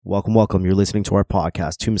Welcome. You're listening to our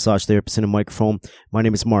podcast, Two Massage Therapists in a Microphone. My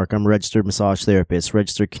name is Mark. I'm a registered massage therapist,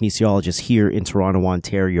 registered kinesiologist here in Toronto,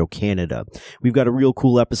 Ontario, Canada. We've got a real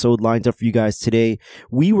cool episode lined up for you guys today.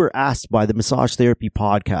 We were asked by the Massage Therapy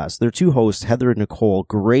Podcast. Their two hosts, Heather and Nicole,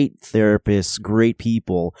 great therapists, great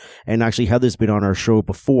people. And actually, Heather's been on our show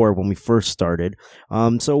before when we first started.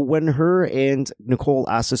 So when her and Nicole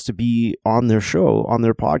asked us to be on their show, on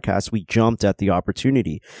their podcast, we jumped at the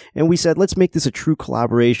opportunity. And we said, let's make this a true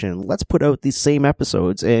collaboration. Let's put out these same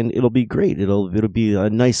episodes and it'll be great. It'll be a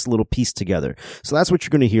nice little piece together. So that's what you're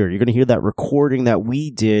going to hear. You're going to hear that recording that we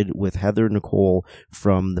did with Heather and Nicole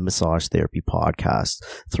from the Massage Therapy Podcast.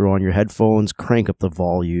 Throw on your headphones, crank up the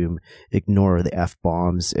volume, ignore the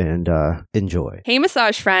F-bombs, and enjoy. Hey,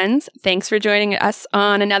 massage friends. Thanks for joining us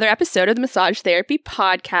on another episode of the Massage Therapy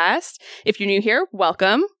Podcast. If you're new here,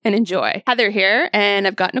 welcome and enjoy. Heather here, and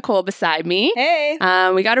I've got Nicole beside me. Hey.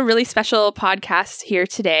 We got a really special podcast here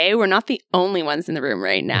today. We're not the only ones in the room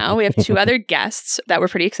right now. We have two other guests that we're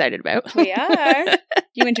pretty excited about. We are.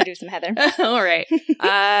 You introduce them, Heather. All right.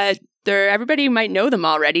 Everybody might know them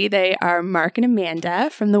already. They are Mark and Amanda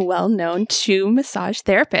from the well-known Two Massage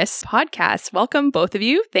Therapists podcast. Welcome, both of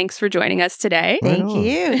you. Thanks for joining us today. Thank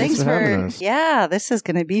you. Thanks for having us. Yeah, this is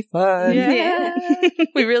going to be fun. Yeah.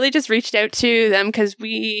 We really just reached out to them because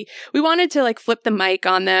we wanted to flip the mic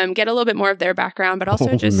on them, get a little bit more of their background, but also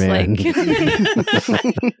well,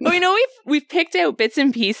 we've picked out bits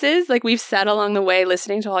and pieces. We've said along the way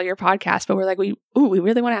listening to all your podcasts, but we're we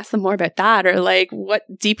really want to ask them more about that, or what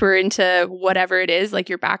deeper into whatever it is,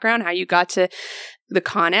 your background, how you got to the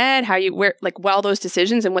Con Ed, all those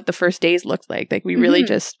decisions and what the first days looked like. We really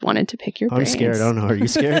just wanted to pick your brains. I'm scared. I don't know. Are you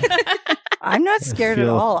scared? I'm not scared at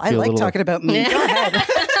all. I like talking about me. Go ahead.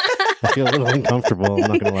 I feel a little uncomfortable. I'm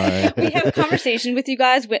not going to lie. We have a conversation with you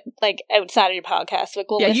guys outside of your podcast.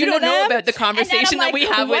 You don't know about the conversation that we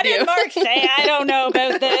have with you. What did Mark say? I don't know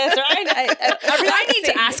about this. Or I need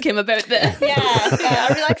to ask him about this. Yeah.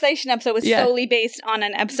 Our relaxation episode was solely based on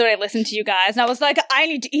an episode I listened to you guys. And I was like, I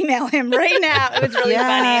need to email him right now. It was really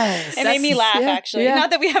funny. It made me laugh, actually. Yeah. Not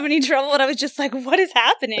that we have any trouble, but I was just like, what is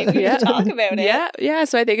happening? We need to talk about it. Yeah.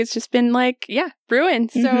 So I think it's just been brewing.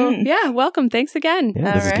 So welcome. Thanks again.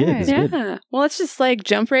 Yeah, this is good. This is good. Well, let's just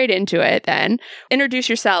jump right into it then. Introduce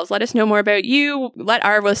yourselves. Let us know more about you. Let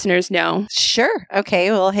our listeners know. Sure. Okay.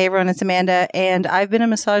 Well, hey everyone, it's Amanda, and I've been a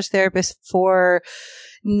massage therapist for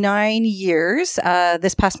 9 years.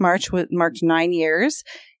 This past March marked 9 years.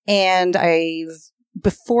 And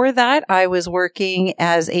before that, I was working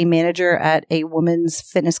as a manager at a women's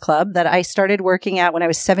fitness club that I started working at when I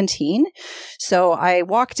was 17. So I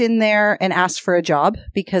walked in there and asked for a job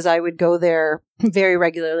because I would go there very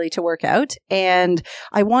regularly to work out. And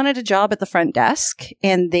I wanted a job at the front desk.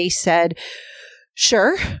 And they said,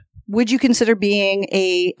 sure. Would you consider being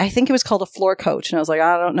I think it was called a floor coach? And I was like,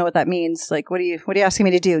 I don't know what that means. What are you asking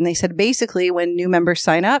me to do? And they said, basically, when new members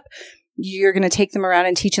sign up, you're going to take them around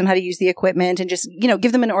and teach them how to use the equipment and just,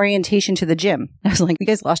 give them an orientation to the gym. I was like, you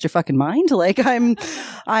guys lost your fucking mind?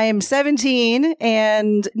 I'm 17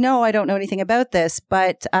 and no, I don't know anything about this.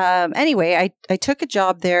 But anyway, I took a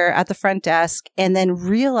job there at the front desk and then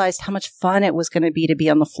realized how much fun it was going to be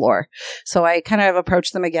on the floor. So I kind of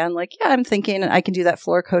approached them again, I'm thinking I can do that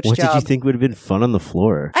floor coach job. What did you think would have been fun on the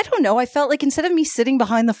floor? I don't know. I felt like instead of me sitting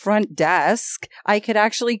behind the front desk, I could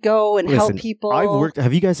actually go and help people.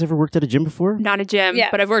 Have you guys ever worked at a gym before? Not a gym,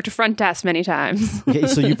 but I've worked a front desk many times. Okay,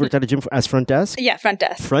 so you've worked at a gym as front desk? Yeah, front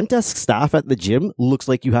desk. Front desk staff at the gym looks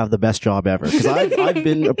like you have the best job ever. Because I've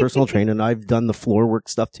been a personal trainer and I've done the floor work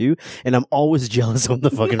stuff too. And I'm always jealous of the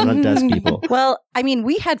fucking front desk people. Well,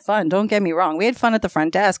 we had fun. Don't get me wrong. We had fun at the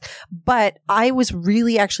front desk. But I was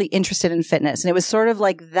really actually interested in fitness. And it was sort of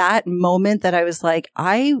that moment that I was like,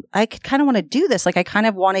 I kind of want to do this. I kind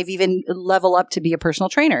of want to even level up to be a personal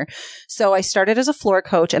trainer. So I started as a floor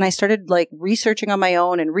coach and I started researching on my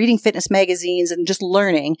own and reading fitness magazines and just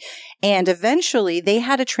learning. And eventually they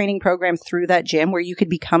had a training program through that gym where you could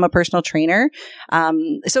become a personal trainer.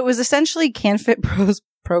 So it was essentially CanFit Pro's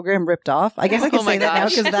program ripped off. I guess I can say that now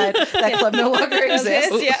because that club no longer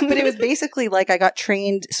exists. Yeah. But it was basically I got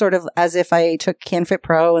trained sort of as if I took CanFit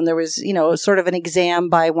Pro and there was, sort of an exam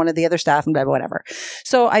by one of the other staff and whatever.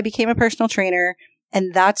 So I became a personal trainer.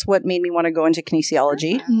 And that's what made me want to go into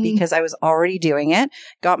kinesiology because I was already doing it.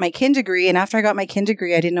 Got my kin degree. And after I got my kin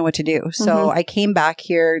degree, I didn't know what to do. So I came back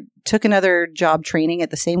here took another job training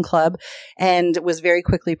at the same club and was very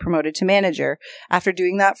quickly promoted to manager. After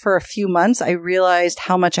doing that for a few months, I realized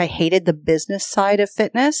how much I hated the business side of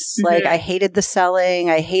fitness. Mm-hmm. Like I hated the selling.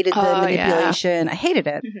 I hated the manipulation. Yeah. I hated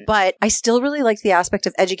it. Mm-hmm. But I still really liked the aspect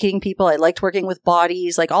of educating people. I liked working with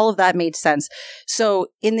bodies. Like all of that made sense. So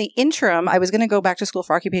in the interim, I was going to go back to school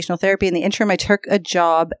for occupational therapy. In the interim, I took a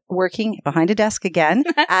job working behind a desk again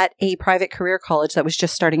at a private career college that was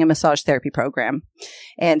just starting a massage therapy program.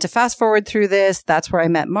 And to fast forward through this, that's where I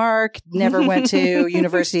met Mark. Never went to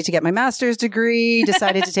university to get my master's degree.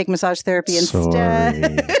 Decided to take massage therapy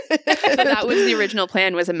instead. So that was the original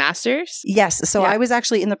plan, was a master's? Yes. So I was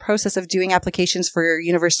actually in the process of doing applications for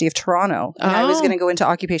University of Toronto. And I was going to go into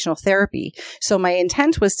occupational therapy. So my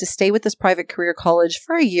intent was to stay with this private career college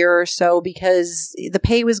for a year or so because the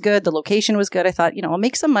pay was good. The location was good. I thought, I'll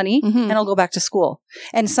make some money and I'll go back to school.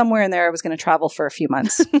 And somewhere in there, I was going to travel for a few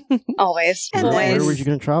months. Always. Where were you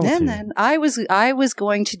going to travel to? And then I was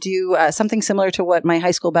going to do something similar to what my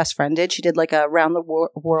high school best friend did. She did like a round the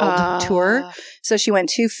world tour. So she went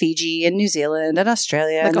to Fiji and New Zealand and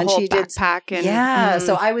Australia. Like and a then whole she did backpack. And,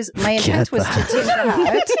 so my intent was to do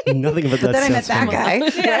that. Nothing about that. But then I met that guy.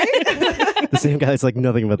 Right? The same guy that's like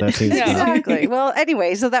nothing about that seems exactly. Well,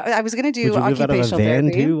 anyway, so that I was going to do occupational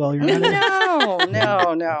therapy. Too while you're No.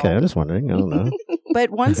 Okay, I'm just wondering. I don't know. But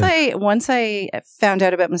once I found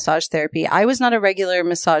out about massage therapy, I was not a regular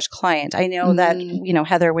massage client. I know that,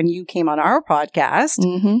 Heather, when you came on our podcast,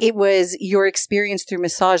 it was your experience through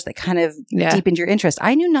massage that kind of deepened your interest.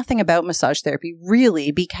 I knew nothing about massage therapy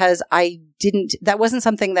really because that wasn't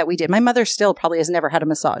something that we did. My mother still probably has never had a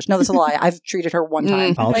massage. No, that's a lie. I've treated her one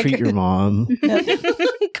time. I'll treat your mom.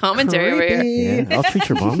 Commentary over here. Yeah, I'll treat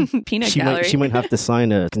your mom. Peanut gallery. She might have to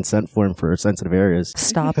sign a consent form for sensitive areas.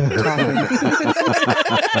 Stop talking.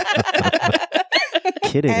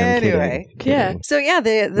 Kidding. Anyway, I'm kidding. Yeah. So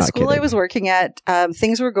the school I was working at,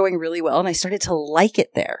 things were going really well, and I started to like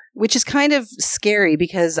it there, which is kind of scary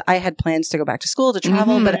because I had plans to go back to school to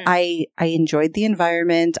travel, but I enjoyed the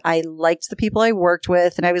environment. I liked the people I worked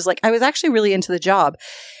with, and I was actually really into the job.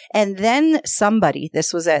 And then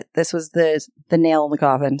this was the nail in the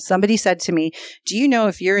coffin. Somebody said to me, do you know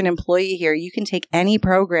if you're an employee here, you can take any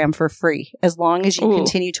program for free as long as you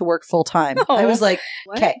continue to work full time? Oh, I was like,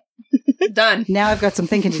 okay. Done. Now I've got some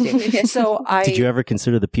thinking to do. So Did you ever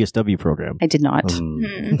consider the PSW program? I did not.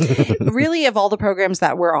 Really, of all the programs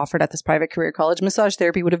that were offered at this private career college, massage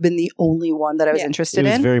therapy would have been the only one that I was interested in.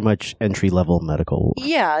 It was very much entry-level medical.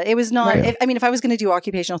 Yeah, it was not. Right. If I was going to do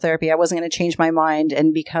occupational therapy, I wasn't going to change my mind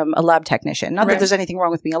and become a lab technician. Not that there's anything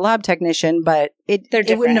wrong with being a lab technician, but it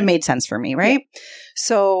wouldn't have made sense for me, right? Yeah.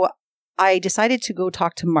 So I decided to go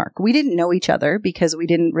talk to Mark. We didn't know each other because we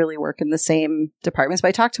didn't really work in the same departments, but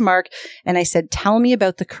I talked to Mark and I said, tell me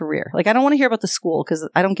about the career. Like, I don't want to hear about the school because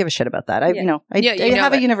I don't give a shit about that. I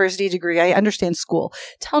have a university degree. I understand school.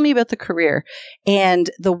 Tell me about the career.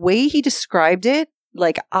 And the way he described it,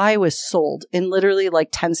 like, I was sold in literally like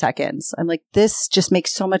 10 seconds. I'm like, this just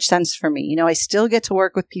makes so much sense for me. I still get to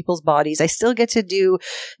work with people's bodies. I still get to do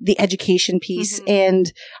the education piece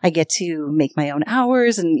and I get to make my own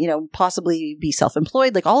hours and, possibly be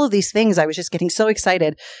self-employed. Like all of these things, I was just getting so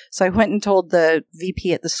excited. So I went and told the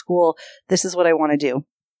VP at the school, this is what I want to do.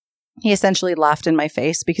 He essentially laughed in my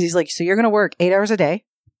face because he's like, so you're going to work 8 hours a day.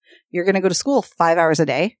 You're going to go to school 5 hours a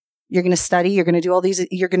day. You're going to study. You're going to do all these.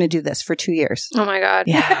 You're going to do this for 2 years. Oh my God.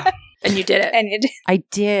 Yeah. And you did it. I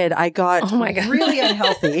did. I got really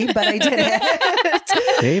unhealthy, but I did it.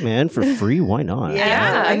 Hey, man, for free, why not?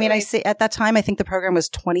 Yeah. I mean, I say at that time, I think the program was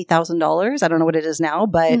 $20,000. I don't know what it is now,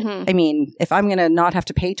 but I mean, if I'm going to not have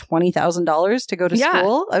to pay $20,000 to go to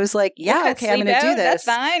school, I was like, okay, I'm going to do this. That's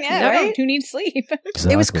fine. Yeah. Right? Who needs sleep?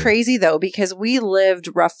 Exactly. It was crazy though, because we lived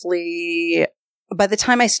roughly, by the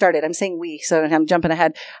time I started, I'm saying we, so I'm jumping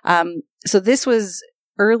ahead. So this was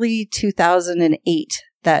early 2008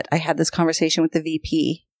 that I had this conversation with the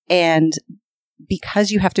VP, and because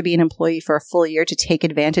you have to be an employee for a full year to take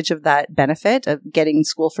advantage of that benefit of getting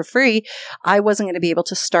school for free, I wasn't going to be able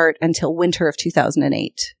to start until winter of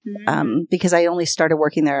 2008 because I only started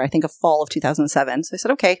working there, I think, fall of 2007. So I said,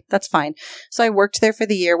 okay, that's fine. So I worked there for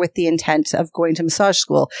the year with the intent of going to massage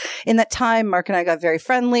school. In that time, Mark and I got very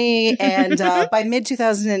friendly, and by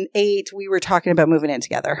mid-2008, we were talking about moving in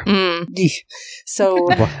together. So,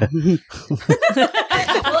 well, I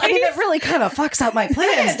mean, it really kind of fucks up my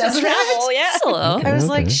plans, doesn't it? Yeah. I was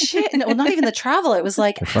like, shit. No, not even the travel. It was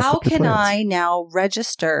like, how can I now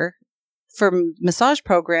register for massage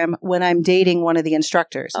program when I'm dating one of the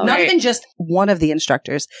instructors? Not even just one of the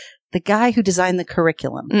instructors, the guy who designed the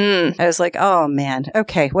curriculum. I was like, oh man,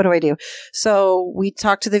 okay, what do I do? So we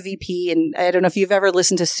talked to the VP, and I don't know if you've ever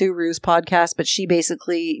listened to Sue Rue's podcast, but she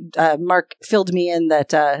basically, Mark filled me in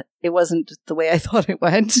that it wasn't the way I thought it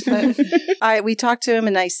went. We talked to him,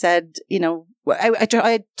 and I said,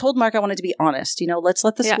 I told Mark I wanted to be honest. Let's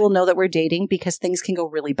let the school know that we're dating, because things can go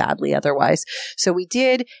really badly otherwise. So we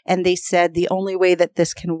did, and they said the only way that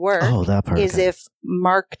this can work is if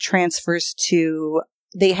Mark transfers to,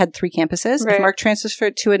 they had 3 campuses. Right. If Mark transfers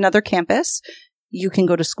to another campus, you can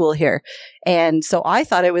go to school here. And so I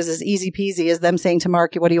thought it was as easy peasy as them saying to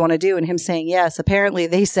Mark, what do you want to do? And him saying yes. Apparently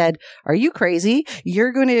they said, are you crazy?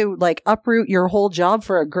 You're going to uproot your whole job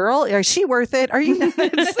for a girl? Is she worth it? Are you nuts?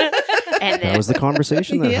 And that was the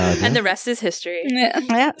conversation that had. And the rest is history.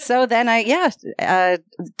 Yeah. So then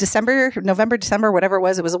November, December, whatever it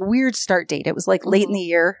was a weird start date. It was late in the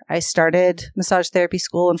year. I started massage therapy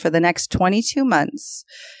school. And for the next 22 months,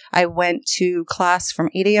 I went to class from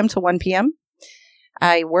 8 a.m. to 1 p.m.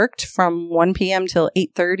 I worked from 1 p.m. till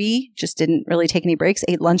 8:30, just didn't really take any breaks,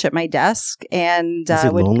 ate lunch at my desk. And is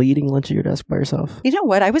it lonely eating lunch at your desk by yourself? You know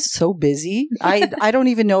what? I was so busy. I don't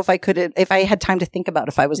even know if I had time to think about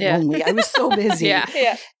if I was lonely. I was so busy.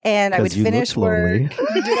 Yeah. And I would finish work. Did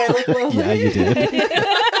I look lonely? Yeah, you did.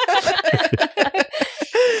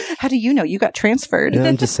 How do you know? You got transferred. Yeah,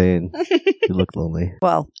 I'm just saying. You look lonely.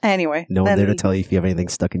 Well, anyway. No one there to tell you if you have anything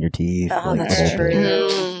stuck in your teeth. Oh, that's true.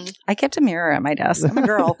 I kept a mirror at my desk. I'm a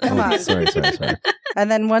girl. Come on. Sorry.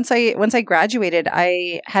 And then once I graduated,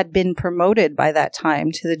 I had been promoted by that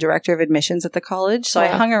time to the director of admissions at the college. So I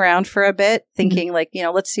hung around for a bit thinking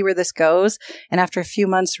let's see where this goes. And after a few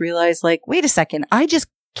months realized wait a second, I just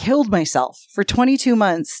killed myself for 22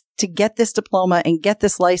 months to get this diploma and get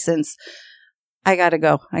this license. I gotta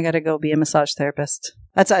go be a massage therapist.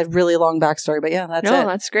 That's a really long backstory, but yeah, that's it. No,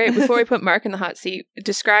 that's great. Before we put Mark in the hot seat,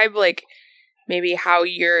 describe maybe how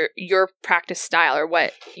your practice style or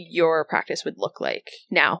what your practice would look like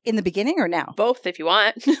now. In the beginning or now? Both, if you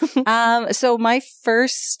want. So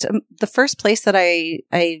the first place that I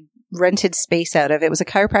rented space out of, it was a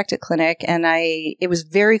chiropractic clinic, and it was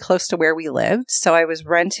very close to where we lived. So I was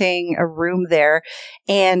renting a room there,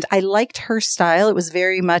 and I liked her style. It was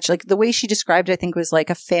very much the way she described it, I think, was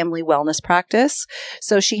a family wellness practice.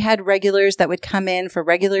 So she had regulars that would come in for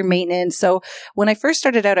regular maintenance. So when I first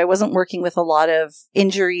started out, I wasn't working with a lot of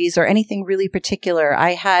injuries or anything really particular.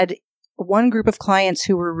 I had one group of clients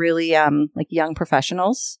who were really young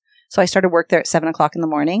professionals. So I started work there at 7:00 in the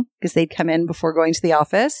morning because they'd come in before going to the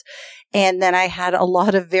office. And then I had a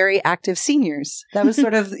lot of very active seniors. That was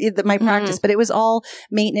sort of my practice, but it was all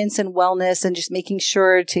maintenance and wellness and just making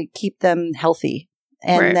sure to keep them healthy.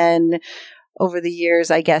 And then over the years,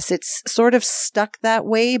 I guess it's sort of stuck that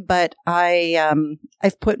way, but I've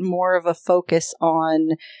put more of a focus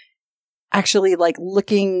on actually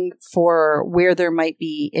looking for where there might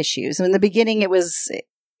be issues. And in the beginning, it was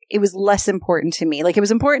less important to me. It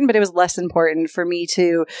was important, but it was less important for me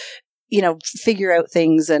to, figure out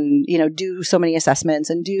things and, do so many assessments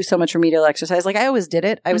and do so much remedial exercise. I always did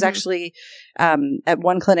it. I was actually, at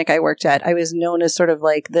one clinic I worked at, I was known as sort of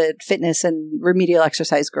the fitness and remedial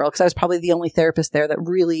exercise girl, because I was probably the only therapist there that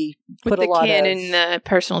really put a lot of... With the in the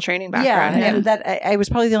personal training background. Yeah, and that I was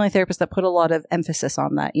probably the only therapist that put a lot of emphasis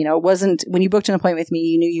on that. It wasn't, when you booked an appointment with me,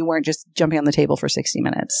 you knew you weren't just jumping on the table for 60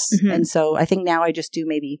 minutes. Mm-hmm. And so I think now I just do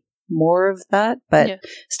maybe more of that, but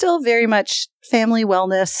still very much family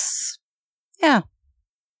wellness. Yeah.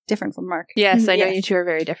 Different from Mark. Yes, I know you two are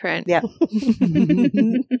very different. Yeah.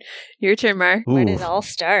 Your turn, Mark. Where did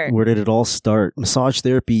it all start? Massage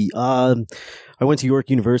therapy. I went to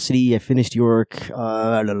York University. I finished York.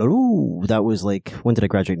 That was when did I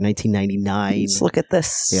graduate? 1999. Let's look at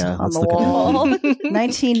this on the wall.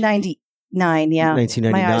 1999, yeah.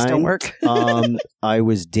 1999. My eyes don't work. I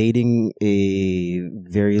was dating a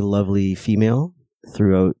very lovely female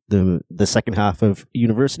throughout the second half of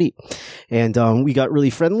university, and we got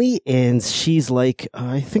really friendly, and she's like,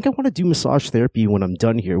 I think I want to do massage therapy when I'm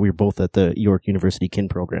done here. We were both at the York University kin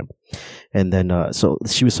program, and then so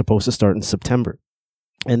she was supposed to start in September,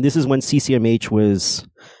 and this is when CCMH was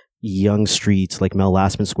Yonge Street, Mel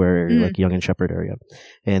Lastman Square area, Yonge and Shepherd area,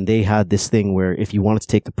 and they had this thing where if you wanted to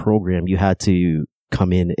take the program, you had to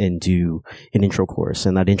come in and do an intro course.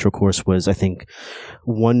 And that intro course was, I think,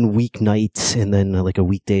 1 weeknight and then a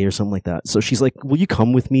weekday or something like that. So she's like, will you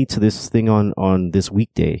come with me to this thing on this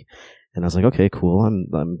weekday? And I was like, okay, cool.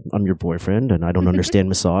 I'm your boyfriend, and I don't understand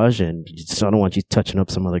massage, and I don't want you touching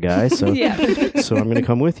up some other guy. So, so I'm going to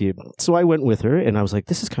come with you. So I went with her, and I was like,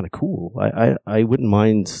 this is kind of cool. I wouldn't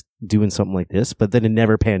mind doing something like this, but then it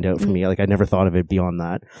never panned out for me. Like, I never thought of it beyond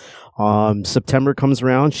that. September comes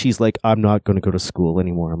around. She's like, I'm not going to go to school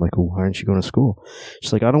anymore. I'm like, well, why aren't you going to school?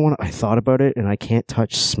 She's like, I thought about it, and I can't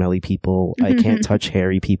touch smelly people. I can't touch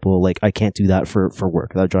hairy people. Like, I can't do that for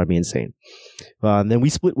work. That would drive me insane. And then we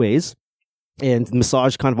split ways. And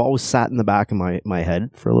massage kind of always sat in the back of my head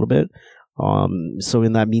for a little bit. So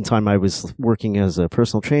in that meantime, I was working as a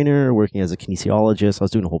personal trainer, working as a kinesiologist. I was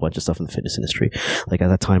doing a whole bunch of stuff in the fitness industry. Like at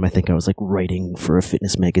that time, I think I was like writing for a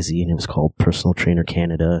fitness magazine. It was called Personal Trainer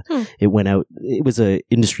Canada. It went out. It was a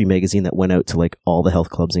industry magazine that went out to like all the health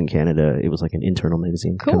clubs in Canada. It was like an internal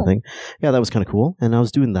magazine kind of thing. Yeah, that was kind of cool. And I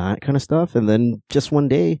was doing that kind of stuff. And then just one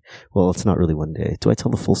day, well, it's not really one day. Do I tell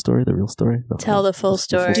the full story, the real story? Tell the full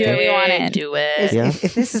story. Do it. We want it. Do it.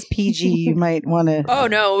 If this is PG, you might want to. Oh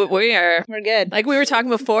no, we're good. Like we were talking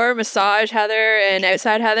before, massage Heather and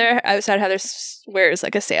outside Heather. Outside Heather wears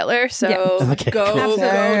like a sailor, so go.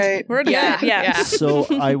 Right. We're good. Yeah. So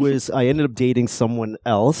I ended up dating someone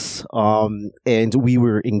else, and we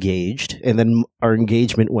were engaged, and then our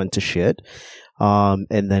engagement went to shit.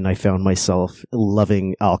 And then I found myself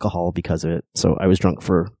loving alcohol because of it. So I was drunk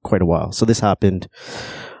for quite a while. So this happened,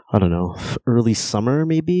 I don't know, early summer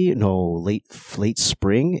maybe? No, late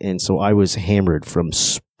spring. And so I was hammered from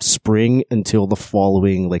spring until the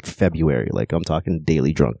following like February. Like I'm talking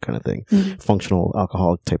daily drunk kind of thing, functional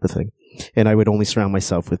alcoholic type of thing. And I would only surround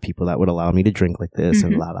myself with people that would allow me to drink like this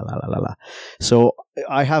and la la la la la la. So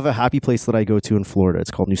I have a happy place that I go to in Florida. It's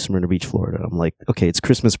called New Smyrna Beach, Florida. I'm like, okay, it's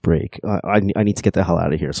Christmas break. I need to get the hell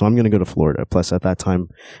out of here. So I'm going to go to Florida. Plus at that time,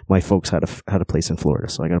 my folks had a place in Florida.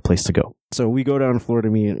 So I got a place to go. So we go down to Florida,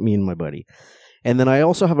 me and my buddy. And then I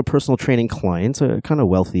also have a personal training client, a kind of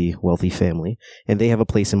wealthy you and they have a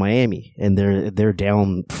place in Miami, and they're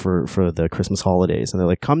down for the Christmas holidays. And they're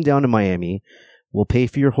like, come down to Miami. We'll pay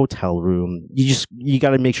for your hotel room. You got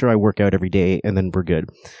to make sure I work out every day, and then we're good.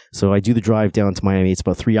 So I do the drive down to Miami. It's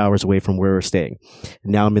about 3 hours away from where we're staying.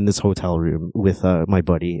 And now I'm in this hotel room with my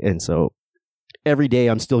buddy, and so every day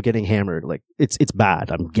I'm still getting hammered. Like it's bad.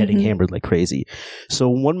 I'm getting hammered like crazy. So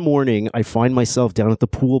one morning I find myself down at the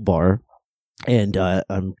pool bar. And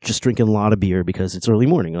I'm just drinking a lot of beer because it's early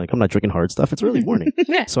morning. Like I'm not drinking hard stuff. It's early morning.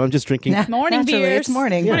 So I'm just drinking morning beers. It's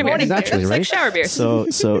morning. Yeah, morning naturally, beers. right? Like shower beers.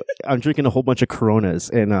 So I'm drinking a whole bunch of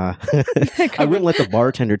Coronas, and I wouldn't let the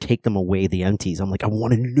bartender take them away, the empties. I'm like, I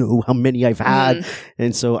want to know how many I've had,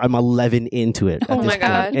 and so I'm 11 into it. Oh my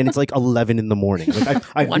god! And it's like 11 in the morning. Like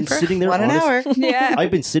I've been sitting there an hour. Yeah,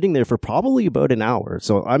 I've been sitting there for probably about an hour.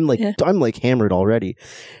 So I'm like hammered already,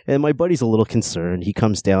 and my buddy's a little concerned. He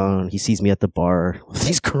comes down, he sees me at the bar.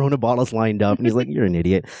 These Corona bottles lined up, and he's like, you're an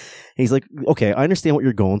idiot. And he's like, okay, I understand what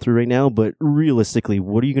you're going through right now, but realistically,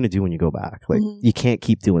 what are you going to do when you go back? Like, you can't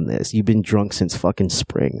keep doing this. You've been drunk since fucking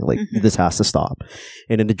spring. Like, this has to stop.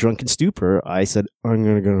 And in a drunken stupor, I said, I'm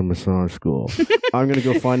going to go to massage school. I'm going to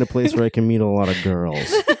go find a place where I can meet a lot of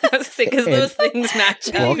girls. Because those things match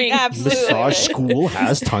up. Well, massage school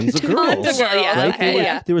has tons of girls.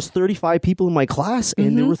 There was 35 people in my class,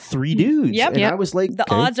 and there were 3 dudes. Yep. And I was like, the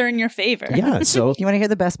odds are in your favor. Yeah. So you want to hear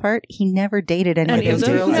the best part? He never dated any of those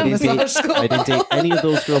girls in massage school. I didn't date any of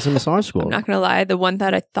those girls in massage school. I'm not going to lie. The one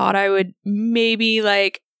that I thought I would maybe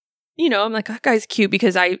like, I'm like, that guy's cute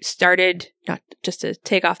because I started, not just to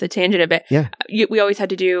take off the tangent a bit. Yeah. We always had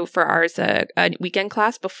to do for ours a weekend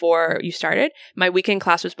class before you started. My weekend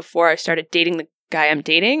class was before I started dating the guy I'm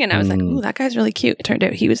dating, and I was like, ooh, that guy's really cute. It turned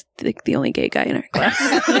out he was the only gay guy in our class.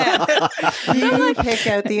 You pick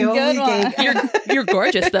out the only gay guy. You're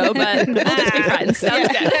gorgeous though, but we'll just be friends. Sounds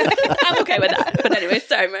good. I'm okay with that. But anyway,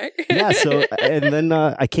 sorry, Mark. Yeah, so and then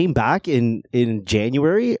I came back in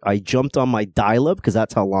January. I jumped on my dial-up because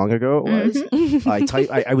that's how long ago it was.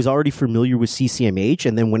 I was already familiar with CCMH,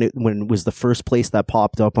 and then when it was the first place that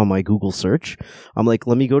popped up on my Google search, I'm like,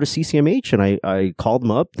 let me go to CCMH, and I called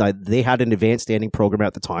them up. They had an advanced standing program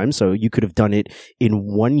at the time, so you could have done it in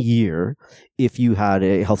 1 year if you had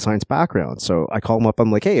a health science background. So I called them up.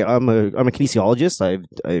 I'm like, hey, I'm a kinesiologist.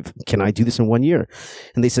 Can I do this in 1 year?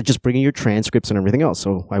 And they said, just bring in your transcripts and everything else.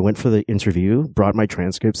 So I went for the interview, brought my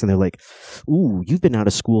transcripts, and they're like, ooh, you've been out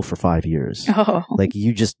of school for 5 years. Oh. Like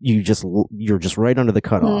you're just right under the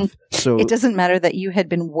cutoff. So it doesn't matter that you had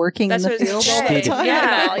been working in the field all the time.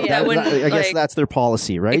 Yeah. I guess that's their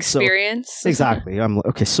policy, right? Experience. So, exactly. I'm like,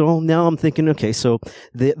 okay. So now I'm thinking, okay, okay, so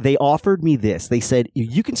they offered me this. They said,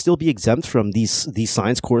 you can still be exempt from these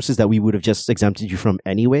science courses that we would have just exempted you from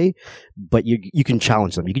anyway, but you can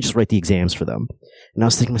challenge them. You can just write the exams for them. And I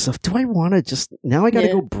was thinking to myself, do I want to just, now I got to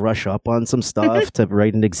go brush up on some stuff to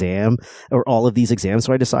write an exam or all of these exams.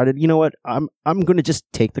 So I decided, you know what, I'm going to just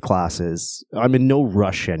take the classes. I'm in no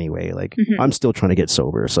rush anyway. Like I'm still trying to get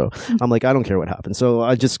sober. So I'm like, I don't care what happens. So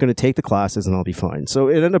I'm just going to take the classes and I'll be fine. So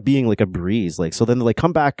it ended up being like a breeze. Like, so then they're like,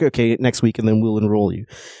 come back, okay, next week and then we'll enroll you.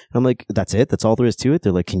 I'm like, that's it? That's all there is to it?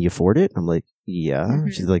 They're like, can you afford it? I'm like, yeah.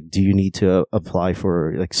 She's like, do you need to apply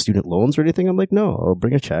for like student loans or anything? I'm like, no, I'll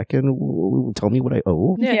bring a check and tell me what I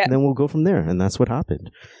owe. Yeah. And then we'll go from there. And that's what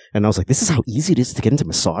happened. And I was like, this is how easy it is to get into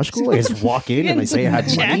massage school. I just walk in and I say I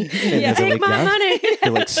had money. And take like, my money.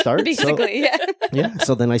 They're like, start. Basically, yeah.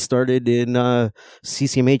 So then I started in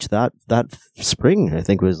CCMH that spring. I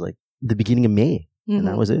think it was like the beginning of May. And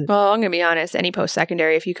that was it. Well, I'm going to be honest. Any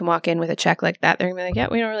post-secondary, if you can walk in with a check like that, they're going to be like, yeah,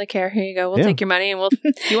 we don't really care. Here you go. We'll take your money and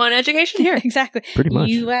you want education here. Exactly. Pretty much.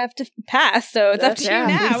 You have to pass, so it's up to you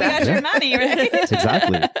now. We got your money, right?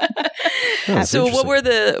 Exactly. So what were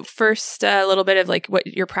the first little bit of like what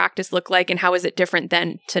your practice looked like and how is it different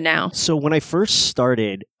then to now? So when I first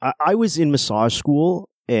started, I was in massage school.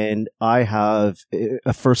 And I have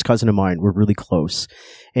a first cousin of mine. We're really close.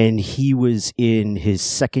 And he was in his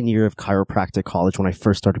second year of chiropractic college when I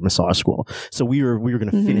first started massage school. So we were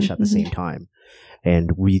going to finish at the same time.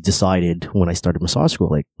 And we decided when I started massage school,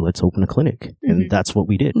 like, let's open a clinic. And that's what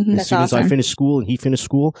we did. As soon as I finished school and he finished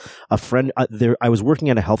school, a friend I was working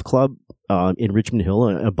at a health club in Richmond Hill.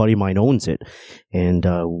 A buddy of mine owns it. And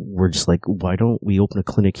we're just like, why don't we open a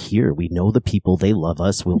clinic here? We know the people. They love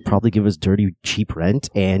us. We'll probably give us dirty, cheap rent.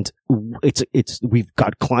 And we've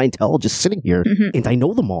got clientele just sitting here. And I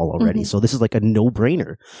know them all already. So this is like a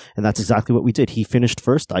no-brainer. And that's exactly what we did. He finished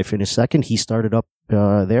first. I finished second. He started up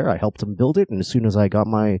there. I helped him build it. And as soon as I got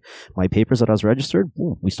my papers that I was registered,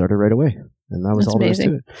 we started right away. And that was all there was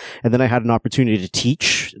to it. And then I had an opportunity to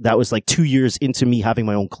teach. That was like 2 years into me having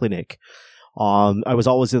my own clinic. I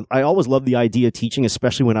always loved the idea of teaching,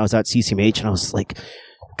 especially when I was at CCMH. And I was like,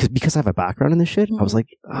 because I have a background in this shit, I was like,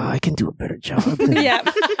 I can do a better job.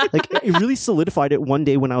 Like, it really solidified it one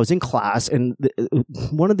day when I was in class, and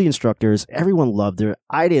one of the instructors, everyone loved her.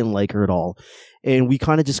 I didn't like her at all. And we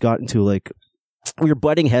kind of just got into like, we were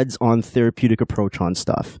butting heads on therapeutic approach on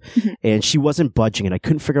stuff, and she wasn't budging, and I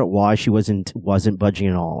couldn't figure out why she wasn't budging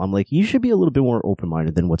at all. I'm like, you should be a little bit more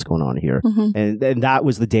open-minded than what's going on here. And that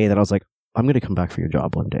was the day that I was like, I'm going to come back for your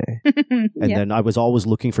job one day. And then I was always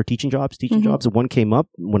looking for teaching jobs. And one came up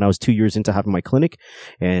when I was 2 years into having my clinic.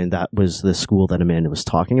 And that was the school that Amanda was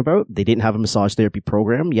talking about. They didn't have a massage therapy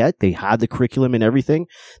program yet. They had the curriculum and everything.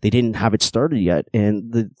 They didn't have it started yet.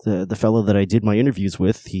 And the fellow that I did my interviews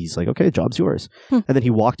with, he's like, okay, job's yours. And then he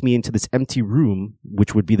walked me into this empty room,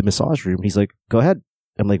 which would be the massage room. He's like, go ahead.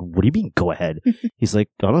 I'm like, what do you mean, go ahead? He's like,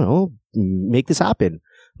 I don't know, make this happen.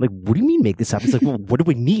 I'm like, what do you mean make this happen? He's like, well, what do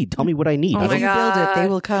we need? Tell me what I need. Oh my God. Build it, they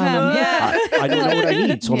will come. I don't know what I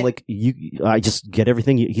need. So I'm like, I just get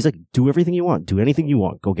everything. He's like, do everything you want. Do anything you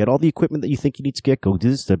want. Go get all the equipment that you think you need to get. Go do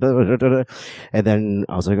this. And then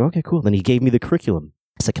I was like, okay, cool. Then he gave me the curriculum.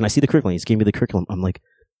 I said, can I see the curriculum? He just gave me the curriculum. I'm like,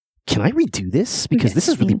 can I redo this? Because this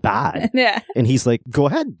is really bad. And he's like, go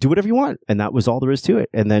ahead, do whatever you want. And that was all there is to it.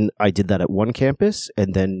 And then I did that at one campus.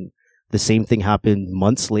 And then the same thing happened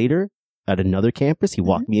months later at another campus. He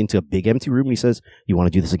walked me into a big empty room and he says, you want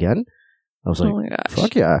to do this again? I was like,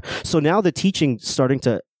 fuck yeah. So now the teaching's starting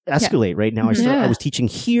to escalate right now. I was teaching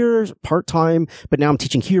here part-time, but now I'm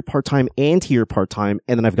teaching here part-time and here part-time.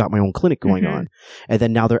 And then I've got my own clinic going on. And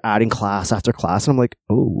then now they're adding class after class. And I'm like,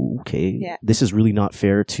 oh, okay. Yeah. This is really not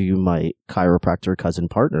fair to my chiropractor cousin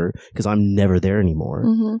partner because I'm never there anymore.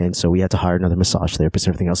 And so we had to hire another massage therapist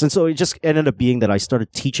and everything else. And so it just ended up being that I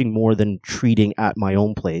started teaching more than treating at my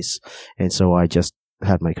own place. And so I just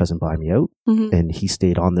had my cousin buy me out and he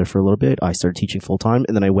stayed on there for a little bit. I started teaching full time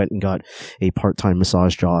and then I went and got a part-time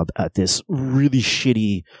massage job at this really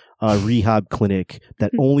shitty rehab clinic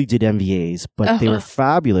that only did MVAs, but they were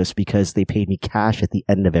fabulous because they paid me cash at the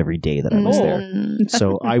end of every day that I was there.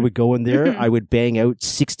 So I would go in there, I would bang out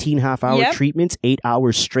 16 half-hour treatments, 8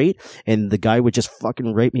 hours straight, and the guy would just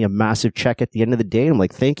fucking write me a massive check at the end of the day. I'm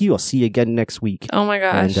like, thank you, I'll see you again next week. Oh my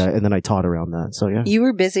gosh. And then I taught around that. So yeah. You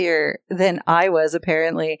were busier than I was,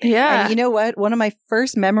 apparently. Yeah. And you know what? One of my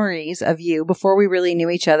first memories of you before we really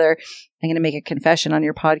knew each other I'm going to make a confession on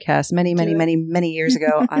your podcast. Many years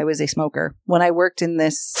ago, I was a smoker. When I worked at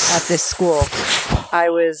this school, I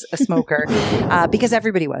was a smoker because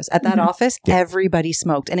everybody was at that office. Everybody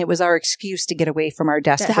smoked, and it was our excuse to get away from our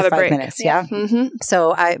desk for 5 minutes. Yeah. Mm-hmm.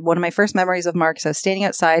 So one of my first memories of Mark is I was standing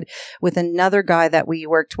outside with another guy that we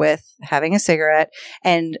worked with having a cigarette,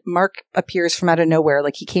 and Mark appears from out of nowhere.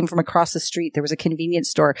 Like he came from across the street. There was a convenience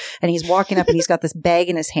store, and he's walking up and he's got this bag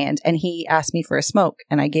in his hand, and he asked me for a smoke,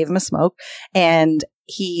 and I gave him a smoke, and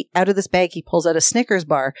he, out of this bag, he pulls out a Snickers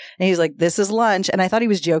bar, and he's like, "This is lunch." And I thought he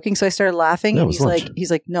was joking, so I started laughing. No, and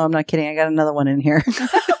he's like, "No, I'm not kidding. I got another one in here."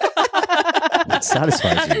 That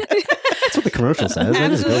satisfies you. That's what the commercial says.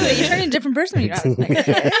 Absolutely. You turn into a different person when you have a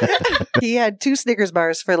Snickers. He had 2 Snickers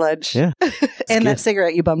bars for lunch. Yeah. And that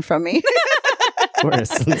cigarette you bummed from me. Of course.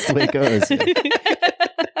 That's the way it goes.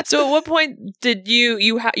 So at what point did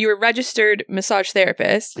you were a registered massage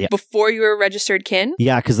therapist before you were a registered kin?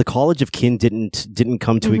 Yeah, because the College of Kin didn't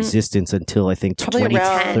come to existence until I think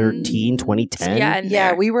 2013, 2010.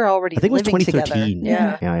 Yeah, we were already. I think it was living 2013.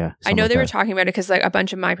 Together. Yeah. I know they were talking about it because like a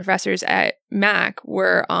bunch of my professors at Mac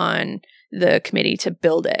were on the committee to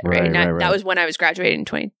build it. Right. That was when I was graduating in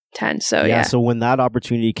 2010. So So when that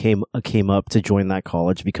opportunity came up to join that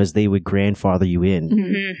college, because they would grandfather you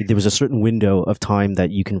in, there was a certain window of time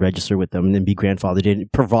that you can register with them and then be grandfathered in,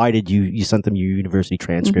 provided you sent them your university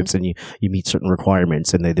transcripts and you meet certain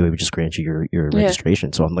requirements, and they would just grant you your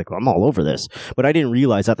registration. So I'm like, I'm all over this, but I didn't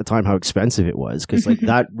realize at the time how expensive it was, because like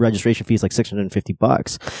that registration fee is like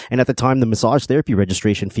 $650, and at the time the massage therapy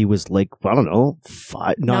registration fee was like, I don't know,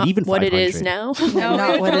 not even what 500. It is now. No,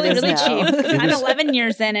 not it was probably really cheap. I'm 11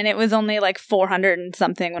 years in, and it was only like 400 and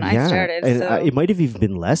something when I started. And so. it might have even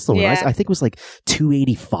been less though. I think it was like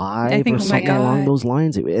 $285 or something along those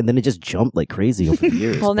lines. And then it just jumped like crazy over the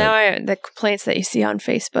years. Well, now the complaints that you see on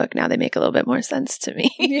Facebook, now they make a little bit more sense to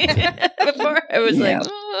me. Before I was like, what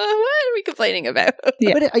are we complaining about?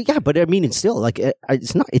 But I mean, it's still like,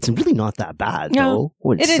 it's really not that bad though.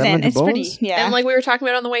 It isn't. It's pretty. Yeah. And like we were talking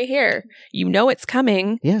about on the way here, it's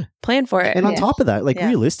coming. Yeah. Plan for it. And on top of that, like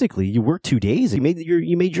realistically, you work 2 days. You made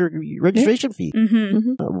your registration fee.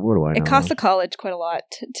 What do I know? It costs the college quite a lot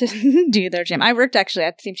to do their gym. I worked actually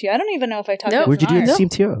at the CMTO. I don't even know if I talked about it. Where'd you do at the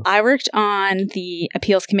CMTO? I worked on the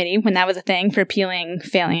appeals committee when that was a thing for appealing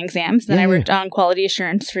failing exams. Then I worked on quality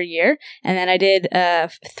assurance for a year. And then I did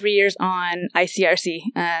 3 years on ICRC.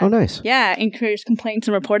 Oh, nice. Yeah, inquiries, complaints,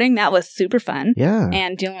 and reporting. That was super fun. Yeah.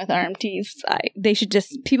 And dealing with RMTs.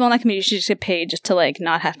 People on that committee should just get paid just to like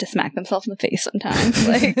not have to smack themselves in the face sometimes.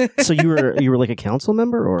 Like. So you were like a council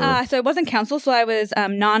member, or? So I wasn't council, so I was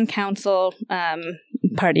non-council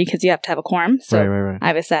party, because you have to have a quorum. So right.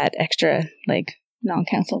 I was that extra like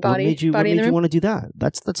non-council body. What made you want to do that?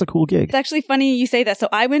 That's a cool gig. It's actually funny you say that. So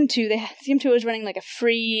I went to CMTO was running like a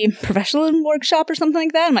free professionalism workshop or something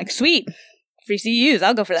like that. I'm like, sweet. Free CEUs,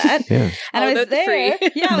 I'll go for that. Yeah. And I was there.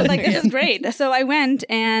 I was like, this is great. So I went,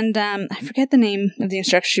 and I forget the name of the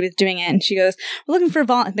instructor. She was doing it, and she goes, we're looking for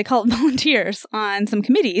they call it volunteers on some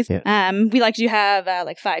committees. Yeah. We like to have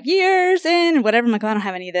like 5 years in, whatever. I'm like, I don't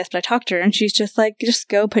have any of this, but I talked to her, and she's just like, just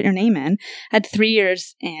go put your name in. I had 3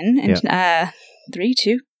 years in, and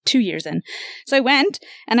 2 years in. So I went,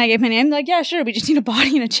 and I gave my name, like, yeah, sure, we just need a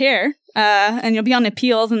body and a chair. And you'll be on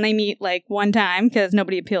appeals, and they meet like one time because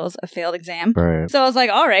nobody appeals a failed exam. Right. So I was like,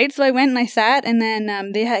 all right. So I went and I sat, and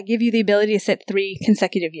then they give you the ability to sit 3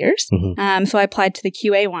 consecutive years. So I applied to the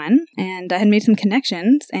QA one, and I had made some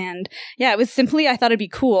connections, and it was simply, I thought it'd be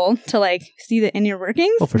cool to like see the inner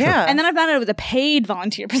workings. Oh, for sure. And then I found out it was a paid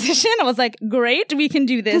volunteer position. I was like, great, we can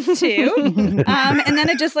do this too. And then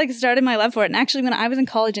it just like started my love for it. And actually, when I was in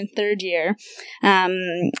college in 3rd year,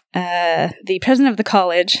 the president of the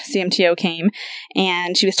college, CMTO, came,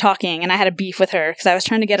 and she was talking, and I had a beef with her because I was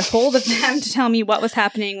trying to get a hold of them to tell me what was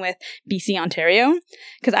happening with BC Ontario,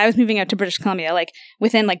 because I was moving out to British Columbia like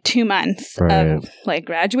within like 2 months of like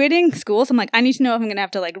graduating school. So I'm like, I need to know if I'm gonna have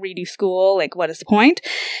to like redo school, like what is the point?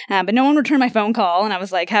 But no one returned my phone call, and I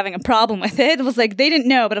was like having a problem with it. It was like they didn't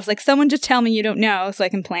know, but I was like, someone just tell me you don't know so I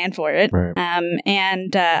can plan for it.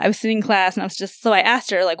 And I was sitting in class, and so I asked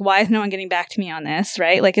her like, why is no one getting back to me on this,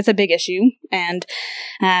 right? Like, it's a big issue. And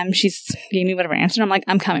she's gave me whatever answer. And I'm like,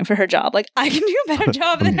 I'm coming for her job. Like, I can do a better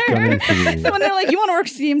job than her. So when they're like, you want to work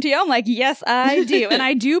CMTO? I'm like, yes, I do. And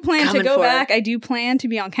I do plan to go back. I do plan to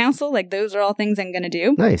be on council. Like, those are all things I'm going to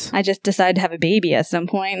do. Nice. I just decided to have a baby at some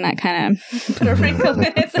point, and that kind of put a wrinkle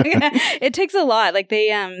in it. So, it takes a lot. Like,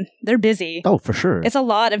 they're busy. Oh, for sure. It's a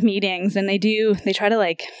lot of meetings, and they try to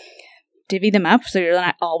like divvy them up so you're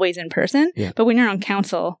not always in person. Yeah. But when you're on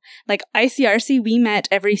council, like ICRC, we met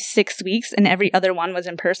every 6 weeks and every other one was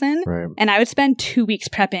in person. Right. And I would spend 2 weeks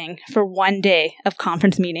prepping for one day of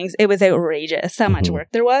conference meetings. It was outrageous how much work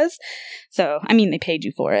there was. So, I mean, they paid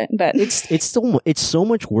you for it, but it's so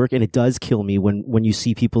much work, and it does kill me when you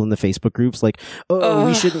see people in the Facebook groups like,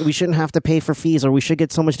 we shouldn't have to pay for fees, or we should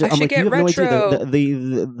get so much. I'm like, you have retro. no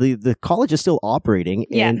idea. The college is still operating,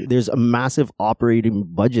 and there's a massive operating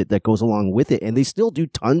budget that goes along with it, and they still do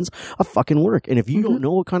tons of fucking work. And if you don't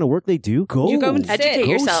know what kind of work they do, go and educate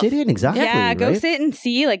yourself. Sit in, exactly. Yeah, go right? sit and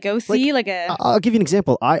see. I'll give you an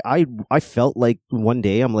example. I felt like one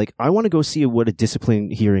day I'm like, I want to go see what a discipline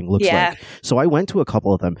hearing looks like. So I went to a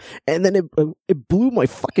couple of them, and then it blew my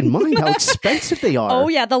fucking mind how expensive they are. Oh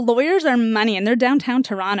yeah, the lawyers are money, and they're downtown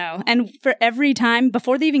Toronto. And for every time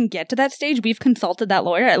before they even get to that stage, we've consulted that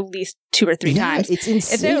lawyer at least 2 or 3 times. It's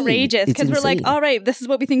insane. It's outrageous because we're like, all right, this is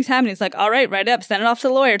what we think is happening. It's like, all right, write it up, send it off to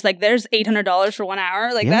the lawyer. It's like, there's $800 for 1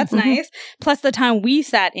 hour. Like that's nice. Plus the time we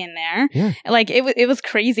sat in there. Yeah. Like it was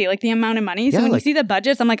crazy. Like the amount of money. So when you see the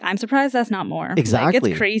budgets, I'm like, I'm surprised that's not more. Exactly.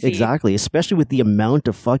 Like, it's crazy. Exactly. Especially with the amount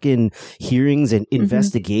of fucking hearings and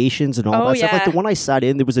investigations and all that stuff. Like the one I sat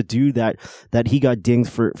in, there was a dude that he got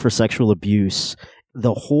dinged for sexual abuse.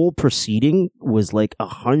 The whole proceeding was like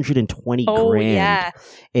 120 grand. Yeah.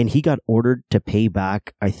 And he got ordered to pay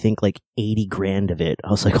back, I think, like 80 grand of it. I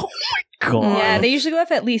was like, oh my God. Yeah, they usually go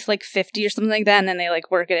off at least like 50 or something like that, and then they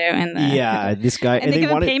like work it out. And this guy and they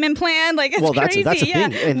give a payment plan. Like it's crazy. That's the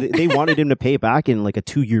thing. And they wanted him to pay back in like a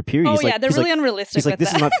 2-year period. Oh yeah, they're really unrealistic. He's like,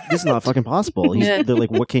 this is not fucking possible. They're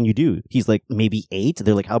like, what can you do? He's like, maybe 8.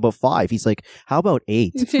 They're like, how about 5? He's like, how about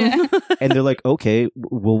 8? Yeah. And they're like, okay,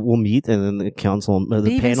 we'll meet. And then the council,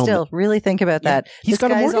 the panel. Still, really think about that. He's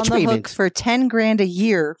got a mortgage on the payment hook for 10 grand a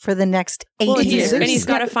year for the next 8 years, and he's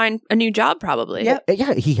got to find a new job probably. Yeah,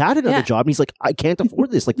 he had another job, and he's like, I can't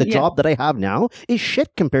afford this. Like the job that I have now is shit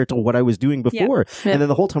compared to what I was doing before. Yeah. And then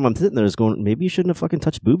the whole time I'm sitting there is going, maybe you shouldn't have fucking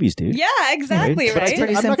touched boobies, dude. Yeah, exactly. Right? But it's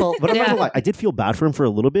pretty simple. But I'm not gonna lie, I did feel bad for him for a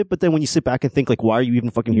little bit. But then when you sit back and think, like, why are you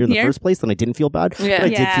even fucking here in the first place? Then I didn't feel bad. But I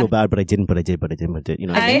did feel bad. But I didn't. But I did. You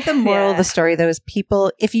know, I think the moral of the story, though, is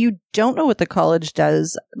people, if you don't know what the college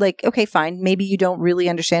does, like, okay, fine, maybe you don't really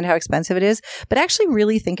understand how expensive it is, but actually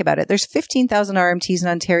really think about it. There's 15,000 RMTs in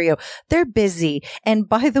Ontario. They're busy. And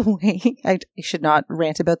by the way, I should not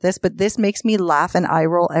rant about this, but this makes me laugh and eye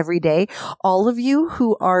roll every day. All of you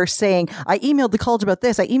who are saying, I emailed the college about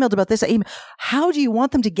this, how do you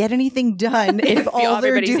want them to get anything done if all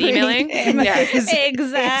they're doing emailing is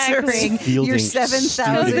answering your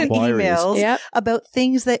 7,000 emails about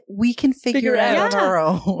things that we can figure out on our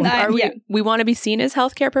own? We want to be seen as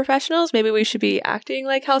healthcare professionals. Maybe we should be acting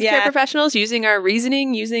like healthcare professionals, using our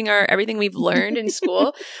reasoning, using our everything we've learned in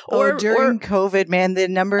school. During COVID, man, the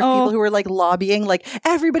number of people who were like lobbying, like,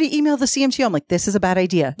 everybody email the CMTO. I'm like, this is a bad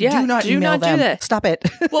idea. Yeah, do not email them. Do this. Stop it.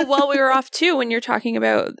 Well, while we were off too, when you're talking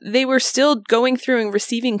about, they were still going through and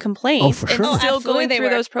receiving complaints and still going through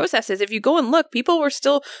those processes. If you go and look, people were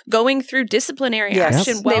still going through disciplinary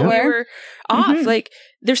action while we were off. Like,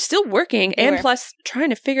 they're still working plus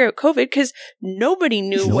trying to figure out COVID because nobody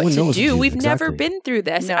knew what to do. We've never been through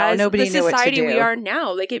this as the society we are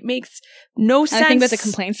now. Like, it makes no sense. I think about the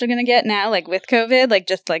complaints they're going to get now, like with COVID, like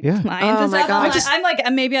just like clients and stuff. I'm like,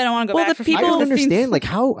 maybe I don't want to go back for people. I don't understand. Like,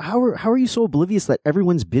 how are you so oblivious that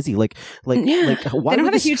everyone's busy? Like why they don't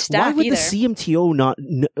have a huge staff Why would either. the CMTO not?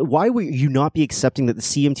 Why would you not be accepting that the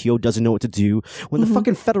CMTO doesn't know what to do when the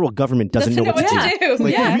fucking federal government doesn't know what to do?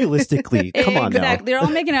 Like, realistically, come on now. They're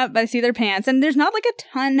all making up by the seat of their pants, and there's not like a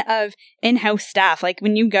ton of in-house staff. Like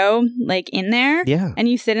when you go like in there, and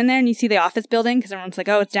you sit in there and you see the office building because everyone's like,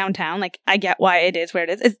 oh, it's downtown. Like, I get why it is where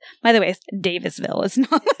it is. By the way, it's Davisville. It's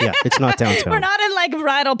not. It's not downtown. We're not in like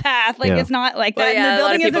Bridle Path. Like it's not like that. And the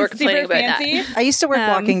building isn't super fancy. I used to work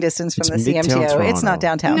walking distance from the CMTO. It's not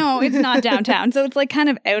downtown. No, it's not downtown. So it's like kind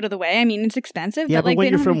of out of the way. I mean, it's expensive. Yeah, but like, when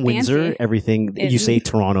you're from Windsor, everything you say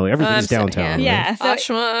Toronto, everything's downtown. Yeah, so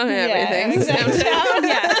Oshawa, everything's downtown.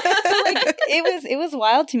 So like it was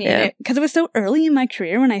wild to me because it was so early in my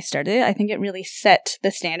career when I started. I think it really set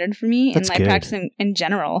the standard for me in like practicing in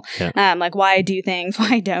general. Like why I do things, why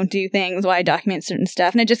I don't do things, why I document certain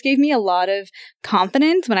stuff, and it just gave me a lot of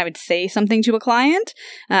confidence when I would say something to a client,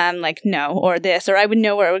 like no or this, or I would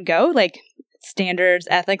know where it would go. Like, standards,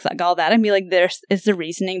 ethics, like all that, and be like, there is the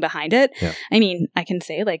reasoning behind it. Yeah. I mean, I can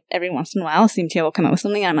say like every once in a while, CMTO will come out with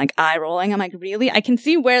something and I'm like eye rolling. I'm like, really? I can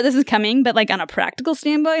see where this is coming, but like on a practical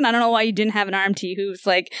standpoint, I don't know why you didn't have an RMT who's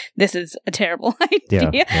like, this is a terrible idea.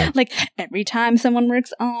 Yeah. Like every time someone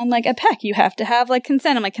works on like a PEC, you have to have like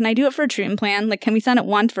consent. I'm like, can I do it for a treatment plan? Like, can we sign it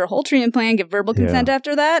once for a whole treatment plan, give verbal consent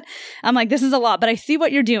after that? I'm like, this is a lot, but I see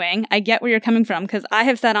what you're doing. I get where you're coming from because I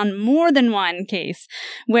have sat on more than one case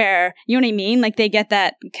where, you know what I mean? Like they get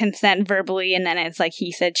that consent verbally and then it's like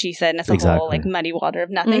he said, she said, and it's a whole like muddy water of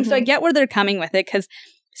nothing. So I get where they're coming with it because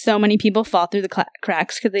so many people fall through the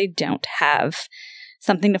cracks because they don't have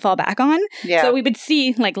something to fall back on. Yeah. So we would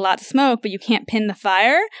see like lots of smoke, but you can't pin the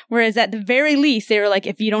fire. Whereas at the very least, they were like,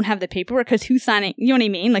 if you don't have the paperwork, because who's signing, you know what I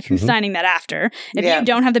mean? Like who's signing that after? If you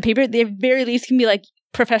don't have the paper, they very least can be like,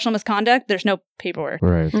 professional misconduct, there's no paperwork.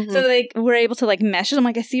 Right. So they were able to like mesh it. I'm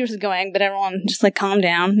like, I see where this is going, but everyone just like calm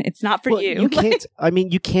down. It's not for you. You can't, I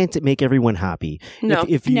mean, you can't make everyone happy. No.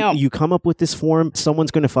 If you come up with this form,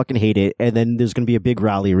 someone's going to fucking hate it and then there's going to be a big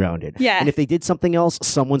rally around it. Yeah. And if they did something else,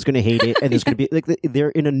 someone's going to hate it and there's going to be like, they're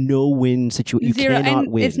in a no-win situation. You cannot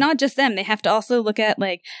win. It's not just them. They have to also look at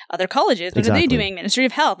like other colleges. What are they doing? Ministry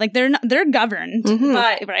of Health. Like they're governed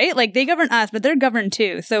by, right? Like they govern us, but they're governed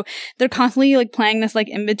too. So they're constantly like playing this like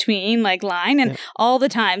in between like line and all the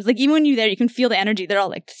times, like even when you're there, you can feel the energy. They're all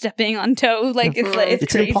like stepping on toes. Like it's crazy.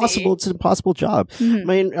 It's an impossible job. I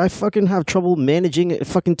mean, I fucking have trouble managing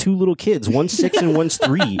fucking two little kids. One's 6 and one's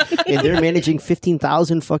 3, and they're managing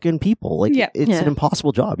 15,000 fucking people. Like it's an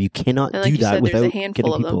impossible job. You cannot do that without there's a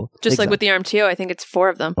handful of them. Just like with the RMTO, I think it's 4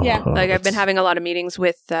 of them. Yeah, like I've been having a lot of meetings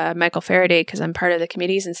with Michael Faraday because I'm part of the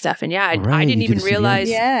committees and stuff. And I didn't even realize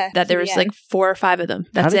that there was like 4 or 5 of them.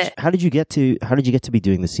 That's it. How did you get to be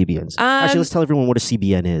doing the CBNs? Actually, let's tell everyone what a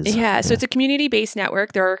CBN is. Yeah, so it's a community-based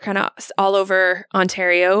network. They're kind of all over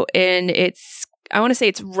Ontario, and I want to say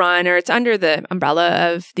it's run or it's under the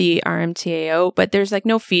umbrella of the RMTAO, but there's like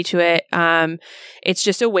no fee to it. It's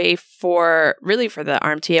just a way for the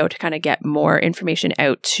RMTAO to kind of get more information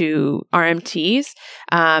out to RMTs,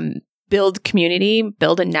 build community,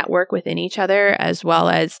 build a network within each other, as well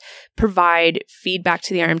as provide feedback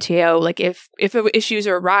to the RMTAO. Like if issues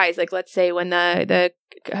arise, like let's say when the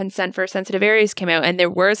consent for sensitive areas came out and there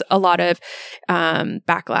was a lot of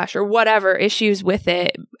backlash or whatever issues with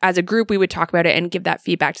it, as a group we would talk about it and give that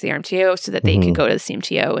feedback to the RMTAO so that they can go to the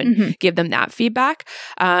CMTO and give them that feedback.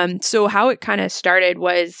 So how it kind of started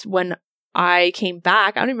was when I came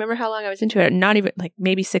back. I don't remember how long I was into it. Not even like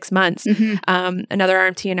maybe 6 months. Another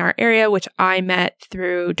RMT in our area, which I met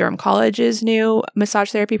through Durham College's new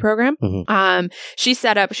massage therapy program. She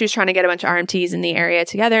was trying to get a bunch of RMTs in the area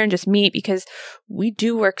together and just meet because we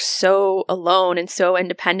do work so alone and so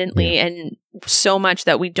independently and so much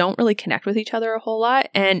that we don't really connect with each other a whole lot.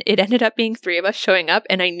 And it ended up being 3 of us showing up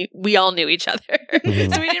and we all knew each other. So we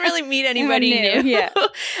didn't really meet anybody new.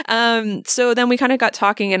 Yeah. So then we kind of got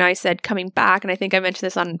talking and I said, coming back, and I think I mentioned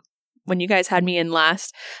this on when you guys had me in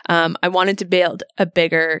last, I wanted to build a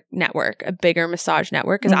bigger network, a bigger massage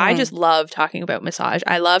network, because I just love talking about massage.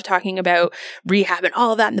 I love talking about rehab and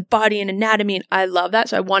all of that and the body and anatomy, and I love that.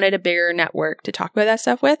 So I wanted a bigger network to talk about that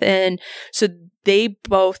stuff with. And so they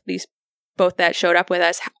both that showed up with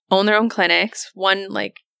us own their own clinics. One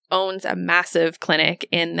like owns a massive clinic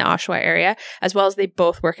in the Oshawa area, as well as they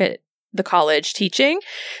both work at the college teaching.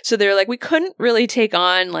 So they're like, we couldn't really take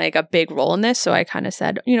on like a big role in this. So I kind of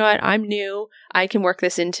said, you know what, I'm new. I can work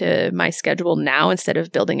this into my schedule now instead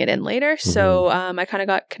of building it in later. So I kind of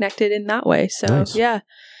got connected in that way. So nice. Yeah.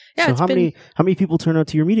 So how many people turn out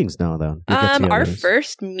to your meetings now then? Our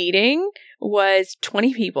first meeting was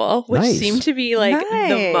 20 people, which seemed to be like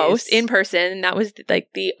the most in person. And that was like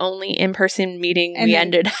the only in-person meeting we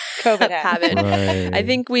ended up having. Right. I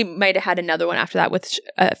think we might have had another one after that with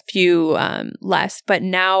a few less, but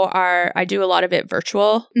now I do a lot of it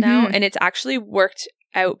virtual now, and it's actually worked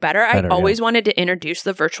out better. I always wanted to introduce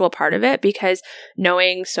the virtual part of it because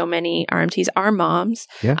knowing so many RMTs are moms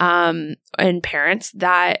and parents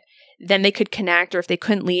that then they could connect, or if they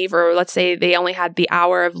couldn't leave, or let's say they only had the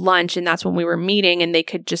hour of lunch and that's when we were meeting and they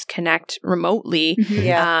could just connect remotely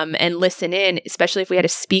and listen in, especially if we had a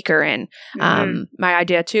speaker in. My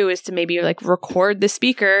idea too is to maybe like record the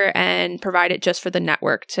speaker and provide it just for the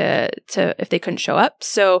network to if they couldn't show up.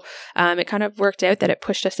 So it kind of worked out that it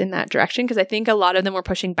pushed us in that direction, because I think a lot of them were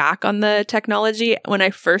pushing back on the technology when I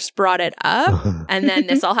first brought it up, and then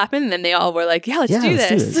this all happened and then they all were like, let's do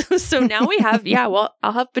this. So now we have,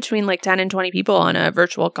 I'll have between like 10 and 20 people on a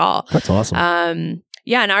virtual call. That's awesome.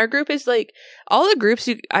 yeah, and our group is like all the groups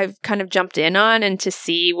I've kind of jumped in on and to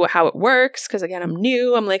see how it works. Cause again, I'm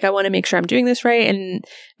new. I'm like, I want to make sure I'm doing this right. And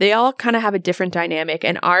they all kind of have a different dynamic.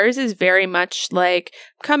 And ours is very much like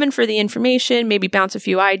coming for the information, maybe bounce a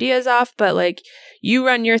few ideas off, but like you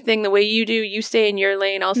run your thing the way you do. You stay in your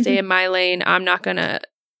lane. I'll stay in my lane. I'm not going to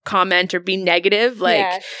comment or be negative.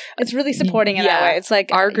 Like it's really supporting in that way. It's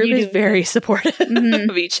like our group is very supportive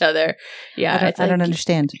of each other. Yeah. I don't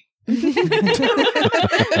understand. What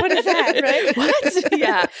is that, right? What?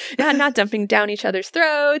 Yeah, not dumping down each other's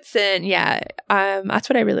throats, and that's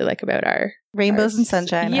what I really like about our rainbows and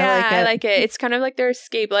sunshine. Yeah, I like it. It's kind of like their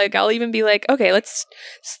escape. Like I'll even be like, okay, let's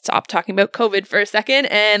stop talking about COVID for a second,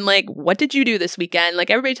 and like, what did you do this weekend? Like,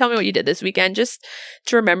 everybody, tell me what you did this weekend, just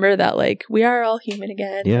to remember that like we are all human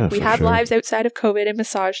again. Yeah, we have lives outside of COVID and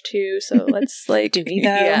massage too. So let's like, do we though?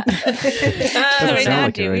 Yeah. Right now,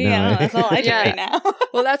 do we? I don't know. That's all I do right now.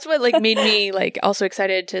 Well, that's what like made me like also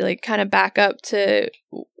excited to like kind of back up to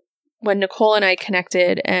when Nicole and I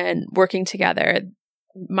connected and working together.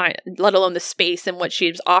 Let alone the space and what she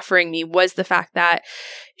was offering me was the fact that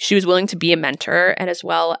she was willing to be a mentor, and as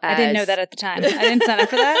well as I didn't know that at the time. I didn't sign up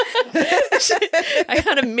for that. I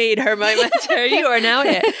kind of made her my mentor. You are now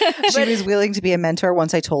it. She was willing to be a mentor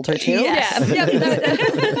once I told her to. Yes. Yeah,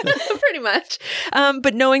 pretty much.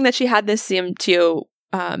 But knowing that she had this CMTO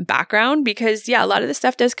background, because a lot of the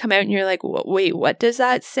stuff does come out and you're like, wait, what does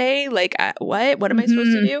that say? Like, what am I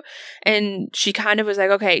supposed to do? And she kind of was like,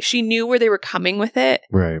 okay, she knew where they were coming with it.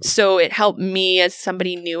 Right. So it helped me as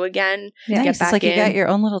somebody new again to get back it's like in. you got your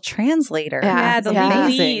own little translator. The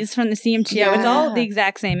legalese from the CMTO. Yeah. It's all the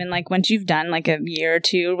exact same. And like once you've done like a year or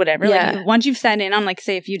two, whatever, like once you've sat in on like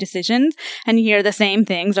say a few decisions and you hear the same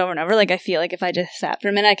things over and over, like I feel like if I just sat for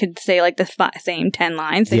a minute, I could say like the same 10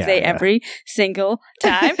 lines. They say every single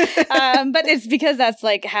time. But it's because that's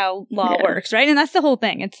like how law works, right? And that's the whole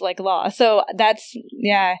thing. It's like law. So that's,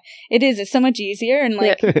 it is. It's so much easier. And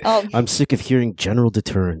like, I'm sick of hearing general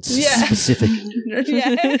deterrence, specific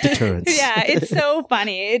deterrence. Yeah, it's so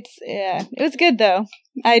funny. It was good though.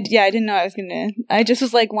 I didn't know I was gonna. I just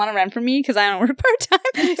was like, want to rent for me because I don't work part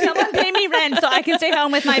time. Someone pay me rent so I can stay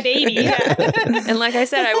home with my baby. And like I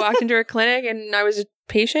said, I walked into her clinic and I was a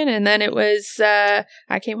patient, and then it was I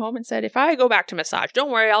came home and said, if I go back to massage,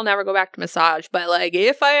 don't worry, I'll never go back to massage, but like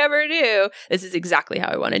if I ever do, this is exactly how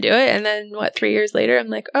I want to do it. And then 3 years later, I'm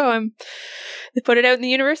like, they put it out in the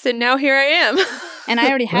universe, and now here I am. And I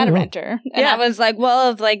already had a renter, and I was like,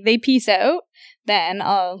 well, if like they peace out, then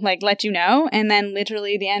I'll like let you know. And then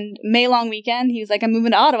literally the end May long weekend, he was like, I'm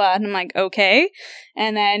moving to Ottawa, and I'm like, okay.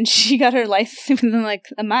 And then she got her license within like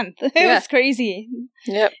a month. It was crazy.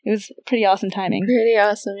 Yep. It was pretty awesome timing. Pretty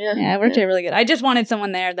awesome, yeah. Yeah, it worked out really good. I just wanted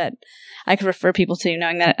someone there that I could refer people to,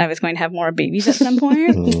 knowing that I was going to have more babies at some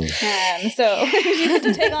point. So you had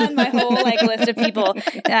to take on my whole like list of people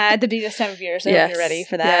at this time of year. So you're ready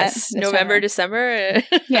for that. Yes. November, December.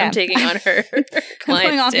 I'm taking on her clients. I'm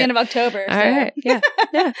going off the end of October. All right. Yeah.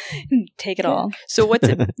 Take it all. So what's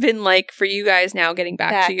it been like for you guys now getting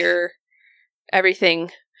back to your everything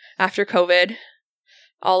after COVID?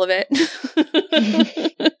 All of it.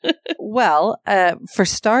 Well, for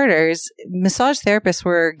starters, massage therapists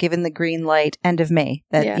were given the green light end of May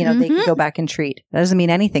that they could go back and treat. That doesn't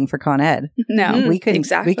mean anything for Con Ed. No, we couldn't.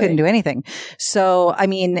 We couldn't do anything. So, I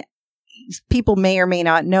mean, people may or may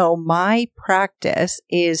not know my practice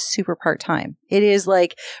is super part-time. It is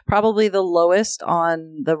like probably the lowest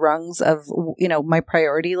on the rungs of my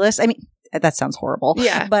priority list. I mean, that sounds horrible.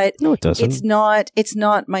 Yeah. But no, it doesn't. It's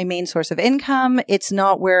not my main source of income. It's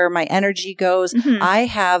not where my energy goes. Mm-hmm. I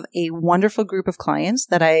have a wonderful group of clients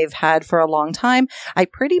that I've had for a long time. I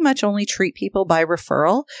pretty much only treat people by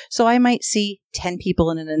referral. So I might see 10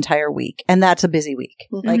 people in an entire week, and that's a busy week.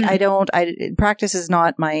 Mm-hmm. Like practice is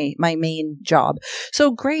not my main job.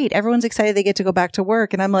 So great. Everyone's excited they get to go back to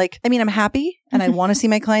work. And I'm like, I'm happy and I want to see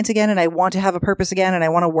my clients again, and I want to have a purpose again, and I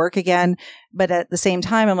want to work again. But at the same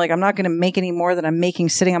time, I'm like, I'm not going to make any more than I'm making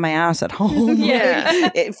sitting on my ass at home.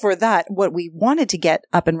 For that, what we wanted to get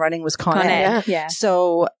up and running was Con Ed. Yeah.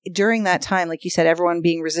 So during that time, like you said, everyone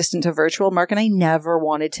being resistant to virtual, Mark and I never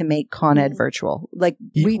wanted to make Con Ed virtual. Like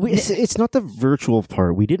it's not the virtual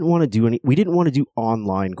part. We didn't want to do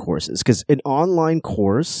online courses, because an online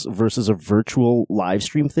course versus a virtual live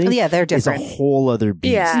stream thing they're different. Is a whole other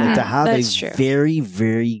beast. Yeah, like to have a true. very,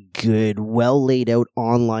 very good, well laid out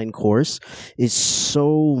online course is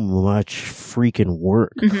so much freaking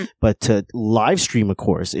work. Mm-hmm. But to live stream a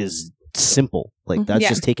course is simple. Like that's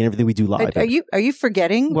just taking everything we do live. Are you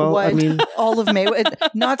forgetting all of May?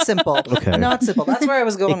 Not simple. Okay. Not simple. That's where I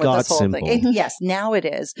was going with this whole simple. thing. Yes, now it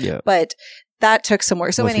is. Yeah. But that took some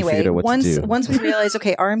work. So anyway, once we realized,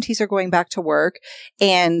 okay, RMTs are going back to work,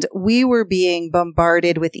 and we were being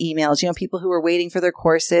bombarded with emails, people who were waiting for their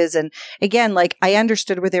courses. And again, like, I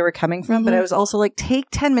understood where they were coming from, but I was also like, take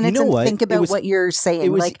 10 minutes and think about what you're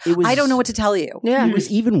saying. I don't know what to tell you. Yeah. It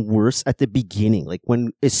was even worse at the beginning. Like,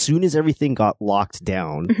 as soon as everything got locked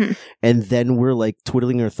down, and then we're like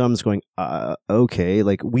twiddling our thumbs going, okay,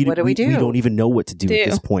 like, what do we do? We don't even know what to do at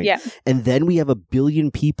this point. Yeah. And then we have a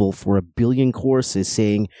billion people for a billion courses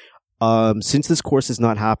saying, since this course is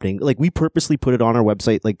not happening, like, we purposely put it on our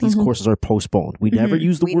website, like, these courses are postponed. We never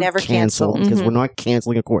use the word cancel because we're not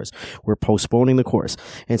canceling a course. We're postponing the course.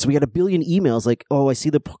 And so we had a billion emails like, oh, I see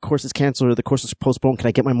the course is canceled or the course is postponed. Can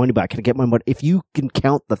I get my money back? Can I get my money? If you can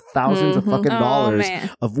count the thousands of fucking dollars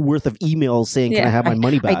of worth of emamies saying, can I have my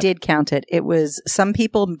money back? I did count it. It was, some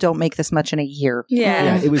people don't make this much in a year.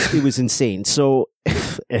 Yeah. It was insane. So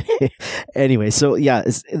anyway, so yeah,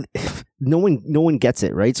 no one gets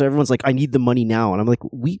it, right? So everyone's like, I need the money now. And I'm like,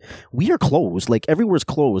 we are closed. Like, everywhere's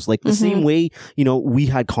closed. Like, the same way, we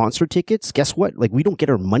had concert tickets. Guess what? Like, we don't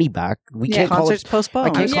get our money back. We can't concerts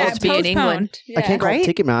postponed. I can't call it in England. I can't call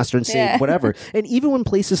Ticketmaster and say whatever. And even when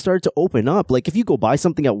places start to open up, like, if you go buy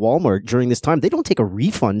something at Walmart during this time, they don't take a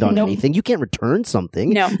refund on anything. You can't return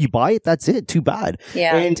something. No. You buy it, that's it. Too bad.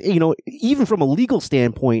 Yeah. And, even from a legal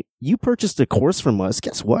standpoint, you purchased a course from us.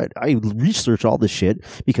 Guess what? I researched all this shit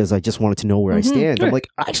because I just wanted to know where I stand. Sure. I'm like,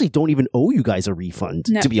 I actually don't even owe you guys a refund,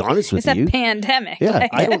 to be honest with you. It's a pandemic. Yeah,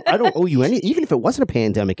 I don't owe you any. Even if it wasn't a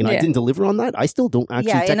pandemic and I didn't deliver on that, I still don't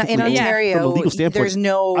actually technically in Ontario, from a legal standpoint, there's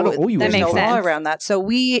no, I don't owe you there's no law around that. So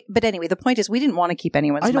but anyway, the point is, we didn't want to keep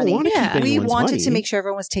anyone's money. I don't want to keep anyone's money. We wanted to make sure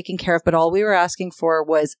everyone was taken care of, but all we were asking for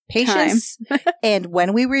was patience. And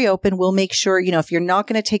when we reopen, we'll make sure, if you're not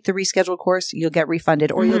going to take the rescheduled course, you'll get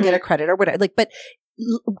refunded or you'll get a credit or whatever. Like, but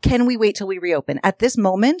can we wait till we reopen? At this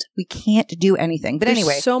moment, we can't do anything. But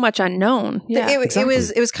anyway, so much unknown. Yeah, it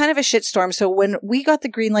was kind of a shitstorm. So when we got the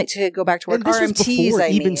green light to go back to work, and this RMTs, was before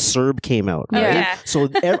even CERB came out, right? Yeah. So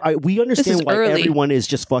we understand why everyone is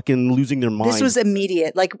just fucking losing their mind. This was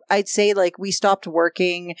immediate. Like, I'd say, like, we stopped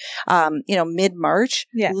working, mid-March.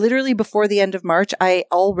 Yeah. Literally before the end of March, I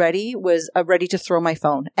already was ready to throw my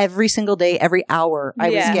phone every single day, every hour. I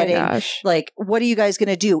was getting like, what are you guys going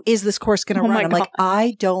to do? Is this course going to run? I'm like,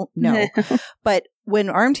 I don't know. But when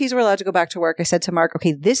RMTs were allowed to go back to work, I said to Mark,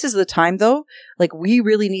 okay, this is the time though. Like, we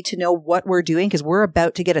really need to know what we're doing because we're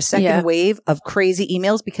about to get a second wave of crazy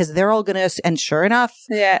emails because they're all going to, and sure enough,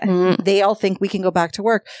 they all think we can go back to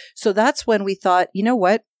work. So that's when we thought, you know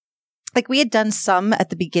what? Like, we had done some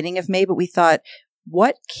at the beginning of May, but we thought,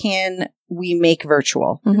 what can we make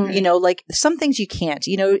virtual? Like, some things you can't,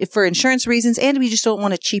 for insurance reasons, and we just don't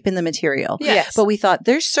want to cheapen the material. Yes. But we thought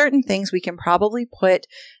there's certain things we can probably put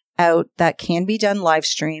out that can be done live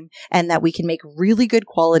stream and that we can make really good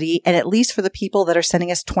quality. And at least for the people that are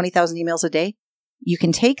sending us 20,000 emails a day, you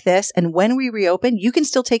can take this, and when we reopen, you can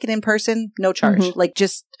still take it in person, no charge. Like,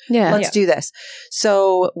 just let's do this.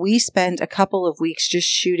 So we spent a couple of weeks just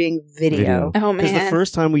shooting video. Oh man! Because the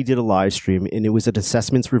first time we did a live stream, and it was an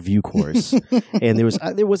assessments review course, and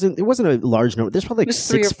there wasn't a large number. There's probably like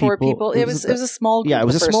 3 or 4 people. It was a small group. Yeah, it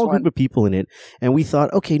was a small group of people in it, and we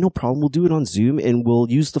thought, okay, no problem. We'll do it on Zoom, and we'll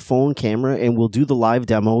use the phone camera, and we'll do the live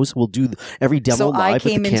demos. We'll do every demo live. So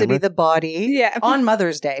I came in to be the body on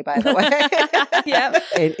Mother's Day, by the way. Yeah.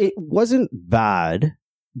 And it wasn't bad,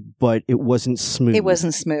 but it wasn't smooth. It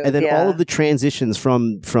wasn't smooth. And then all of the transitions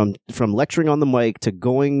from lecturing on the mic to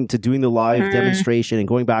doing the live demonstration and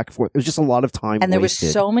going back and forth. It was just a lot of time. And there was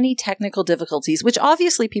so many technical difficulties, which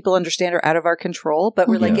obviously people understand are out of our control, but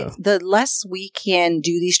we're like, the less we can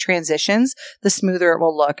do these transitions, the smoother it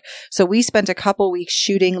will look. So we spent a couple weeks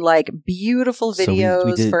shooting like beautiful videos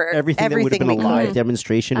we did for everything that would have been a live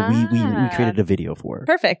demonstration. We created a video for it.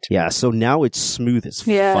 Perfect. Yeah. So now it's smooth as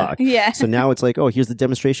fuck. Yeah. So now it's like, oh, here's the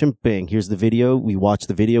demonstration. Bang, here's the video. We watch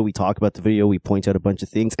the video. We talk about the video. We point out a bunch of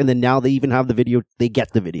things. And then now they even have the video. They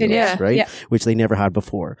get the video, right? Yeah. Which they never had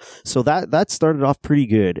before. So that started off pretty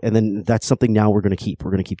good. And then that's something now we're going to keep.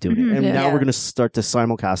 We're going to keep doing it. And now we're going to start to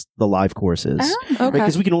simulcast the live courses.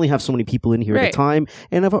 Because we can only have so many people in here at a time.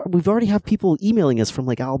 And we've already have people emailing us from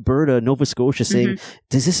like Alberta, Nova Scotia saying,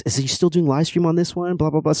 is he still doing live stream on this one?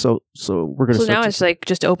 Blah, blah, blah. So we're going to So now it's like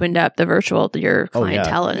just opened up the virtual to your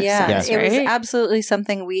clientele. It was absolutely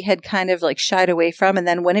something we had kind of like shied away from. And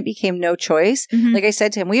then when it became no choice, like I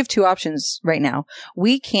said to him, we have 2 options right now.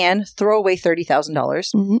 We can throw away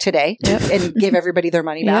 $30,000 today and give everybody their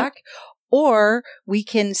money back. or we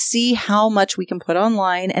can see how much we can put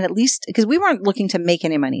online, and at least, because we weren't looking to make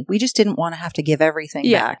any money. We just didn't want to have to give everything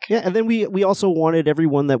back. Yeah, and then we also wanted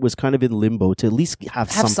everyone that was kind of in limbo to at least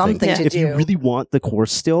have something to do. If you really want the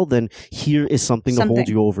course still, then here is something to hold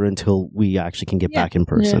you over until we actually can get back in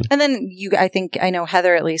person. Yeah. And then I know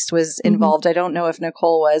Heather at least was involved. I don't know if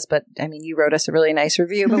Nicole was, but I mean, you wrote us a really nice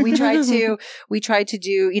review, but we tried to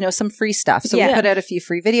do, some free stuff. So we put out a few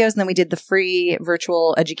free videos, and then we did the free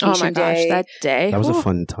virtual education day. That day. That was a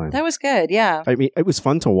fun time. That was good. Yeah. I mean, it was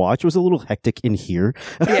fun to watch. It was a little hectic in here.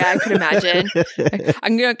 Yeah, I could imagine.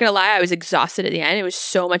 I'm not going to lie. I was exhausted at the end. It was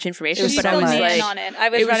so much information. But I was like, on it. I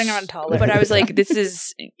was running around taller. But I was like,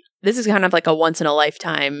 this is kind of like a once in a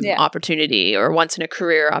lifetime opportunity, or once in a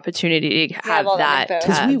career opportunity to have that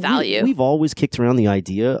value. We've always kicked around the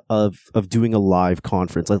idea of doing a live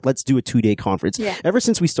conference. Like, let's do a 2-day conference. Yeah. Ever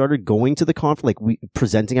since we started going to the conference, like we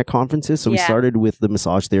presenting at conferences. So we started with the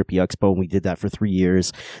Massage Therapy Expo, and we did that for 3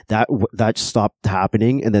 years. That stopped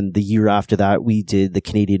happening. And then the year after that, we did the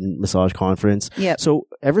Canadian Massage Conference. Yeah. So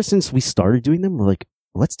ever since we started doing them, we're like,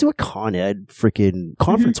 let's do a Con Ed freaking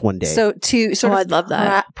conference one day. So to sort of I'd love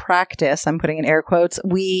that. Practice, I'm putting in air quotes,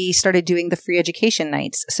 we started doing the free education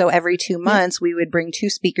nights. So every 2 months, we would bring 2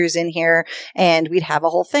 speakers in here, and we'd have a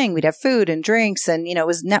whole thing. We'd have food and drinks, and, it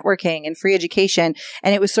was networking and free education.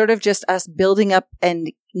 And it was sort of just us building up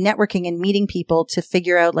and networking and meeting people to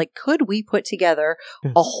figure out, like, could we put together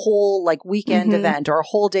a whole weekend event or a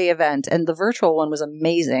whole day event? And the virtual one was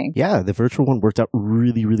amazing. Yeah, the virtual one worked out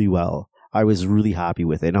really, really well. I was really happy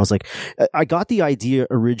with it. And I was like, I got the idea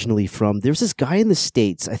originally from, there's this guy in the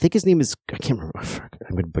States. I think his name is, I can't remember.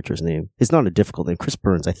 I'm going to butcher his name. It's not a difficult name. Chris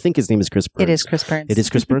Burns. I think his name is Chris Burns. It is Chris Burns. It is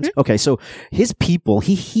Chris Burns. Okay. So his people,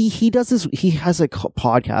 he does this, he has a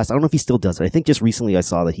podcast. I don't know if he still does it. I think just recently I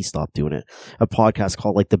saw that he stopped doing it. A podcast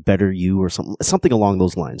called like The Better You or something along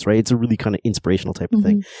those lines, right? It's a really kind of inspirational type of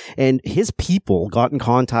thing. And his people got in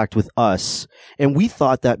contact with us, and we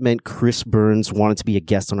thought that meant Chris Burns wanted to be a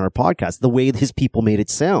guest on our podcast, the way his people made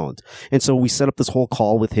it sound. And so we set up this whole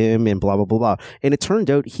call with him and blah, blah, blah, blah. And it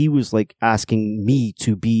turned out he was like asking me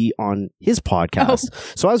to be on his podcast.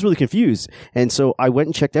 So I was really confused. And so I went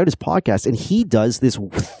and checked out his podcast, and he does this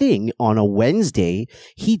thing on a Wednesday.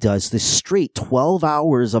 He does this straight 12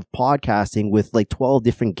 hours of podcasting with like 12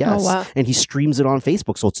 different guests. Oh, wow. And he streams it on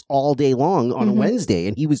Facebook. So it's all day long on a Wednesday.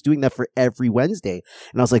 And he was doing that for every Wednesday.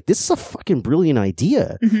 And I was like, this is a fucking brilliant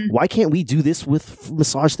idea. Why can't we do this with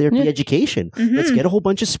massage therapy education? Let's get a whole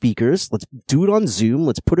bunch of speakers. Let's do it on Zoom.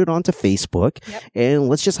 Let's put it onto Facebook, and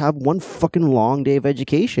let's just have one fucking long day of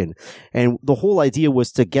education. And the whole idea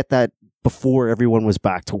was to get that before everyone was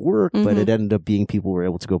back to work, but it ended up being people were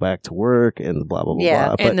able to go back to work and blah, blah,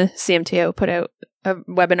 blah, blah. And the CMTO put out a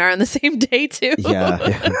webinar on the same day too. Yeah.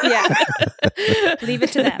 Leave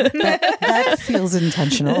it to them. That feels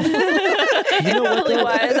intentional. You know what? It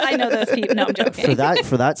was. I know those people. No, I'm joking.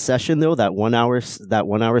 For that session though, that 1 hour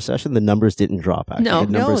session, the numbers didn't drop. Actually.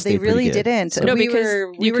 No, they really didn't. So. No,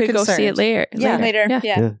 because we could go see it later. Later.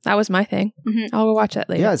 Yeah. That was my thing. I'll go watch that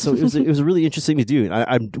later. Yeah, so it was really interesting to do.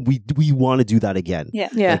 We want to do that again. Yeah.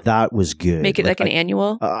 Like, that was good. Make it like an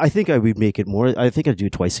annual. I think I would make it more. I think I'd do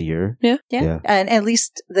it twice a year. Yeah. And at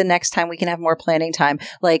least the next time we can have more planning time.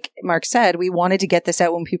 Like Mark said, we wanted to get this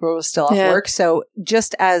out when people were still off work. So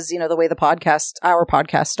just as, the way our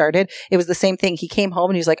podcast started, it was the same thing. He came home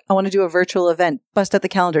and he was like, I want to do a virtual event. Bust out the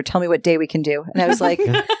calendar. Tell me what day we can do. And I was like,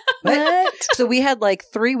 what? So we had like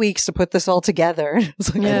 3 weeks to put this all together. It was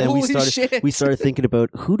like, and then holy we started thinking about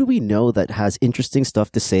who do we know that has interesting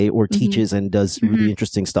stuff to say or teaches and does really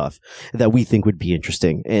interesting stuff that we think would be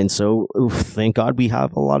interesting. And so thank God we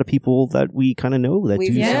have a lot of people that we kind of know that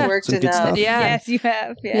do some good stuff. Yes, you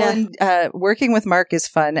have. Yeah. And working with Mark is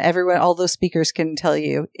fun. All those speakers can tell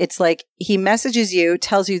you. It's like he messages you,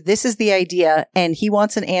 tells you this is the idea, and he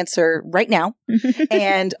wants an answer right now.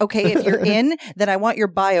 And okay, if you're in, then I want your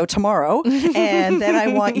bio tomorrow, and then I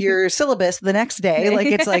want your syllabus the next day. Like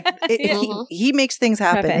it's like he makes things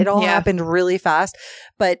happen. It all happened really fast.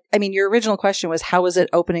 But I mean, your original question was, how was it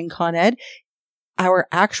opening Con Ed? Our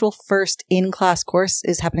actual first in-class course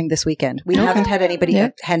is happening this weekend. We haven't had anybody,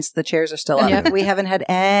 hence the chairs are still up. We haven't had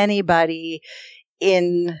anybody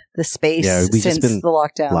in the space since the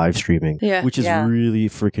lockdown. Live streaming, which is really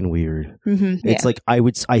freaking weird. It's like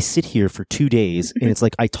I sit here for 2 days, and it's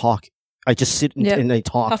like I just sit and I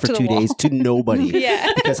talk for 2 days to nobody.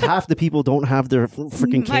 Because half the people don't have their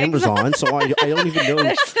freaking cameras on, so I don't even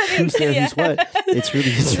know who's there, who's what. It's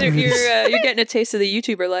really you're getting a taste of the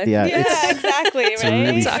YouTuber life. Yeah, exactly. It's right?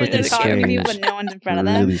 really Talking to people when no one's in front of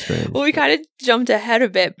them. Really strange. Well, we kind of jumped ahead a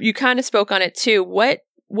bit. You kind of spoke on it too. What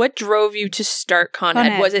what drove you to start Con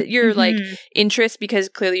Ed? Was it your like interest because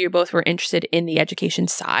clearly you both were interested in the education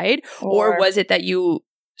side, or was it that you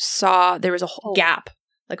saw there was a gap?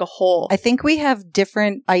 Like a hole. I think we have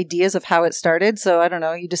different ideas of how it started. So I don't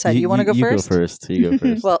know. You decide. You want to go first? You go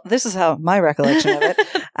first. Well, this is how my recollection of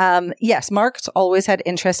it. Yes, Mark's always had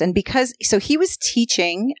interest. And so he was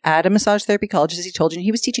teaching at a massage therapy college, as he told you, and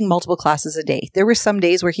he was teaching multiple classes a day. There were some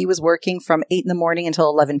days where he was working from 8 a.m. until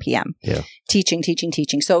 11 p.m. Yeah. Teaching.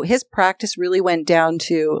 So his practice really went down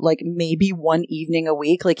to like maybe one evening a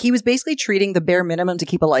week. Like he was basically treating the bare minimum to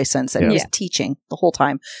keep a license, and he was teaching the whole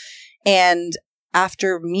time. And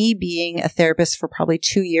after me being a therapist for probably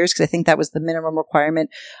 2 years, because I think that was the minimum requirement,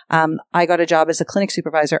 I got a job as a clinic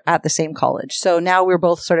supervisor at the same college. So now we're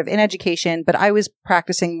both sort of in education, but I was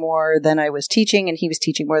practicing more than I was teaching, and he was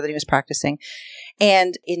teaching more than he was practicing.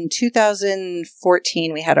 And in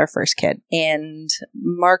 2014, we had our first kid. And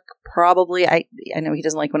Mark probably, I know he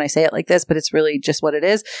doesn't like when I say it like this, but it's really just what it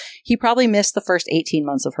is. He probably missed the first 18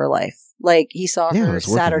 months of her life. Like he saw her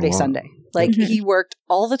Saturday, Sunday. Like he worked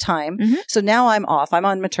all the time. So now I'm off. I'm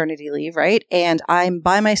on maternity leave, right? And I'm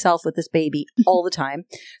by myself with this baby all the time.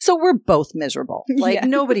 So we're both miserable. Like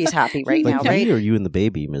nobody's happy right now, right? Me or you and the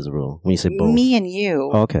baby miserable? When you say both? Me and you.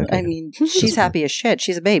 Oh, okay. I mean, she's happy as shit.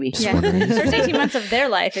 She's a baby. Yeah. The first 18 months of their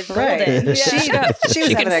life is golden. Right. She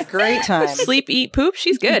was having a great time. Sleep, eat, poop.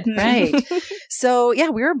 She's good. Right. So yeah,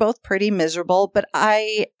 we were both pretty miserable, but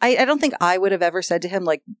I don't think I would have ever said to him,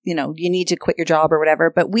 like, you know, you need to quit your job or whatever.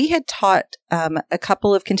 But we had taught a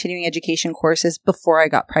couple of continuing education courses before I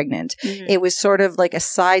got pregnant. It was sort of like a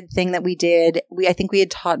side thing that we did. I think we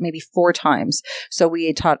had taught maybe 4 times. So we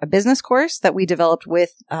had taught a business course that we developed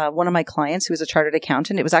with one of my clients who was a chartered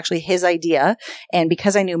accountant. It was actually his idea. And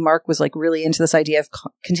because I knew Mark was like really into this idea of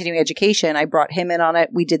continuing education, I brought him in on it.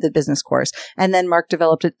 We did the business course. And then Mark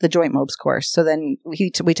developed the Joint Mobs course. So then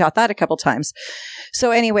we taught that a couple times.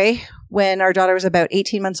 So anyway, when our daughter was about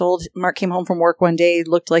 18 months old, Mark came home from work one day,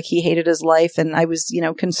 looked like he hated his life. And I was, you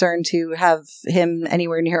know, concerned to have him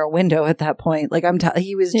anywhere near a window at that point. Like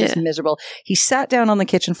he was just miserable. He sat down on the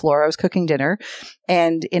kitchen floor. I was cooking dinner.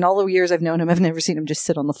 And in all the years I've known him, I've never seen him just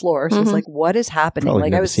sit on the floor. So it's like, what is happening? Probably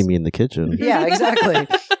like never see me in the kitchen. Yeah, exactly.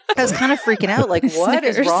 I was kind of freaking out. Like, what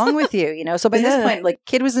is wrong with you? You know? So by this point, like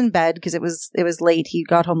kid was in bed because it was late. He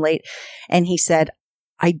got home late and he said,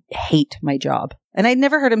 I hate my job. And I'd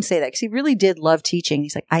never heard him say that because he really did love teaching.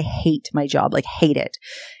 He's like, I hate my job, like hate it.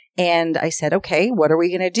 And I said, okay, what are we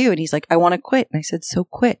going to do? And he's like, I want to quit. And I said, so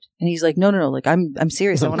quit. And he's like, no, like I'm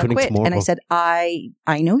serious. I want to quit. Tomorrow. And I said, I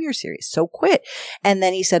know you're serious. So quit. And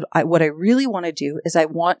then he said, what I really want to do is I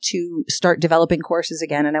want to start developing courses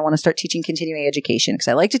again. And I want to start teaching continuing education because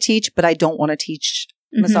I like to teach, but I don't want to teach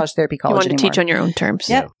massage therapy college anymore. You want to teach on your own terms.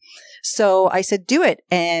 Yep. Yeah. So I said, do it.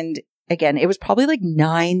 And again, it was probably like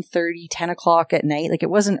 9:30, 10 o'clock at night. Like it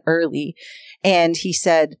wasn't early. And he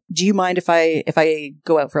said, do you mind if I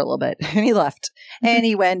go out for a little bit? And he left and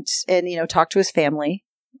he went and, you know, talked to his family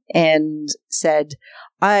and said,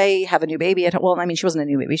 I have a new baby at home. Well, I mean, she wasn't a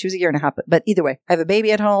new baby. She was a year and a half, but either way, I have a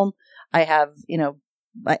baby at home. I have, you know,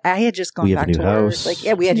 I had just gone back to work. Like,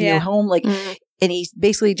 yeah, we had a new home. Like, and he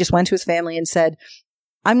basically just went to his family and said,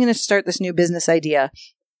 I'm going to start this new business idea.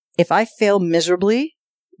 If I fail miserably,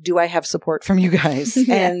 do I have support from you guys?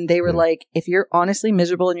 And they were like, if you're honestly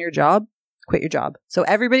miserable in your job, quit your job. So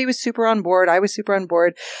everybody was super on board. I was super on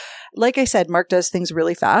board. Like I said, Mark does things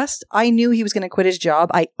really fast. I knew he was going to quit his job.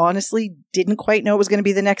 I honestly didn't quite know it was going to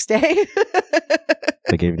be the next day.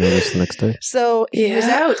 They gave notice the next day. So he was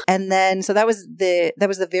out. And then, so that was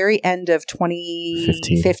the very end of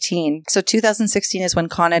 2015. So 2016 is when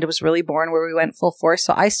Con Ed was really born, where we went full force.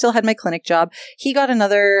 So I still had my clinic job. He got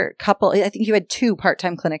another couple, I think you had 2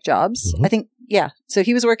 part-time clinic jobs. I think, yeah. So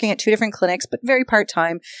he was working at 2 different clinics, but very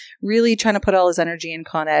part-time, really trying to put all his energy in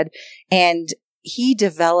Con Ed. And he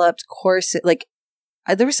developed courses, like,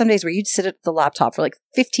 there were some days where you'd sit at the laptop for like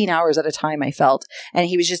 15 hours at a time, I felt. And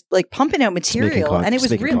he was just like pumping out material. And it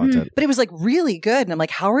was really, but it was like really good. And I'm like,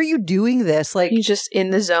 how are you doing this? Like, you're just in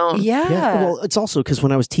the zone. Yeah. Well, it's also because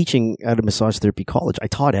when I was teaching at a massage therapy college, I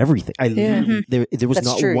taught everything. There was That's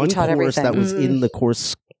not true. one course that was in the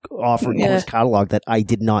course offering course catalog that I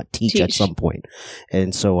did not teach at some point.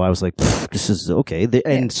 And so I was like, this is okay.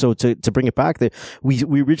 And so to bring it back, we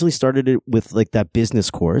originally started it with like that business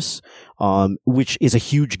course, which is a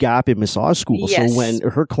huge gap in massage school. So when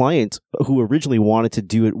her client, who originally wanted to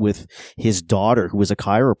do it with his daughter, who was a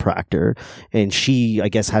chiropractor, and she, I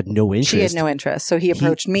guess, had no interest. She had no interest. So he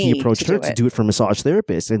approached me. He approached her to do it for massage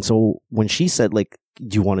therapists. And so when she said, like,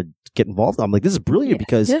 do you want to get involved? I'm like, this is brilliant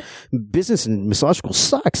because business in massage school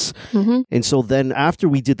sucks. And so then after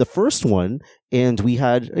we did the first one, and we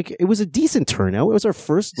had, like, it was a decent turnout. It was our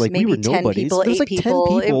first, like, we were nobodies. People, 8 people.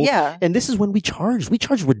 10 people. Yeah. And this is when we charged. We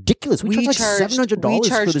charged ridiculous. We charged like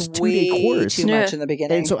 $700 for this 2-day course. Too much in the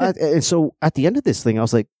beginning. And so at the end of this thing, I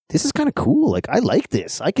was like, this is kind of cool. Like, I like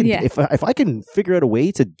this. I can, if I can figure out a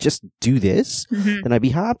way to just do this, then I'd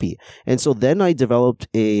be happy. And so then I developed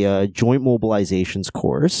a joint mobilizations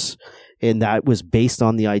course. And that was based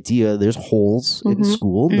on the idea there's holes in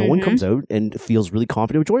school. No one comes out and feels really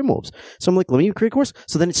confident with joint mobs. So I'm like, let me create a course.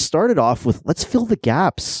 So then it started off with, let's fill the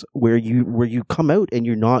gaps where you come out and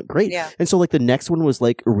you're not great. Yeah. And so like the next one was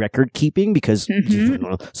like record keeping because,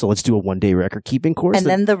 so let's do a 1-day record keeping course. And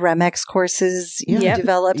then the Remex courses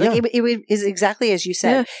developed. Like it is exactly as you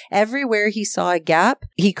said. Everywhere he saw a gap,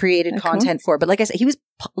 he created content for. But like I said, he was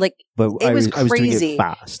like, it was crazy. I was doing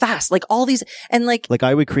it fast. Like all these, and like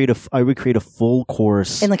I would create a full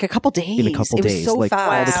course in like a couple days. It was so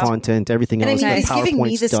fast. All the content, everything else. And he's giving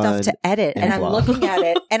me the stuff to edit, and I'm looking at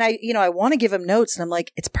it, and I want to give him notes, and I'm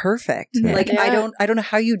like, it's perfect. Like I don't know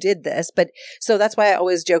how you did this, but so that's why I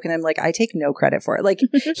always joke, and I'm like, I take no credit for it. Like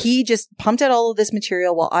he just pumped out all of this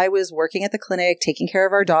material while I was working at the clinic, taking care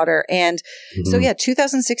of our daughter, and so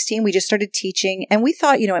 2016 we just started teaching, and we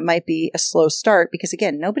thought it might be a slow start because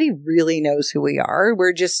again, nobody really knows who we are.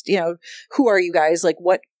 We're just, who are you guys? Like,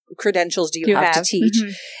 what credentials do you have to teach?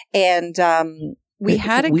 And we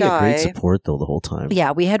had a guy. We had great support though the whole time.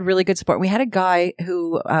 Yeah, we had really good support. We had a guy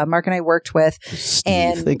who Mark and I worked with.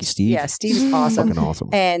 Steve. Thank you, Steve. Yeah, Steve's awesome. Fucking awesome.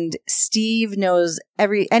 And Steve knows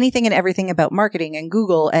anything and everything about marketing and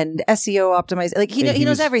Google and SEO optimization. Like he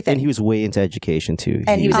knows everything. And he was way into education too.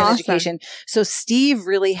 And he was in education. So Steve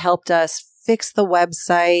really helped us fix the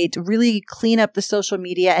website, really clean up the social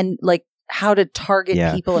media, and like how to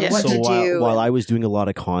target people and what to do. While I was doing a lot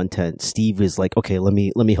of content, Steve is like, okay, let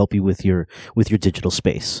me help you with your digital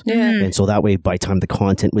space. And so that way, by the time the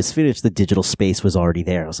content was finished, the digital space was already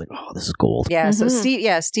there. I was like, oh, this is gold. Yeah. So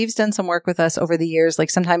Steve's done some work with us over the years. Like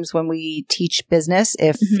sometimes when we teach business,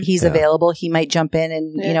 if he's available, he might jump in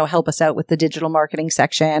and, help us out with the digital marketing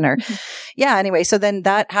section or anyway. So then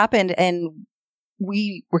that happened and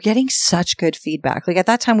we were getting such good feedback. Like at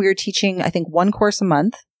that time we were teaching, I think 1 course a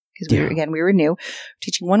month. Because we were new,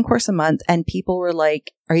 teaching 1 course a month, and people were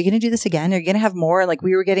like, are you going to do this again? Are you going to have more? Like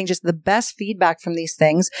we were getting just the best feedback from these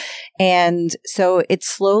things. And so it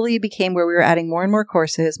slowly became where we were adding more and more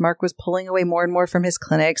courses. Mark was pulling away more and more from his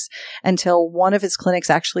clinics until one of his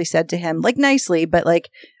clinics actually said to him, like nicely, but like,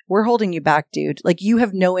 we're holding you back, dude. Like you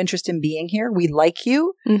have no interest in being here. We like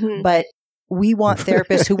you, but we want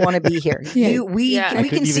therapists who want to be here. We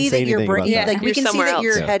can see that your brain, like we can see that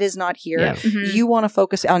your head is not here. You want to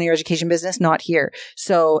focus on your education business, not here.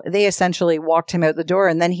 So they essentially walked him out the door,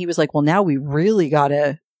 and then he was like, "Well, now we really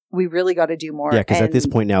gotta do more." Yeah, because at this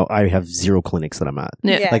point now, I have 0 clinics that I'm at.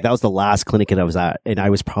 Like that was the last clinic that I was at, and I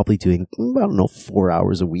was probably doing 4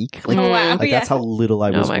 hours a week. Like, that's how little I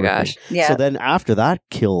was. Oh my gosh! Yeah. So then after that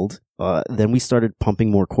killed. Then we started pumping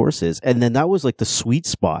more courses, and then that was like the sweet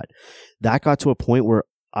spot. That got to a point where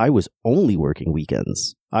I was only working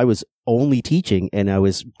weekends. I was only teaching, and I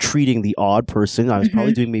was treating the odd person. I was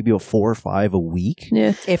probably doing maybe a 4 or 5 a week.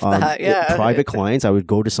 Yeah, if that. Private clients. I would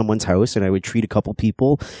go to someone's house and I would treat a couple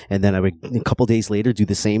people, and then I would a couple days later do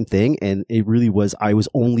the same thing. And it really was. I was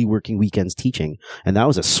only working weekends teaching, and that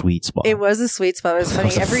was a sweet spot. It was a sweet spot. It was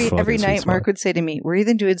funny. Every night, Mark would say to me, "We're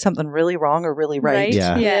either doing something really wrong or really right."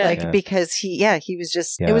 Because he was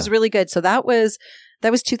just. It was really good. So that was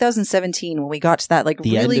 2017 when we got to that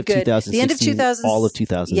really good. The end of 2000, all of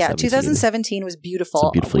 2017. Yeah, 2017 was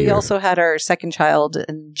beautiful. We also had our second child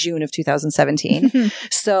in June of 2017.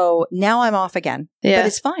 So now I'm off again. Yeah. But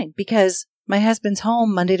it's fine because my husband's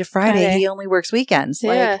home Monday to Friday. He only works weekends.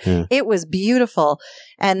 It was beautiful.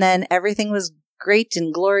 And then everything was great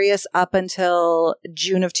and glorious up until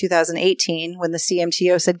June of 2018 when the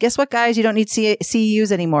CMTO said, guess what, guys? You don't need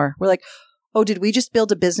CEUs anymore. We're like, oh, did we just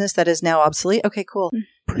build a business that is now obsolete? Okay, cool.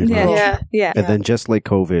 Pretty much. Yeah. And then just like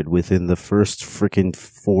COVID, within the first freaking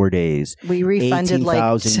 4 days, we refunded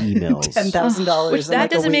 18,000 emails. $10,000. Which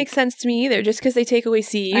that doesn't make sense to me either. Just because they take away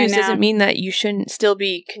CEUs doesn't mean that you shouldn't still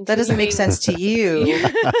be continuing. That doesn't make sense to you.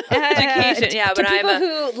 Education, but people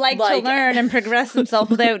who like to learn and progress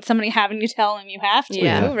themselves without somebody having to tell them you have to,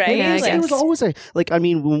 right? Yeah, it was always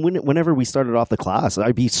whenever we started off the class,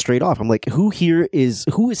 I'd be straight off. I'm like, who is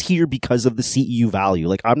here because of the CEU value?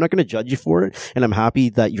 Like, I'm not going to judge you for it, and I'm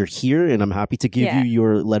happy that you're here, and I'm happy to give you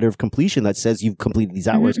your letter of completion that says you've completed these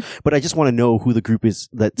hours. But I just want to know who the group is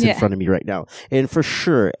that's in front of me right now. And for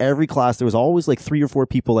sure, every class there was always like 3 or 4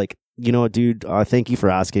 people like, you know, dude, thank you for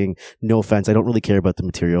asking. No offense. I don't really care about the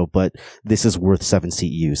material, but this is worth 7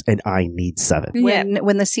 CEUs and I need 7.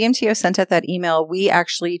 When the CMTO sent out that email, we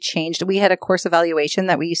actually changed. We had a course evaluation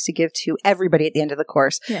that we used to give to everybody at the end of the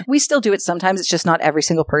course. Yeah. We still do it sometimes. It's just not every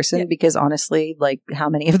single person because honestly, like how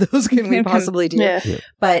many of those can we possibly do? Yeah.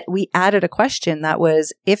 But we added a question that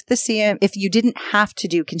was, if you didn't have to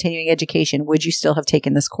do continuing education, would you still have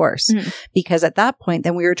taken this course? Because at that point,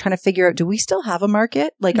 then we were trying to figure out, do we still have a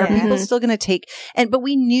market? Like, are people still going to take, but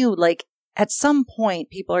we knew like at some point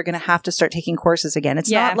people are going to have to start taking courses again. It's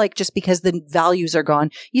not like just because the values are gone,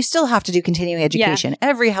 you still have to do continuing education.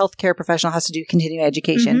 Every healthcare professional has to do continuing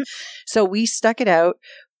education. So we stuck it out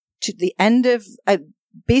to the end of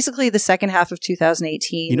basically the second half of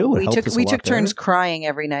 2018. You know what we took turns crying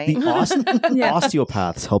every night. The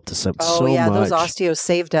osteopaths helped us out so much. Those osteos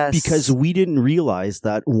saved us. Because we didn't realize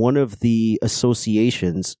that one of the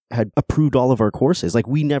associations had approved all of our courses. Like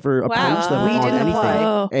we never approached them on anything.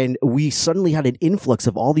 Apply. And we suddenly had an influx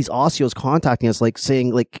of all these osteos contacting us, like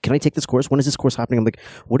saying, like, can I take this course? When is this course happening? I'm like,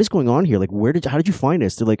 what is going on here? Like, how did you find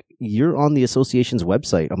us? They're like, you're on the association's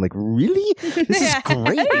website. I'm like, really? This is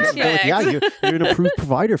great. Like, you're an approved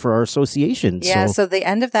provider for our association. Yeah, so the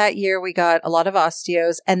end of that year, we got a lot of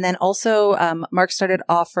osteos. And then also, Mark started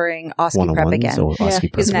offering OSCE Prep again. So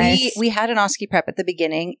because we had an OSCE Prep at the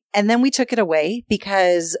beginning, and then we took it away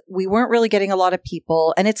because we weren't really getting a lot of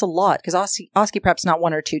people. And it's a lot because OSCE Prep's not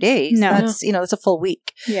 1 or 2 days. That's a full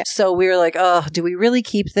week. Yeah. So we were like, oh, do we really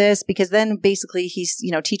keep this? Because then basically he's,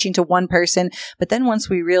 teaching to one person. But then once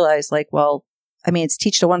we realized like, well, I mean, it's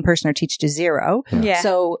teach to one person or teach to 0. Yeah.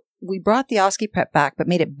 So we brought the OSCE Prep back, but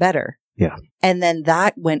made it better. Yeah. And then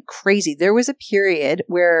that went crazy. There was a period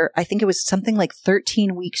where I think it was something like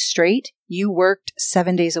 13 weeks straight. You worked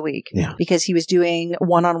 7 days a week because he was doing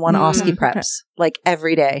one-on-one OSCE Preps like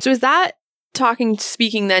every day. So is that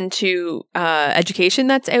speaking then to education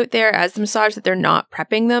that's out there as the massage, that they're not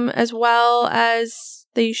prepping them as well as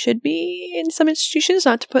they should be in some institutions,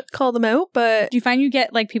 not to call them out, but do you find you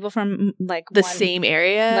get like people from like the same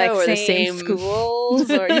area, like or the same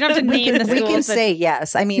schools, or you don't have to name the schools? We can say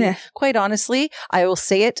yes. I mean, quite honestly, I will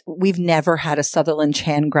say it. We've never had a Sutherland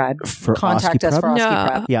Chan grad contact us for OSCE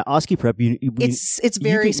Prep. Yeah, OSCE Prep. It's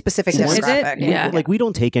very specific demographic. Yeah, like we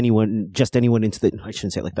don't take anyone into the. I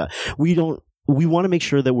shouldn't say it like that. We want to make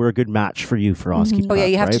sure that we're a good match for you for OSCE Prep. Oh yeah,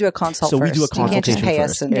 you have to do a consult first. So we do a consultation you can't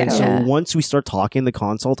just first. pay us. So once we start talking the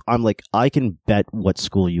consult, I'm like, I can bet what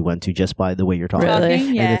school you went to just by the way you're talking.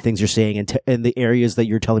 Really? And the things you're saying and the areas that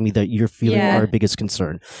you're telling me that you're feeling are our biggest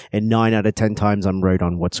concern. And 9 out of 10 times I'm right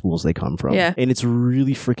on what schools they come from. Yeah. And it's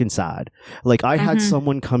really freaking sad. Like I had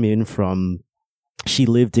someone come in from, she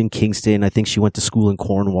lived in Kingston. I think she went to school in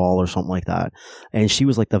Cornwall or something like that. And she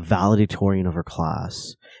was like the valedictorian of her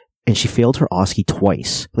class. And she failed her OSCE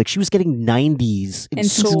twice. Like she was getting 90s in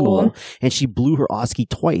school and she blew her OSCE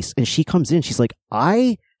twice. And she comes in, she's like,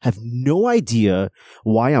 I have no idea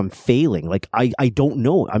why I'm failing. Like, I don't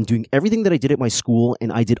know. I'm doing everything that I did at my school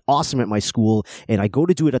and I did awesome at my school and I go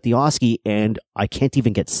to do it at the OSCE and I can't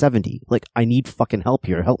even get 70. Like, I need fucking help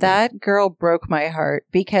here. Help that me. Girl broke my heart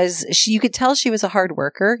because you could tell she was a hard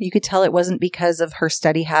worker. You could tell it wasn't because of her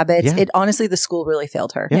study habits. Yeah. Honestly, the school really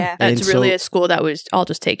failed her. Yeah. That's really a school that was, I'll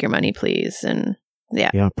just take your money, please. And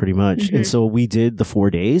yeah, pretty much. And so we did the 4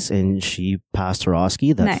 days and she passed her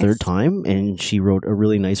OSCE that third time and she wrote a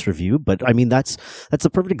really nice review. But I mean, that's a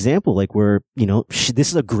perfect example, like where, this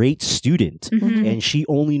is a great student and she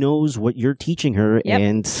only knows what you're teaching her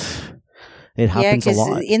and it happens a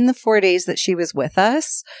lot. In the 4 days that she was with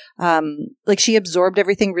us, like she absorbed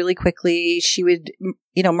everything really quickly. She would,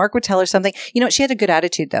 Mark would tell her something. She had a good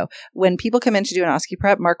attitude though. When people come in to do an OSCE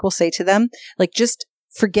Prep, Mark will say to them, like, just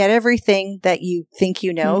forget everything that you think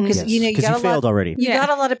you know, because you failed already. You got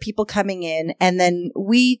a lot of people coming in, and then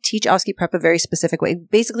we teach OSCE Prep a very specific way.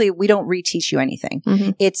 Basically, we don't reteach you anything.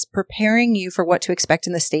 It's preparing you for what to expect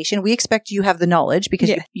in the station. We expect you have the knowledge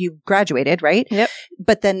because you graduated, right? Yep.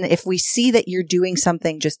 But then if we see that you're doing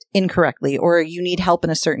something just incorrectly or you need help in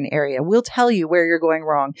a certain area, we'll tell you where you're going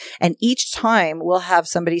wrong. And each time we'll have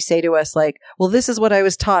somebody say to us like, well, this is what I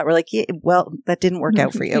was taught. We're like, well, that didn't work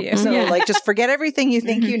out for you. So like, just forget everything you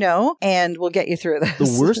think you know, and we'll get you through this.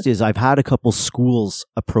 The worst is I've had a couple schools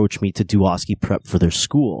approach me to do OSCE Prep for their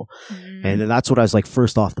school. And then that's what I was like,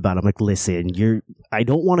 first off the bat, I'm like, listen, I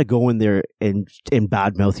don't want to go in there and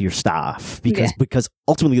badmouth your staff because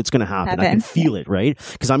ultimately it's going to happen. I can feel it, right?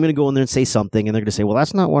 Because I'm going to go in there and say something and they're going to say, well,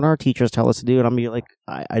 that's not what our teachers tell us to do. And I'm going to be like,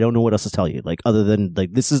 I don't know what else to tell you. Like, other than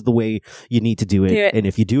like, this is the way you need to do it. And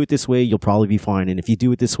if you do it this way, you'll probably be fine. And if you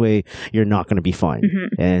do it this way, you're not going to be fine.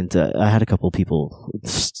 And I had a couple of people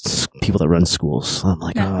people that run schools. I'm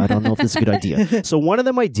like, I don't know if this is a good idea. So one of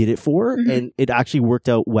them I did it for, and it actually worked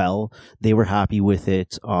out well. They were happy with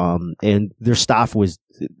it. And their staff was,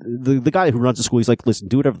 the guy who runs the school, he's like, listen,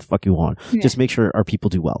 do whatever the fuck you want. Just make sure our people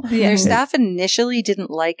do well. Their staff initially didn't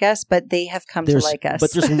like us, but they have come to like us.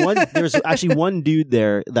 But there's actually one dude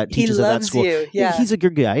there that teaches at that school. You. Yeah. He's a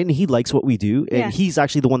good guy and he likes what we do. And he's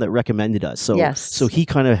actually the one that recommended us. So he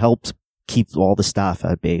kind of helped keep all the staff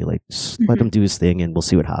at bay, like just let him do his thing and we'll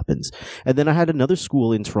see what happens. And then I had another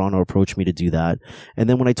school in Toronto approach me to do that. And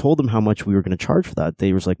then when I told them how much we were going to charge for that,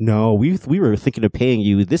 they was like, no, we were thinking of paying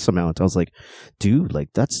you this amount. I was like, dude,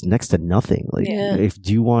 like that's next to nothing. Like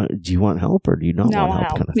do you want help or do you not want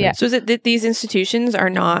help? Kind of thing. Yeah. So is it that these institutions are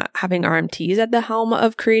not having RMTs at the helm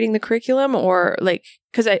of creating the curriculum, or like,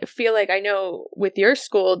 because I feel like I know with your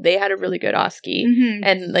school, they had a really good OSCE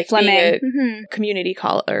and like Fleming. being a community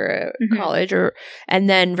college and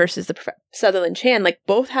then versus the Sutherland Chan, like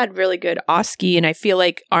both had really good OSCE. And I feel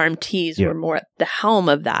like RMTs were more at the helm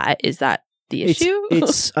of that. Is that the issue?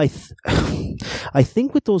 I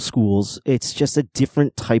think with those schools, it's just a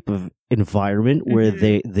different type of environment where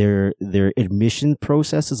their admission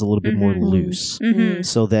process is a little bit more loose.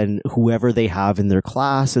 So then whoever they have in their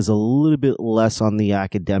class is a little bit less on the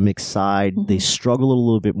academic side. They struggle a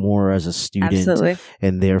little bit more as a student,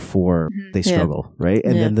 and therefore they struggle, right?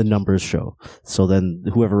 And then the numbers show. So then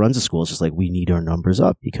whoever runs the school is just like, we need our numbers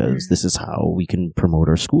up because this is how we can promote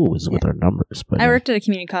our school is with our numbers. But I worked at a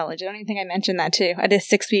community college. I don't even think I mentioned that too. I did a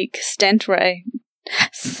 6-week stint where I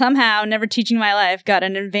somehow, never teaching my life, got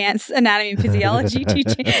an advanced anatomy and physiology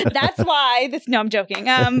teaching. That's why no, I'm joking.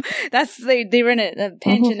 They were in a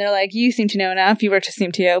pinch and they're like, you seem to know enough. You worked at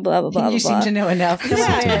CMTO, blah, blah, blah, you blah. seem to know enough.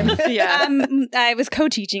 I was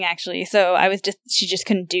co-teaching actually. So she just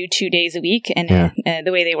couldn't do 2 days a week. And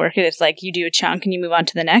the way they work it, it's like you do a chunk and you move on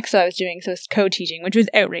to the next. So it's co-teaching, which was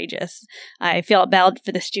outrageous. I felt bad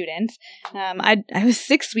for the students. I was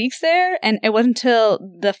 6 weeks there, and it wasn't until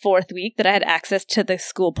the 4th week that I had access to the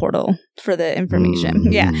school portal for the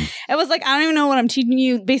information. It was like, I don't even know what I'm teaching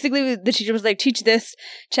you. Basically, the teacher was like, teach this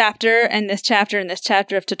chapter and this chapter and this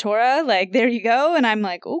chapter of Tutora. Like, there you go. And I'm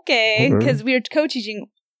like, okay. Because we were co-teaching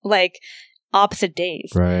like opposite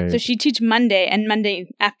days. Right. So she'd teach Monday, and Monday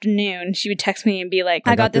afternoon she would text me and be like,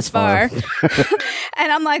 I got this far.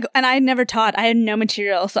 And I'm like, and I had never taught. I had no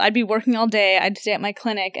material. So I'd be working all day. I'd stay at my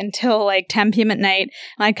clinic until like 10 p.m. at night.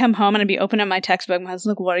 And I'd come home and I'd be opening up my textbook. My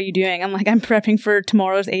husband's like, what are you doing? I'm like, I'm prepping for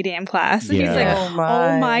tomorrow's 8 a.m. class. And he's like,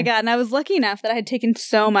 oh my God. And I was lucky enough that I had taken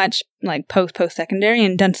so much like post-secondary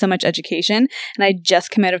and done so much education. And I just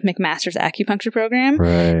come out of McMaster's acupuncture program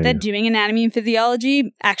that doing anatomy and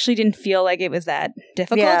physiology actually didn't feel like it was that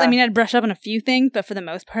difficult. I mean, I'd brush up on a few things, but for the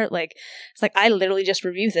most part, like, it's like I literally just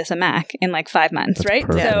reviewed this at Mac in like 5 months, right?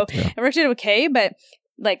 So it worked out okay, but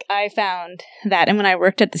like I found that, and when I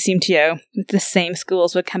worked at the CMTO, the same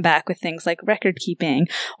schools would come back with things like record keeping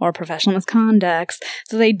or professional misconducts.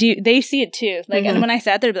 So they see it too. Like, and when I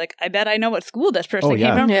sat there, I'd be like, I bet I know what school this person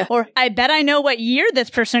came from, or I bet I know what year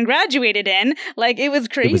this person graduated in. Like, it was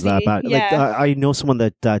crazy. It was that bad. Like, I know someone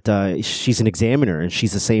that she's an examiner, and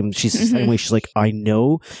she's the same. She's the same way. She's like, I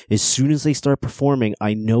know as soon as they start performing,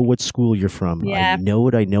 I know what school you're from. I know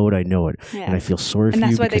it. And I feel sorry for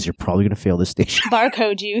you because you're probably going to fail this station.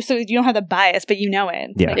 Barcode you, so you don't have the bias, but you know it.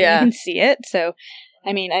 You can see it. So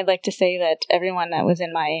I mean, I'd like to say that everyone that was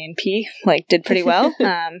in my A&P like did pretty well.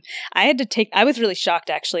 I was really shocked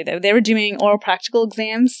actually though. They were doing oral practical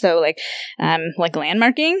exams, so like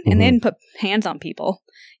landmarking, and they didn't put hands on people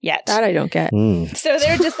yet. That I don't get. So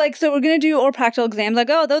they're just like, so we're gonna do oral practical exams, like,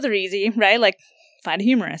 oh, those are easy, right? Like, find a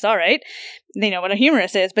humorist, all right. They know what a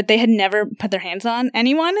humorist is, but they had never put their hands on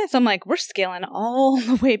anyone. So I'm like, we're scaling all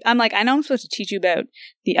the way. I'm like, I know I'm supposed to teach you about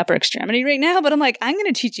the upper extremity right now, but I'm like, I'm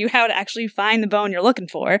going to teach you how to actually find the bone you're looking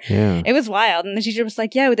for. Yeah. It was wild. And the teacher was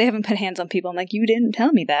like, yeah, they haven't put hands on people. I'm like, you didn't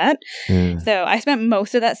tell me that. Yeah. So I spent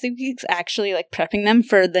most of that 6 weeks actually like prepping them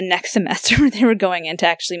for the next semester where they were going in to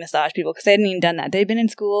actually massage people, because they hadn't even done that. They'd been in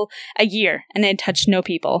school a year and they had touched no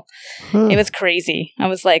people. It was crazy. I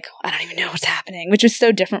was like, I don't even know what's happening, which was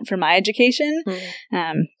so different from my education.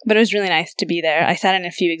 But it was really nice to be there. I sat in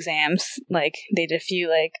a few exams. Like, they did a few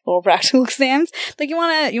like oral practical exams. Like, you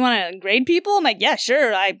want to grade people? I'm like, yeah,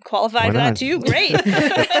 sure. I qualified for that too. Great.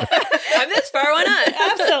 I'm this far. Why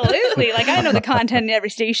not? Absolutely. Like, I know the content in every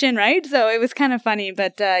station, right? So it was kind of funny.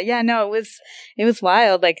 But it was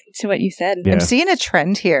wild. Like, to what you said. Yeah. I'm seeing a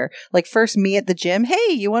trend here. Like, first me at the gym.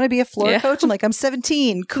 Hey, you want to be a floor coach? I'm like, I'm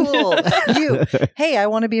 17. Cool. You. Hey, I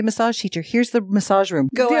want to be a massage teacher. Here's the massage room.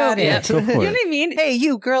 Go at it. You know what I mean? Hey,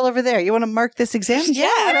 you girl over there, you want to mark this exam? Yeah,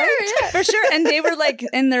 right? For sure. And they were like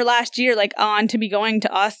in their last year, like on to be going to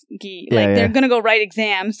OSCE. Like they're going to go write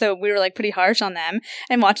exams. So we were like pretty harsh on them.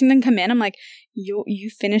 And watching them come in, I'm like, you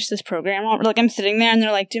finished this program? Like I'm sitting there and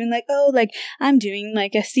they're like doing like, oh, like I'm doing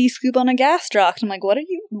like a C scoop on a gastroc. I'm like, what are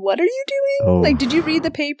you doing? Oh. Like, did you read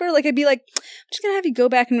the paper? Like I'd be like, I'm just going to have you go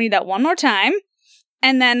back and read that one more time.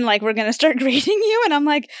 And then, like, we're going to start grading you. And I'm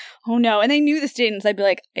like, oh, no. And they knew the students. I'd be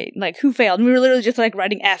like, who failed? And we were literally just, like,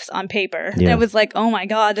 writing Fs on paper. Yeah. And it was like, oh, my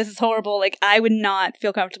God, this is horrible. Like, I would not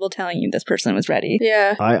feel comfortable telling you this person was ready.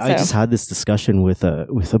 Yeah. I just had this discussion with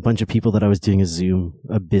a bunch of people that I was doing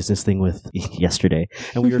a business thing with yesterday.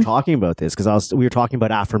 And we were talking about this because we were talking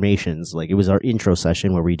about affirmations. Like, it was our intro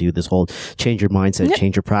session where we do this whole change your mindset,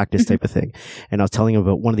 change your practice type of thing. And I was telling them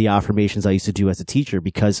about one of the affirmations I used to do as a teacher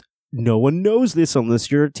because no one knows this unless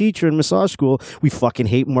you're a teacher in massage school. We fucking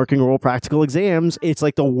hate marking oral practical exams. It's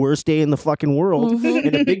like the worst day in the fucking world. Mm-hmm.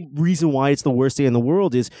 And a big reason why it's the worst day in the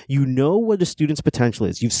world is you know what a student's potential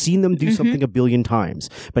is. You've seen them do something a billion times.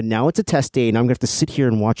 But now it's a test day and I'm going to have to sit here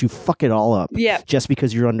and watch you fuck it all up just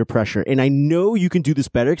because you're under pressure. And I know you can do this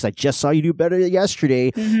better because I just saw you do better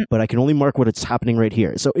yesterday, but I can only mark what's happening right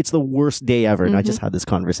here. So it's the worst day ever. And I just had this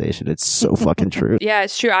conversation. It's so fucking true. Yeah,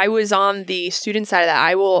 it's true. I was on the student side of that.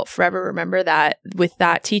 I will forever remember that with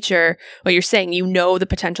that teacher, what you're saying, you know the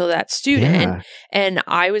potential of that student. And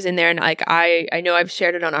I was in there and like, I know I've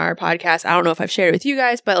shared it on our podcast. I don't know if I've shared it with you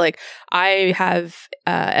guys, but like I have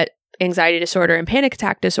anxiety disorder and panic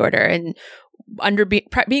attack disorder and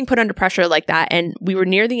being put under pressure like that. And we were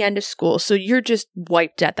near the end of school. So you're just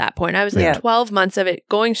wiped at that point. I was like 12 months of it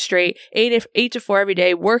going straight, 8 to 4 every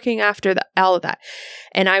day, working after all of that.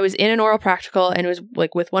 And I was in an oral practical and it was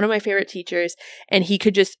like with one of my favorite teachers and he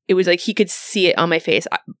could see it on my face.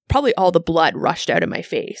 Probably all the blood rushed out of my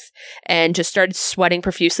face and just started sweating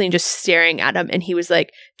profusely and just staring at him. And he was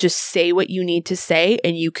like, just say what you need to say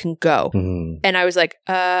and you can go. Mm-hmm. And I was like,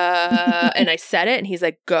 and I said it and he's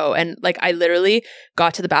like, go. And like, I literally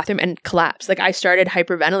got to the bathroom and collapsed. Like I started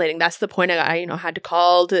hyperventilating. That's the point I had to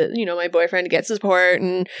call to, my boyfriend to get support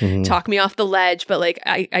and talk me off the ledge. But like,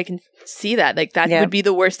 I can see that like that would be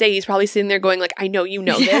the worst day. He's probably sitting there going like, I know you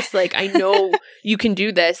know this, like I know you can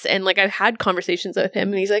do this. And like I've had conversations with him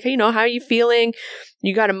and he's like, hey, how are you feeling?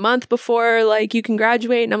 You got a month before like you can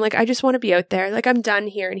graduate. And I'm like, I just want to be out there. Like I'm done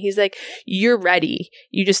here. And he's like, you're ready.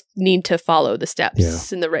 You just need to follow the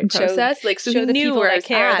steps in the right process. Like so he knew where I was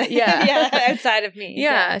at. Yeah. Outside of me.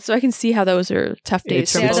 Yeah. So I can see how those are tough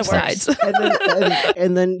days from both sides.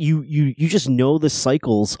 and then you just know the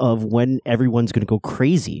cycles of when everyone's going to go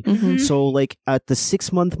crazy. Mm-hmm. So like at the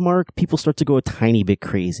 6-month mark, people start to go a tiny bit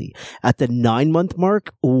crazy. At the 9-month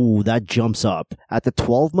mark, that jumps up. At the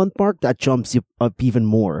 12-month mark, that jumps up even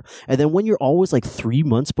more. And then when you're always like 3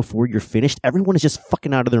 months before you're finished, everyone is just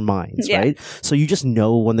fucking out of their minds, right? So you just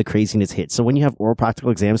know when the craziness hits. So when you have oral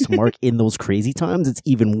practical exams to mark in those crazy times, it's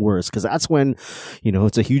even worse because that's when,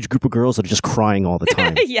 it's a huge group of girls that are just crying all the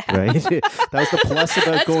time, right? That's the plus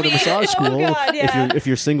about going to massage school. God, if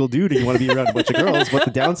you're a single dude and you want to be around a bunch of girls, but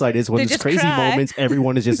the downside is when there's crazy moments,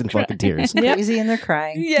 everyone is just in fucking tears. Crazy and they're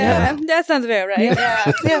crying. Yeah, that sounds about right.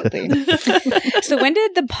 Yeah. So when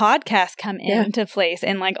did the podcast come into place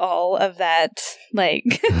and like all of that like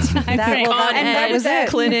that was it.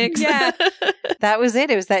 Clinics. Yeah. That was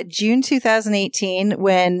it. It was that June 2018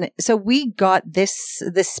 so we got this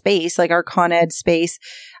space, like our Con Ed space,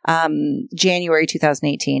 January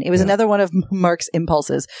 2018. It was another one of Mark's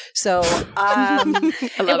impulses. So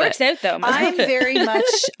it works out though.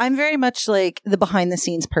 I'm very much like the behind the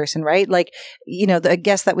scenes person, right? Like, the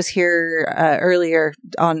guest that was here earlier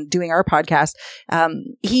on doing our podcast,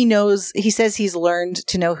 he says he's learned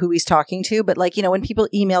to know who he's talking to, but like, when people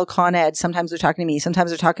email Con Ed, sometimes they're talking to me, sometimes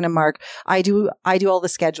they're talking to Mark. I do all the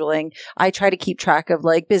scheduling. I try to keep track of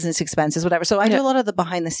like business expenses, whatever. So I do a lot of the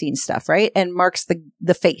behind the scenes stuff, right? And Mark's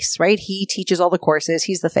the face, right? He teaches all the courses.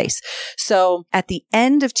 He's the face. So at the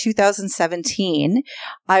end of 2017,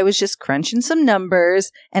 I was just crunching some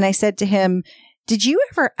numbers and I said to him, did you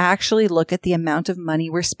ever actually look at the amount of money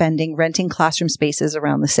we're spending renting classroom spaces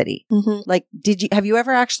around the city? Mm-hmm. Like, have you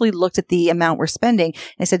ever actually looked at the amount we're spending?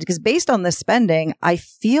 And I said, because based on this spending, I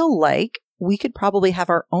feel like we could probably have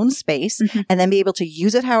our own space and then be able to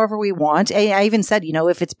use it however we want. And I even said,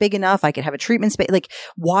 if it's big enough, I could have a treatment space. Like,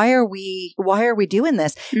 why are we doing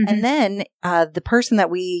this? And then the person that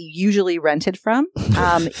we usually rented from,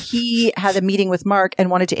 he had a meeting with Mark and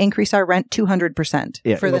wanted to increase our rent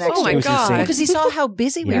 200% for the next year. Oh my God. Because he saw how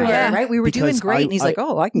busy we were, right? We were doing great. And he's like,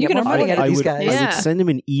 I can get more money out of these guys. I would send him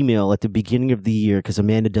an email at the beginning of the year because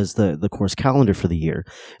Amanda does the course calendar for the year.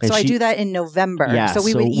 And so I do that in November. Yeah, so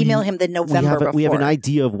we would email him the November before. We have an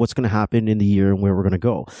idea of what's going to happen in the year and where we're going to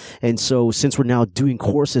go. And so since we're now doing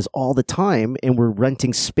courses all the time and we're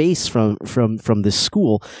renting space from this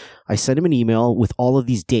school, I sent him an email with all of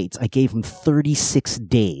these dates. I gave him 36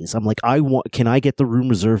 days. I'm like, can I get the room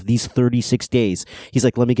reserved these 36 days? He's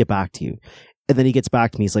like, let me get back to you. And then he gets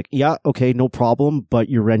back to me. He's like, yeah, okay, no problem, but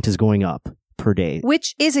your rent is going up per day.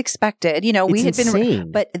 Which is expected. We had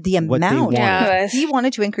been, but the amount, he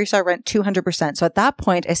wanted to increase our rent 200%. So at that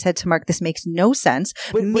point, I said to Mark, this makes no sense.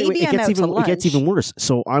 Maybe it gets even worse.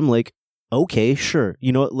 So I'm like, okay, sure.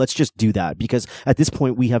 Let's just do that because at this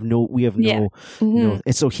point we have no.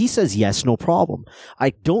 And so he says yes, no problem.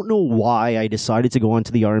 I don't know why I decided to go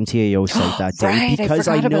onto the RMTAO site that day because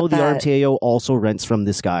I know the RMTAO also rents from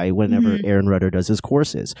this guy whenever Aaron Rudder does his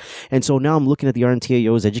courses. And so now I'm looking at the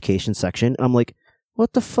RMTAO's education section and I'm like,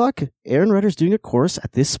 what the fuck? Aaron Rudder's doing a course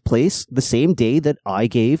at this place the same day that I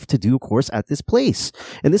gave to do a course at this place.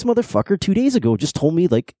 And this motherfucker 2 days ago just told me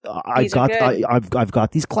like, I've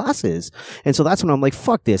got these classes. And so that's when I'm like,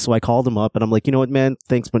 fuck this. So I called him up and I'm like, you know what, man?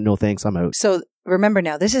 Thanks, but no thanks. I'm out. So remember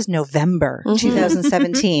now, this is November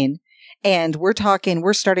 2017. And we're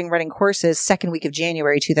starting running courses second week of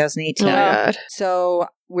January 2018. Oh my God. So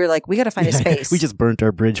we're like, we got to find a space. We just burnt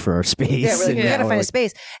our bridge for our space. Yeah, we're like, we got to find a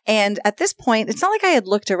space. And at this point, it's not like I had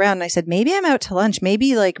looked around and I said, maybe I'm out to lunch.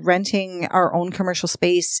 Maybe like renting our own commercial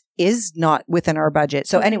space is not within our budget.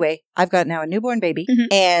 So anyway, I've got now a newborn baby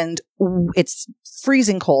and it's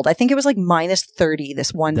freezing cold. I think it was like minus 30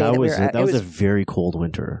 this one day that we were at. That was a very cold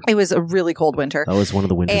winter. It was a really cold winter. That was one of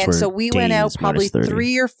the winters and so we went out probably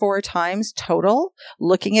 3 or 4 times total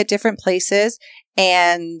looking at different places.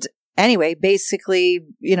 And anyway, basically,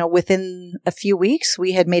 within a few weeks,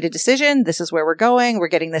 we had made a decision. This is where we're going. We're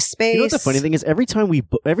getting this space. What the funny thing is, every time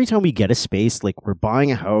we get a space, like we're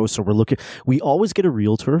buying a house or we're looking, we always get a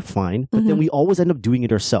realtor, fine, but then we always end up doing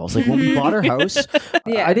it ourselves. Like when we bought our house,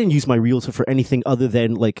 I didn't use my realtor for anything other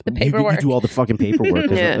than like the paperwork. You do all the fucking paperwork.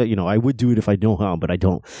 I would do it if I know how, but I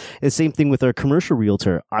don't. And the same thing with our commercial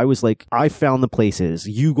realtor. I was like, I found the places.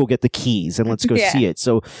 You go get the keys and let's go see it.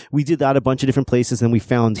 So we did that a bunch of different places. And we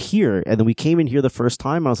found here. And then we came in here the first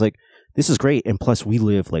time. I was like, this is great. And plus we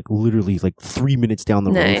live like literally like 3 minutes down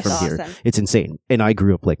the road from here. It's insane. And I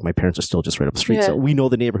grew up like my parents are still just right up the street. So we know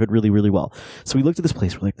the neighborhood really, really well. So we looked at this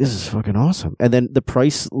place. We're like, this is fucking awesome. And then the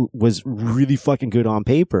price was really fucking good on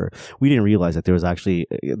paper. We didn't realize that there was actually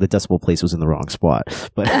the decimal place was in the wrong spot.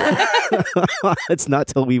 But it's not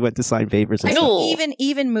till we went to sign papers. And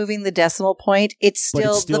even moving the decimal point, it's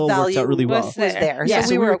still the value out really well. was there. Yeah.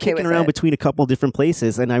 So we were kicking around between a couple different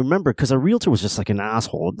places. And I remember because our realtor was just like an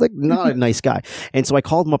asshole, like not a nice guy. And so I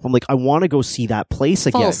called him up. I'm like, I want to go see that place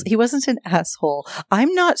again. False. He wasn't an asshole.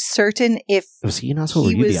 I'm not certain if was he an asshole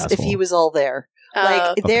or you the asshole? If he was all there.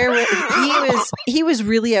 He was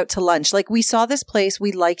really out to lunch. Like we saw this place,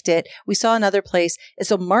 we liked it. We saw another place. And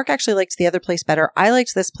so Mark actually liked the other place better. I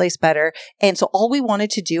liked this place better. And so all we wanted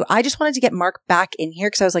to do, I just wanted to get Mark back in here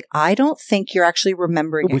because I was like, I don't think you're actually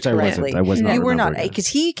remembering it correctly. I was not. You were not, because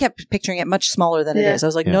he kept picturing it much smaller than it is. I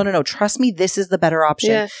was like, no, trust me, this is the better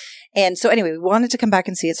option. Yeah. And so anyway, we wanted to come back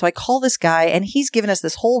and see it. So I call this guy and he's given us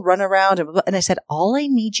this whole runaround. And I said, all I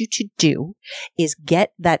need you to do is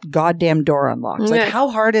get that goddamn door unlocked. Like, how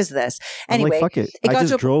hard is this? Anyway, I'm like, fuck it. I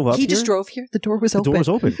just drove up. He just drove here. The door was open. The door was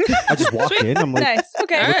open. I just walked in. I'm like,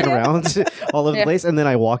 looking around all over the place. And then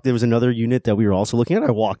I walked. There was another unit that we were also looking at.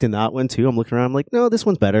 I walked in that one too. I'm looking around. I'm like, no, this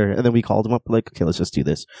one's better. And then we called him up. Like, okay, let's just do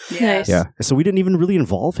this. Nice. Yeah. So we didn't even really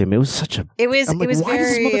involve him. It was such a. It was. I'm like, why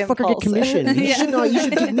does this motherfucker get commission? You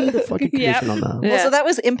should give me the fucking commission on that. Well, so that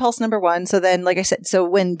was impulse number one. So then, like I said, so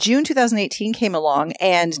when June 2018 came along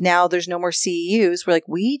and now there's no more CEUs, we're like,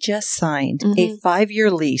 we just signed a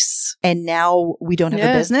 5-year lease and now we don't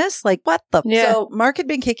have a business? Like, what the? So Mark had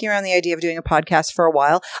been kicking around the idea of doing a podcast for a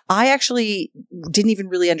while. I actually didn't even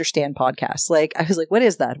really understand podcasts. Like, I was like, what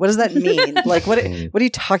is that? What does that mean? Like, what are you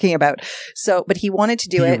talking about? So, but he wanted to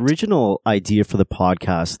do it. The original idea for the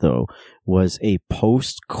podcast, though, was a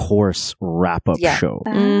post-course wrap-up show,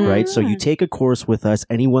 right? So you take a course with us.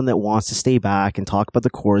 Anyone that wants to stay back and talk about the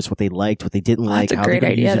course, what they liked, what they didn't like, how they're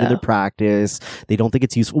going to use it in their practice, they don't think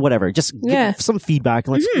it's useful, whatever. Just give some feedback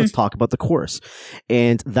and let's talk about the course.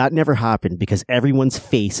 And that never happened because everyone's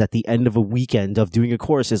face at the end of a weekend of doing a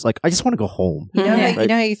course is like, I just want to go home. You know, you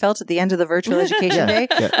know how you felt at the end of the virtual education day?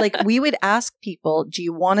 Like, we would ask people, do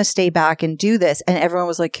you want to stay back and do this? And everyone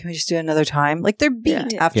was like, can we just do it another time? Like, they're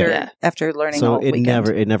beat after learning so all weekend.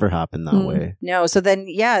 It never happened that way. No. So then,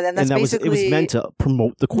 then that's basically... it was meant to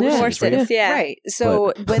promote the courses, right? Right.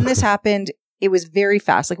 So when this happened, it was very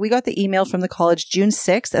fast. Like, we got the email from the college June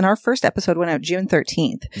 6th and our first episode went out June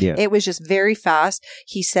 13th. Yeah. It was just very fast.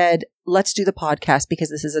 He said, let's do the podcast because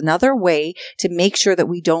this is another way to make sure that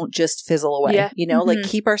we don't just fizzle away. You know, like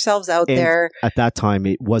keep ourselves out there. At that time,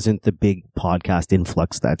 it wasn't the big podcast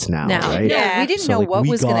influx that's now, right? Yeah, we didn't know what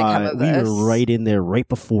was going to come of this. We were right in there right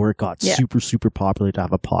before it got super, super popular to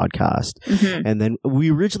have a podcast. And then we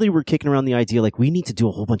originally were kicking around the idea like we need to do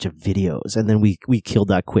a whole bunch of videos. And then we killed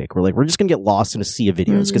that quick. We're like, we're just going to get lost in a sea of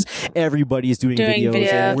videos because everybody is doing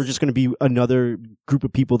videos. And we're just going to be another group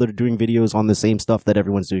of people that are doing videos on the same stuff that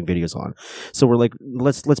everyone's doing videos on. So we're like,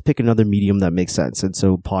 let's pick another medium that makes sense. And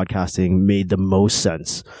so podcasting made the most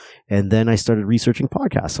sense. And then I started researching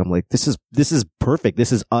podcasts. I'm like, this is perfect.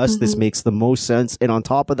 This is us. This makes the most sense. And on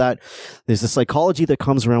top of that, there's a psychology that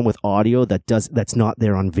comes around with audio that's not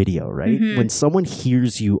there on video, right? When someone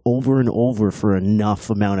hears you over and over for enough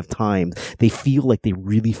amount of time, they feel like they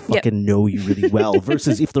really fucking know you really well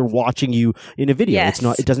versus if they're watching you in a video.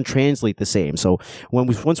 It doesn't translate the same. So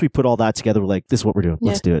once we put all that together, we're like, this is what we're doing.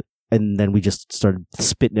 Let's do it. And then we just started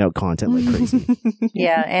spitting out content like crazy.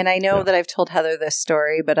 And I know that I've told Heather this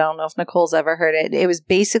story, but I don't know if Nicole's ever heard it. It was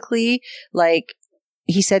basically like,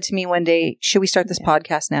 he said to me one day, should we start this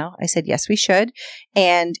podcast now? I said, yes, we should.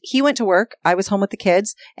 And he went to work. I was home with the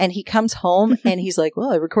kids and he comes home and he's like,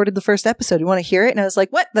 well, I recorded the first episode. You want to hear it? And I was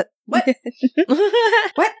like, what? What?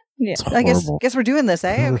 What? Yeah. I guess we're doing this,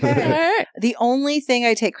 eh? Okay. Right. The only thing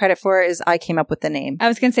I take credit for is I came up with the name. I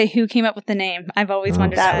was going to say, who came up with the name? I've always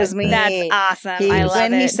wondered that. Was me. That's awesome. I love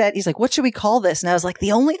it. When he said, he's like, what should we call this? And I was like,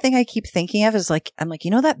 the only thing I keep thinking of is like, I'm like,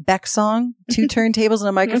 you know that Beck song, 2 turntables and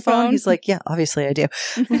a microphone? He's like, yeah, obviously I do.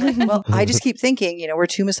 I'm like, well, I just keep thinking, you know, we're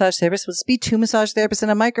 2 massage therapists. Let's be 2 massage therapists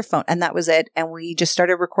and a microphone. And that was it. And we just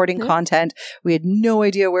started recording content. We had no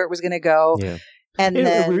idea where it was going to go. Yeah. And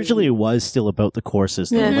then originally it was still about the courses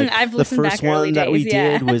though. Like I've the first one that we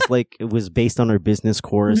did was like it was based on our business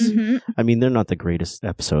course. I mean, they're not the greatest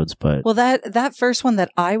episodes, but well, that first one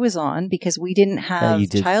that I was on because we didn't have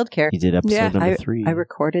childcare. You did episode number 3. I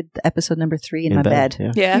recorded the episode number 3 in my bed.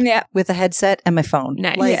 Yeah, with a headset and my phone.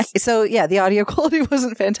 Nice. So the audio quality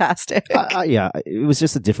wasn't fantastic. It was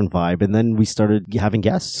just a different vibe, and then we started having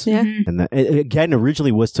guests. And that, again,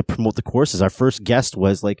 originally was to promote the courses. Our first guest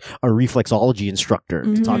was like a reflexology instructor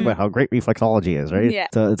to talk about how great reflexology is, right?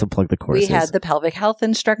 To plug the courses. We had the pelvic health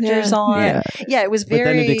instructors on. Yeah, it was very... But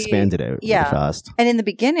then it expanded out really fast. And in the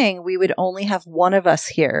beginning, we would only have one of us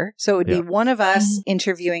here. So it would be one of us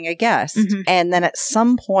interviewing a guest. And then at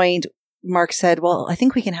some point, Mark said, well, I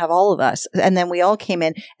think we can have all of us. And then we all came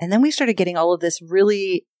in. And then we started getting all of this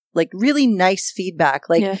really nice feedback.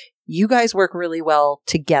 Like, you guys work really well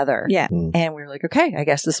together. Yeah. And we were like, okay, I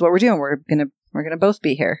guess this is what we're doing. We're going to both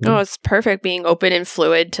be here. Oh, it's perfect being open and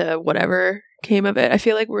fluid to whatever came of it. I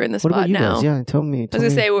feel like we're in the spot now. Guys? Yeah, tell me. I was going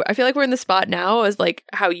to say, I feel like we're in the spot now as like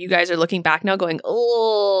how you guys are looking back now going,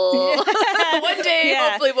 oh, one day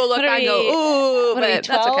hopefully we'll look back and go, ooh, but that's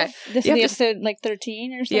okay. This is the episode like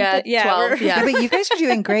 13 or something? Yeah, 12. Yeah, but you guys are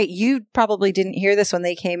doing great. You probably didn't hear this when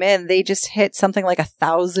they came in. They just hit something like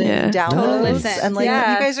 1,000 downloads. And like, you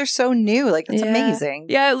guys are so new. Like, that's amazing.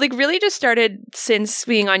 Yeah, like really just started since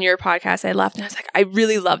being on your podcast. I left and I was like, I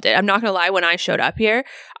really loved it. I'm not going to lie. When I showed up here,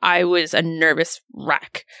 I was a nervous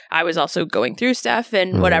wreck. I was also going through stuff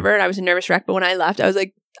and whatever, and I was a nervous wreck. But when I left, I was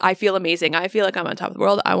like, I feel amazing. I feel like I'm on top of the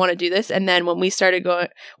world. I want to do this. And then when we started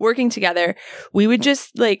working together, we would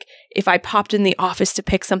just like, if I popped in the office to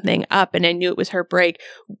pick something up and I knew it was her break,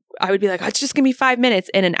 I would be like, oh, it's just going to be 5 minutes.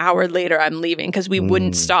 And an hour later, I'm leaving because we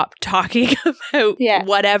wouldn't stop talking about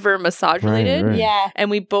whatever massage related. Right. Yeah. And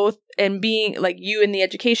we both, and being like you in the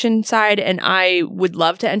education side, and I would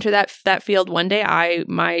love to enter that field one day.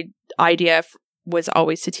 My idea was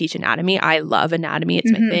always to teach anatomy. I love anatomy.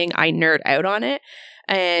 It's my thing. I nerd out on it.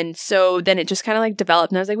 And so then it just kind of like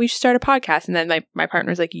developed and I was like, we should start a podcast. And then my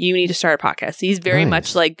partner was like, you need to start a podcast. He's very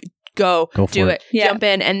much like, go do it. Jump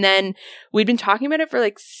in. And then we'd been talking about it for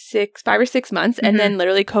like 5 or 6 months. And then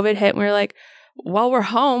literally COVID hit and we were like, while we're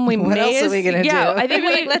home, we what else are we gonna do? I think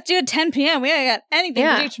we let's do it 10 p.m. We ain't got anything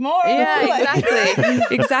to do tomorrow. Yeah,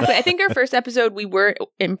 exactly. Exactly. I think our first episode we were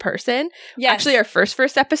in person. Yes. Actually, our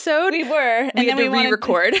first episode we were, and then we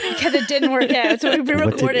re-record because it didn't work out. So we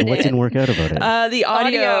re-recorded What didn't work out about it? The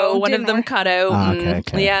audio one of them cut out.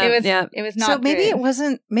 Okay. Yeah, it was not. So maybe good. it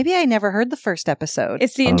wasn't. Maybe I never heard the first episode.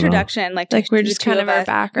 It's the introduction, like we're just kind of our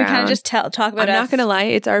background. We kind of just talk about. I'm not gonna lie,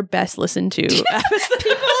 it's our best listened to episode.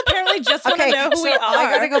 People apparently just want to know who we are.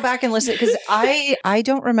 I gotta go back and listen because I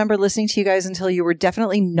don't remember listening to you guys until you were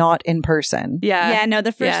definitely not in person. Yeah. No,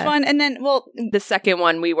 the first one, and then the second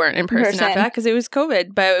one we weren't in person after that because it was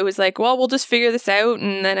COVID. But it was like, well, we'll just figure this out,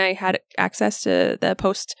 and then I had access to the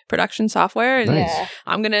post production software, and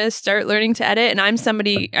I'm gonna start learning to edit. And I'm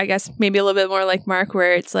somebody, I guess, maybe a little bit more like Mark,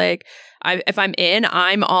 where it's like, if I'm in,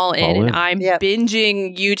 I'm all in. And I'm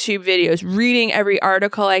binging YouTube videos, reading every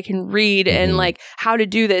article I can read and like how to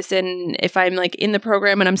do this. And if I'm like in the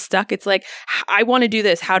program and I'm stuck, it's like, I want to do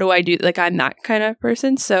this. How do I do? Like, I'm that kind of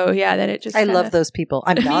person. So yeah, then it just. I love those people.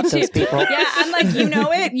 I'm not those people. Yeah, I'm like, you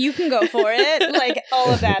know it. You can go for it. Like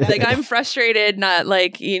all of that. Like I'm frustrated. Not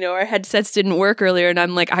like our headsets didn't work earlier, and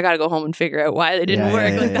I'm like, I got to go home and figure out why they didn't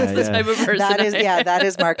work. That's the type of person. That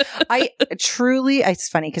is Mark. I truly. It's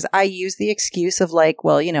funny because I use the excuse of like,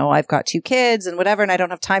 well, I've got 2 kids and whatever, and I don't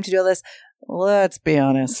have time to do all this. Let's be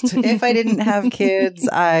honest. If I didn't have kids,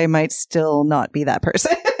 I might still not be that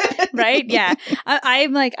person. Right? Yeah.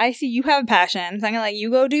 I'm like, I see you have a passion, so I'm gonna let you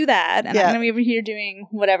go do that, and I'm gonna be over here doing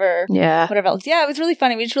whatever else. Yeah, it was really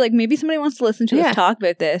funny. We just were like, maybe somebody wants to listen to us talk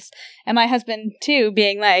about this. And my husband too,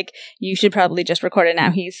 being like, you should probably just record it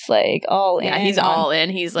now. He's like all in. Yeah, he's all in.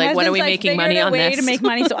 He's like, when are we making money on this? To make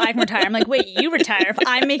money so I can retire. I'm like, wait, you retire? If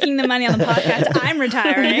I'm making the money on the podcast, I'm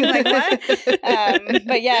retiring. Like what?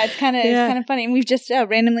 But yeah, it's kind of funny. And we've just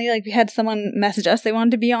randomly we had someone message us. They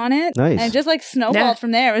wanted to be on it. Nice. And it just snowballed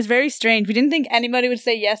from there. It was very strange. We didn't think anybody would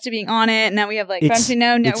say yes to being on it. Now we have Friends Who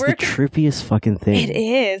Know Network. It's the trippiest fucking thing. It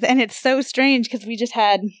is. And it's so strange because we just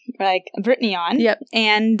had Brittany on. Yep.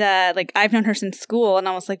 And I've known her since school, and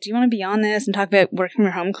I was like, do you want to be on this and talk about working from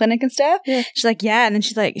your home clinic and stuff? Yeah. She's like, yeah. And then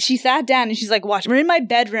she sat down and she's like, watch, we're in my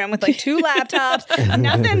bedroom with 2 laptops.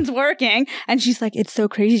 Nothing's working. And she's like, it's so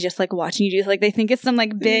crazy just watching you do this. They think it's some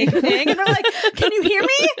big thing. And we're like, can you hear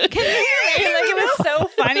me? Can you hear me? It was so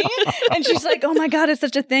funny. And she's like, oh my God, it's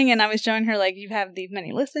such a thing. And I was showing her you have these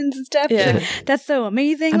many listens and stuff. Yeah. Like, that's so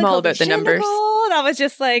amazing. I'm all about the numbers. And I was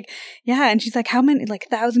just like, yeah. And she's like, how many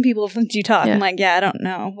 1,000 people have listened to you talk? Yeah. I'm like, yeah, I don't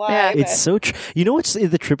know why. Yeah. It's so what's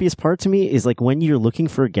the trippiest part to me is when you're looking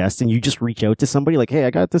for a guest and you just reach out to somebody hey,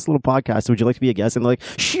 I got this little podcast, would you like to be a guest? And they're like,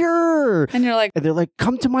 sure. And you're like, and they're like,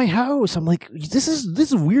 come to my house. I'm like, this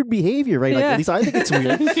is weird behavior, right? At least I think it's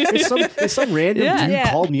weird. If some random dude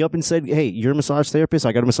called me up and said, hey, you're a massage therapist,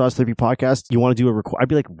 I got a massage therapy podcast, you want to do a record? I'd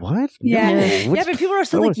be like, what? Yeah. No, but people are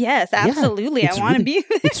still yes, absolutely. I want to be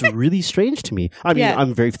there. It's really strange to me. I mean,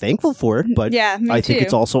 I'm very thankful for it, but I think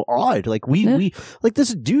it's also odd. We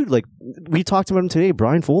this dude, we talked about him today,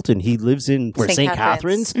 Brian Fulton. He lives in St.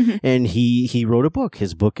 Catharines, and he wrote a book.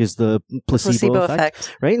 His book is The Placebo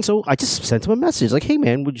Effect, right? And so I just sent him a message hey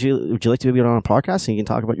man, would you like to be on a podcast and you can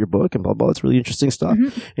talk about your book and blah blah. It's really interesting stuff.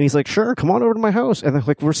 And he's like, sure, come on over to my house. And then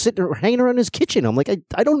we're hanging around his kitchen. I'm like,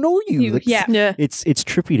 I don't know you. It's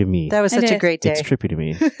trippy to me. That was such a great day. It's trippy to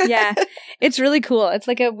me. Yeah, it's really cool. It's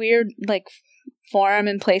a weird forum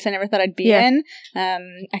and place I never thought I'd be in.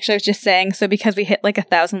 Actually, I was just saying, so because we hit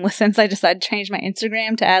 1,000 listens, I decided to change my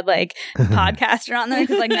Instagram to add podcaster on there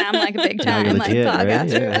because now I'm a big time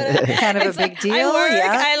podcaster. Right? Kind of a big deal.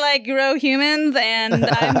 I grow humans and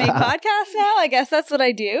I make podcasts now. I guess that's what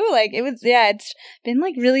I do. It's been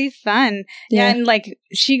really fun. Yeah, and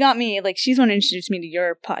she got me she's the one who introduced me to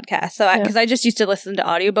your podcast. So because I just used to listen to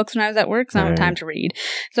audiobooks when I was at work, so I don't have time to read.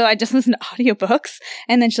 So I just listened to audiobooks,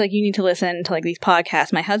 and then she's like, you need to listen to these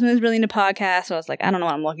podcasts. My husband was really into podcasts, so I was like, I don't know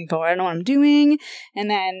what I'm looking for. I don't know what I'm doing. And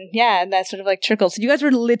then that sort of trickled. So you guys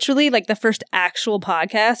were literally the first actual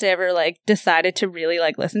podcast I ever decided to really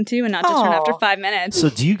listen to, and not just turn after 5 minutes. So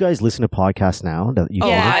do you guys listen to podcasts now?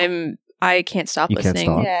 I can't stop listening.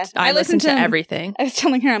 Can't stop. Yeah. I listen to everything. I was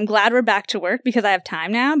telling her I'm glad we're back to work because I have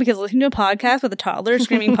time now, because listening to a podcast with a toddler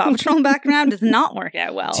screaming Paw Patrol in the background does not work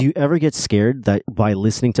out well. Do you ever get scared that by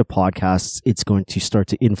listening to podcasts, it's going to start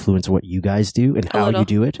to influence what you guys do and how you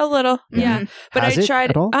do it? A little, yeah. But Has I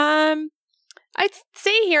tried. I'd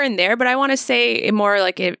say here and there, but I want to say more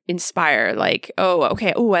like inspire, like, oh,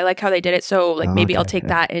 okay, oh, I like how they did it, so like maybe I'll take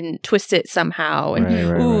that and twist it somehow,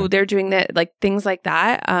 and they're doing that, like things like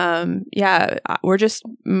that. We're just,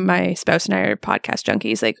 my spouse and I are podcast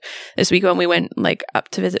junkies. Like this week when we went like up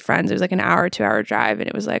to visit friends, it was like an hour, 2-hour drive, and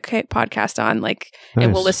it was like, okay, podcast on, like,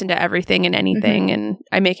 and we'll listen to everything and anything, and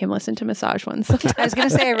I make him listen to massage ones. I was going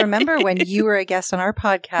to say, I remember when you were a guest on our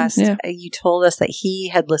podcast, you told us that he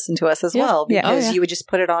had listened to us as well. Because you would just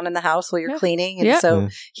put it on in the house while you're cleaning. And so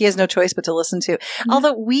he has no choice but to listen to.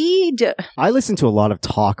 Although I listen to a lot of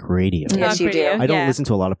talk radio. Yes, you do. I don't listen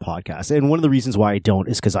to a lot of podcasts. And one of the reasons why I don't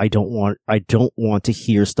is because I don't want to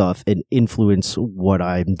hear stuff and influence what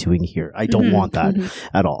I'm doing here. I don't want that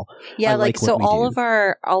at all. Yeah, like so all of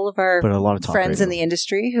our but a lot of friends radio in the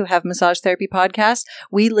industry who have massage therapy podcasts,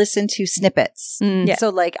 we listen to snippets. So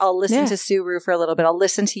like I'll listen to Suru for a little bit. I'll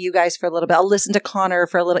listen to you guys for a little bit. I'll listen to Connor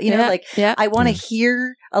for a little, you know, like I want to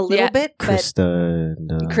hear a little bit, but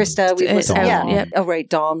Krista, we listen. Oh, right.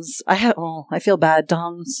 Dom's. I feel bad.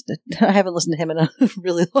 Dom's. I haven't listened to him in a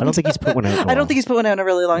really long time. I don't think he's put one out. I don't think he's put one out in a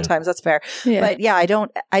really long time. So that's fair. Yeah. But yeah, I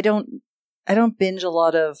don't binge a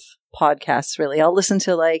lot of podcasts really. I'll listen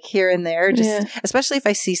to like here and there, just especially if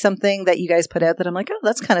I see something that you guys put out that I'm like, oh,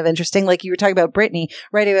 that's kind of interesting. Like you were talking about Brittany,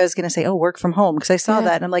 right away I was going to say, oh, work from home, because I saw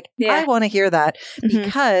that and I'm like, I want to hear that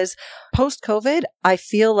because post-COVID, I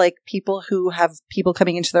feel like people who have people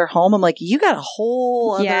coming into their home, I'm like, you got a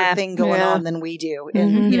whole other thing going on than we do.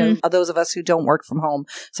 And, you know, those of us who don't work from home.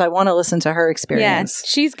 So I want to listen to her experience. Yeah,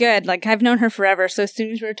 she's good. Like I've known her forever. So as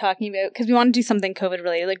soon as we were talking about, because we want to do something COVID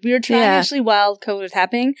related, like we were trying actually while COVID was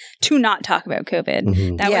happening to not talk about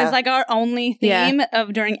COVID. That was like our only theme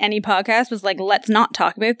of during any podcast was like, let's not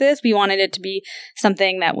talk about this. We wanted it to be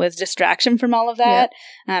something that was distraction from all of that,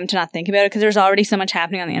 to not think about it, because there's already so much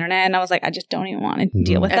happening on the internet. And I was like, I just don't even want to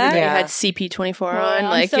deal with that. Everybody had CP24 on,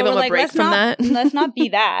 like so give them a break from that. Let's not be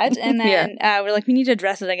that. And then we're like, we need to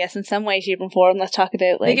address it, I guess, in some way, shape, or form. Let's talk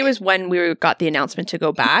about like, I think it was when we got the announcement to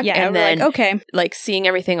go back, and then like, okay, like seeing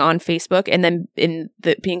everything on Facebook, and then in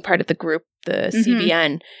the being part of the group, the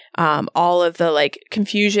CBN, all of the like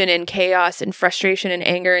confusion and chaos and frustration and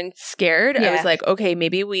anger and scared. I was like, okay,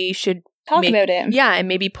 maybe we should talk about it. Yeah, and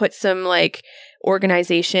maybe put some like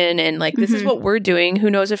organization and like, this is what we're doing. Who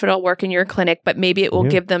knows if it'll work in your clinic, but maybe it will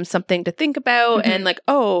give them something to think about and like,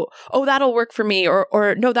 oh, that'll work for me,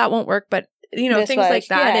 or no, that won't work, but you know, this things like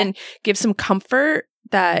that, and give some comfort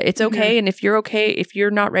that it's okay. And if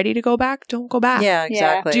you're not ready to go back, don't go back. Yeah,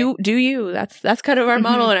 exactly. Do you. That's kind of our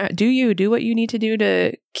model. And do what you need to do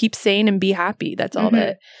to keep sane and be happy. That's all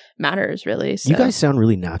that matters, really. So. You guys sound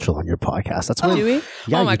really natural on your podcast. That's why. Do we?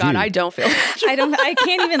 Yeah, oh my God, I don't feel natural. I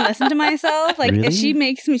can't even listen to myself. Like really?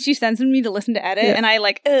 If she sends me to listen to edit, and I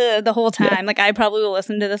like the whole time. Like I probably will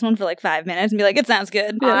listen to this one for like 5 minutes and be like, it sounds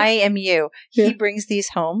good. I am you. He brings these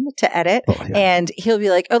home to edit, and he'll be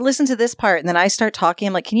like, oh, listen to this part, and then I start talking.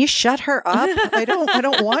 I'm like, can you shut her up? I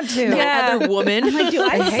don't want to. Other woman. I'm like, do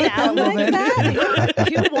I sound like that?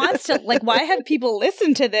 Who wants to? Like, why have people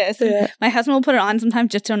listen to this? My husband will put it on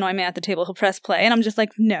sometimes just to annoy me at the table. He'll press play, and I'm just like,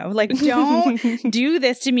 no, like don't do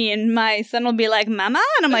this to me. And my son will be like, Mama,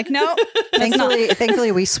 and I'm like, no.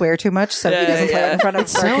 Thankfully, we swear too much, so he doesn't play it in front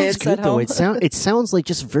of our kids good, at home. It sounds like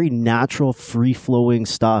just very natural, free flowing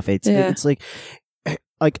stuff. It's like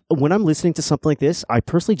when I'm listening to something like this, I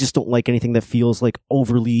personally just don't like anything that feels like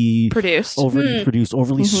overly produced, overly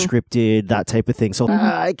scripted, that type of thing. So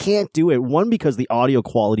I can't do it. One, because the audio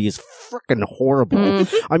quality is freaking horrible.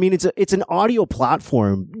 I mean, it's an audio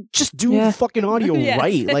platform. Just do fucking audio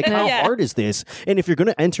right. Like, how hard is this? And if you're going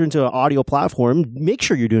to enter into an audio platform, make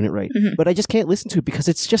sure you're doing it right. But I just can't listen to it because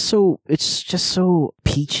it's just so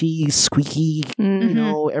peachy, squeaky. You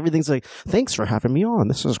know, everything's like, thanks for having me on.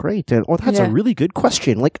 This is great. And that's a really good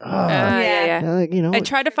question. Like, you know, I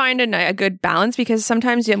try to find a good balance, because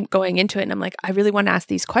sometimes I'm going into it and I'm like, I really want to ask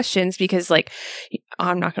these questions, because like,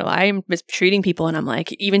 I'm not gonna lie, I'm mistreating people, and I'm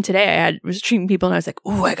like, even today I was treating people and I was like,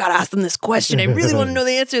 oh, I gotta ask them this question. I really want to know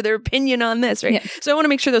the answer, their opinion on this, right? So I want to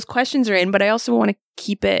make sure those questions are in, but I also want to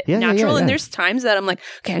keep it natural. And there's times that I'm like,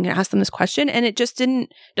 okay, I'm gonna ask them this question, and it just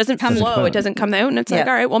doesn't flow. It doesn't come out, and it's like,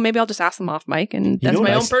 all right, well, maybe I'll just ask them off mic, and that's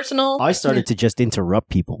my own personal. I started to just interrupt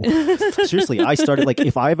people. Seriously, I started like,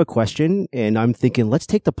 if I have a question and I'm thinking, let's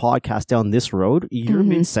take the podcast down this road, you're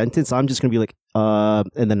mid sentence, I'm just gonna be like,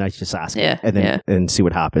 and then I just ask it, and then and see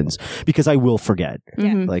what happens, because I will forget.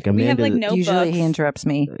 Like Amanda, we have like notebooks. Usually he interrupts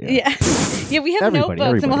me. We have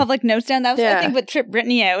notebooks, and we'll have like notes down. That was I think what tripped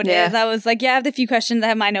Brittany out is I was like, I have the few questions questions. I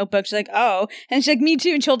have my notebook. She's like, oh. And she's like, me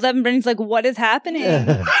too. And she holds up and Brittany's like, what is happening?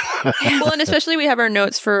 Well, and especially we have our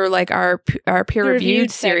notes for like our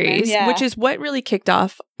peer-reviewed series, which is what really kicked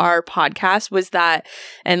off our podcast was that,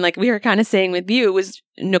 and like we were kind of saying with you, was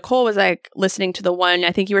Nicole was like listening to the one,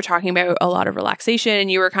 I think you were talking about a lot of relaxation and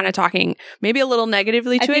you were kind of talking maybe a little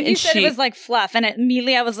negatively to I think it. You said it was like fluff. And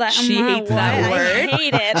immediately I was like, she hates that word. I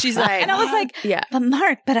hate it. She's like, and I was like, but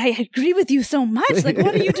Mark, but I agree with you so much. Like,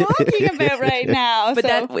 what are you talking about right now?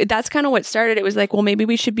 But that's kind of what started. It was like, well, maybe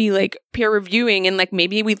we should be like peer reviewing and like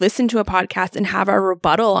maybe we listen to a podcast and have our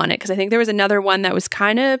rebuttal on it. Cause I think there was another one that was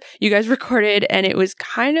kind of, you guys recorded and it was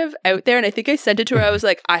kind of out there. And I think I sent it to her. I was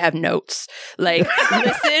like, I have notes. Like,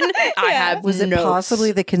 listen, I have Was it notes.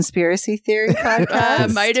 possibly the conspiracy theory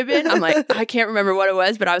podcast? Might have been. I'm like, I can't remember what it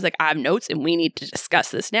was, but I was like, I have notes and we need to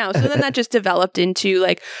discuss this now. So then that just developed into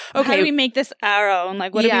like, okay. How do we make this our own?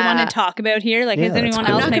 Like, what do we want to talk about here? Like, is anyone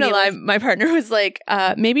else? I'm not going to lie. My partner was like,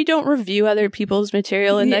 maybe don't review other people's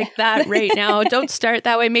material and like that right now. Don't start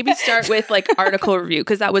that way. Maybe start with like article review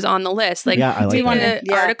because that was on the list. Like, do you want an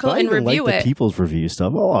article and review it? The people's review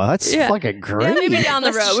stuff. Oh, that's fucking great. Yeah, maybe down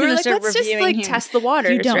the road. We were like, let's just like test the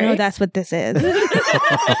waters. You don't know that's what this is.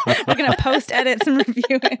 We're going to post edit some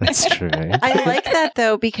review. That's true. I like that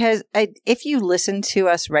though, because if you listen to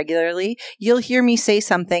us regularly, you'll hear me say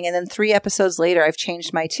something and then 3 episodes later, I've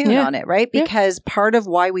changed my tune on it, right? Because part of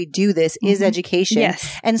why we do this is education.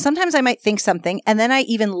 Yes. And sometimes I might think something and then I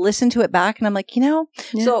even listen to it back and I'm like,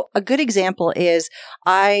 so a good example is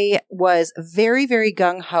I was very, very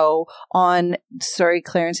gung-ho on, sorry,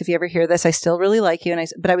 Clarence, if you ever hear this, I still really like you.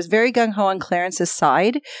 But I was very gung-ho on Clarence's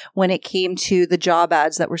side when it came to the job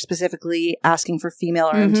ads that were specifically asking for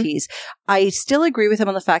female RMTs. I still agree with him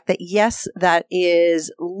on the fact that yes, that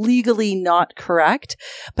is legally not correct,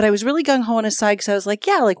 but I was really gung-ho on his side because I was like,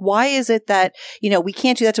 why is it that, we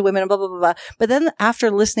can't do that to women and blah, blah, blah, blah. But then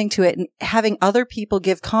after listening to it and having other people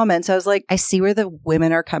give comments, I was like, I see where the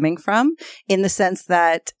women are coming from in the sense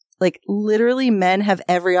that like literally men have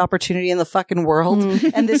every opportunity in the fucking world.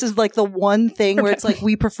 And this is like the one thing where it's like,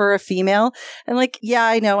 we prefer a female. And like, yeah,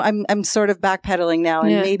 I know I'm sort of backpedaling now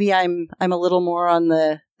and maybe I'm a little more on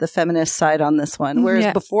the feminist side on this one.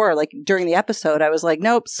 Whereas before, like during the episode, I was like,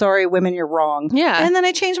 nope, sorry, women, you're wrong. Yeah. And then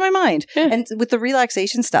I changed my mind. And with the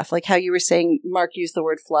relaxation stuff, like how you were saying, Mark used the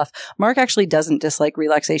word fluff. Mark actually doesn't dislike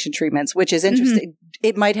relaxation treatments, which is interesting.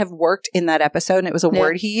 It might have worked in that episode and it was a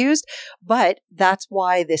word he used, but that's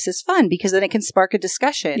why this is fun because then it can spark a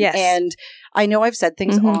discussion. Yes. And I know I've said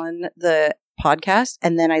things on the podcast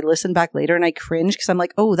and then I listen back later and I cringe because I'm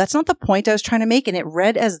like, oh, that's not the point I was trying to make and it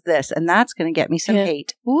read as this and that's going to get me some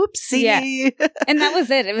hate. Whoopsie. Yeah. And that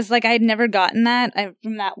was it. It was like I had never gotten that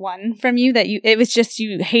from that one from you it was just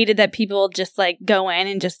you hated that people just like go in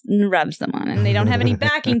and just rub someone and they don't have any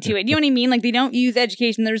backing to it. You know what I mean? Like they don't use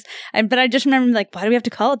education. But I just remember like, why do we have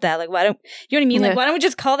to call it that? Like, why don't, you know what I mean? Like, why don't we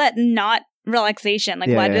just call that not relaxation?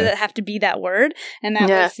 Like, why does it have to be that word? And that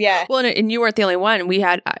was, Well, and you weren't the only one. We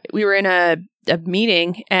were in a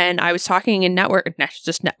meeting and I was talking in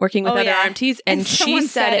networking with other RMTs and she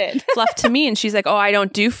said it fluff to me and she's like, oh, I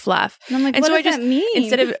don't do fluff. And I'm like, what does that mean?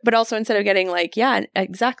 Instead of getting like, yeah,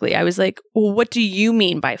 exactly. I was like, well, what do you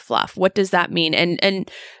mean by fluff? What does that mean?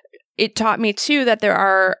 And it taught me too that there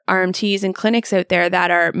are RMTs and clinics out there that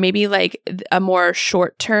are maybe like a more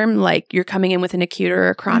short term, like you're coming in with an acute or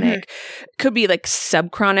a chronic, could be like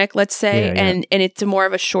subchronic, let's say, and it's a more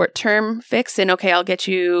of a short term fix. And okay, I'll get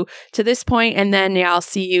you to this point, and then I'll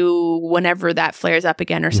see you whenever that flares up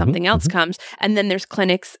again or something else comes. And then there's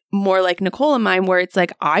clinics more like Nicole and mine, where it's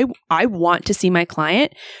like I want to see my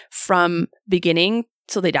client from beginning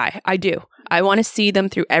till they die. I do. I want to see them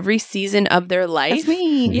through every season of their life. That's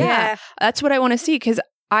me. Yeah. That's what I want to see because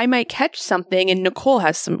I might catch something, and Nicole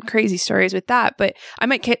has some crazy stories with that, but I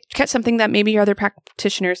might catch something that maybe your other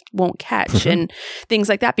practitioners won't catch and things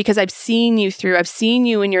like that because I've seen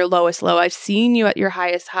you in your lowest low. I've seen you at your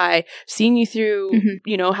highest high, seen you through,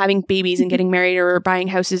 having babies and getting married or buying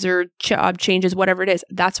houses or job changes, whatever it is.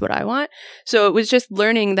 That's what I want. So it was just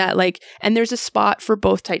learning that and there's a spot for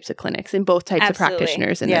both types of clinics and both types of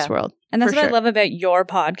practitioners in this world. And that's what I love about your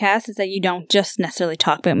podcast is that you don't just necessarily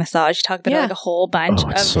talk about massage. You talk about like a wole bunch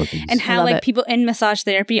and how like people in massage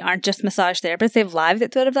therapy aren't just massage therapists. They have lives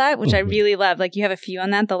outside of that, which I really love. Like you have a few on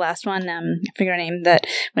that. The last one, I forget her name, that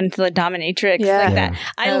went into the dominatrix like that.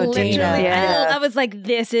 I I was like,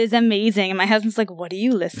 this is amazing. And my husband's like, what are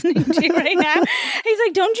you listening to right now? He's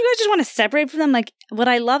like, don't you guys just want to separate from them? Like what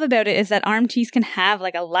I love about it is that RMTs can have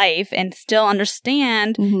like a life and still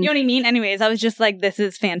understand. You know what I mean? Anyways, I was just like, this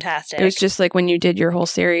is fantastic. It was just like when you did your whole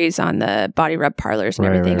series on the body rub parlors and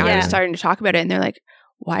everything. I was starting to talk about it and they're like,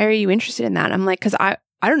 why are you interested in that? I'm like, because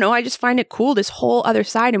I don't know. I just find it cool, this whole other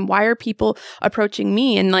side. And why are people approaching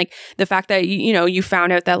me? And like the fact that, you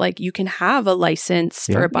found out that like you can have a license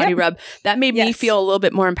for a body rub, that made me feel a little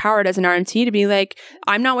bit more empowered as an RMT to be like,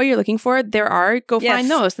 I'm not what you're looking for. There are, go find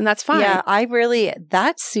those. And that's fine. Yeah,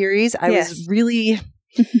 that series, I was really...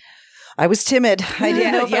 I was timid. I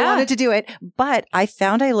didn't know if I wanted to do it, but I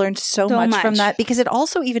found I learned so much from that, because it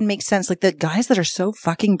also even makes sense. Like the guys that are so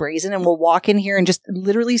fucking brazen and will walk in here and just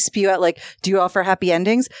literally spew out like, do you offer happy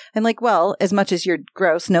endings? I'm like, well, as much as you're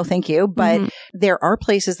gross, no thank you. But there are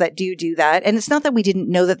places that do that. And it's not that we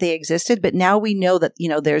didn't know that they existed, but now we know that,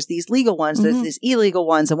 there's these legal ones, there's these illegal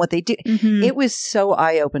ones, and what they do. It was so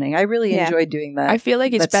eye-opening. I really enjoyed doing that. I feel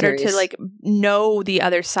like it's better to like know the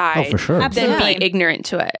other side for sure. than be ignorant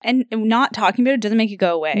to it. And not talking about it doesn't make it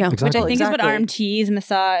go away. No. Which I think is what RMTs,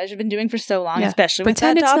 massage have been doing for so long, especially with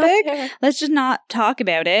Pretend that topic. Not, Let's just not talk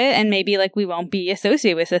about it, and maybe like we won't be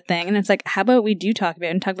associated with the thing. And it's like, how about we do talk about it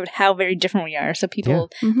and talk about how very different we are, so people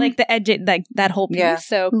like the edge, like that whole piece. Yeah.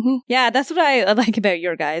 So that's what I like about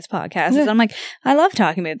your guys' podcast. Is I'm like, I love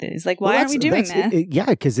talking about this. Like, why aren't we doing that?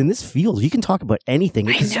 Because in this field, you can talk about anything.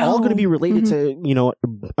 It's all going to be related to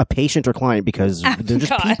a patient or client, because they're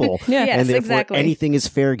just people. And therefore anything is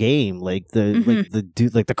fair game. Like the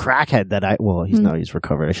dude, like the crackhead that he's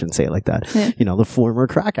recovered. I shouldn't say it like that. The former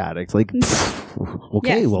crack addict. Like,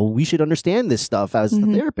 well, we should understand this stuff as the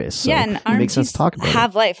therapist. So and it makes sense to talk about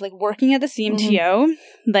have life. Like working at the CMTO,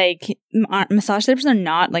 like massage therapists are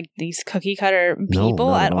not like these cookie cutter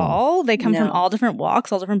people at all. They come from all different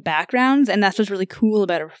walks, all different backgrounds, and that's what's really cool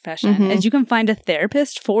about our profession is you can find a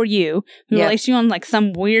therapist for you who relates to you on like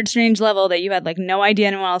some weird, strange level that you had like no idea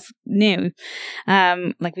anyone else knew.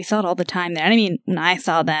 Like we saw it all the time there. And I mean, when I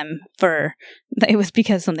saw them it was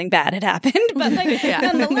because something bad had happened, but like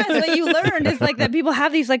nonetheless, what you learned is like that people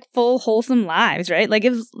have these like full wholesome lives, right? Like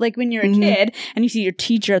it was like when you're a kid and you see your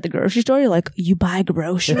teacher at the grocery store, you're like, you buy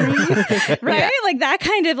groceries, right? Like that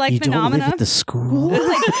kind of like phenomenon. Don't live at the school.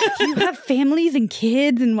 Like you have families and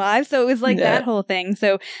kids and wives, so it was like that whole thing.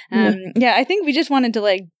 So I think we just wanted to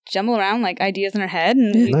like jumble around like ideas in our head,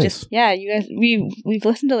 and we just you guys we've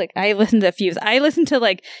listened to like I listened to a few. I listened to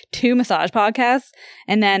like 2 massage podcasts,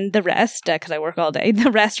 and then the rest because I work all day.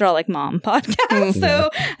 The rest are all like mom podcasts. So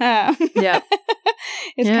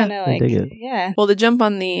it's kind of like Well, to jump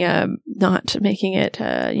on the not making it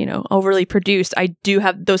overly produced, I do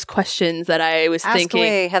have those questions that I was thinking. Ask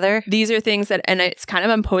away, Heather. These are things that, and it's kind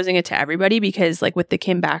of I'm posing it to everybody because like with the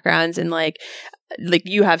Kim backgrounds and like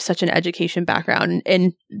you have such an education background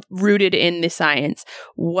and rooted in the science.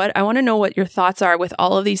 What I want to know what your thoughts are with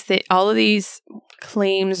all of these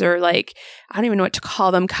claims, or like I don't even know what to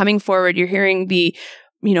call them, coming forward. You're hearing the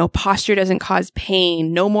posture doesn't cause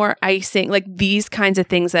pain, no more icing, like these kinds of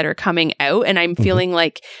things that are coming out, and I'm feeling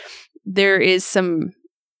like there is some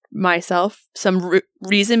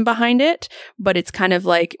reason behind it, but it's kind of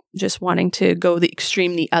like just wanting to go the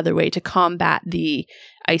extreme the other way to combat the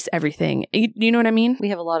ice everything. You know what I mean? We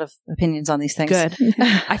have a lot of opinions on these things. Good.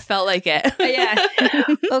 I felt like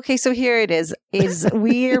it. Okay, so here it is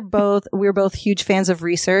we're both huge fans of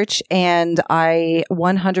research, and I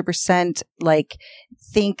 100% like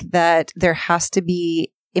think that there has to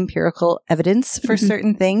be empirical evidence for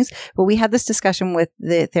certain things. But we had this discussion with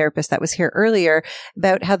the therapist that was here earlier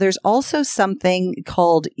about how there's also something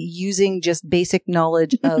called using just basic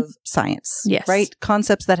knowledge of science, right?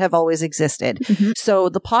 Concepts that have always existed. So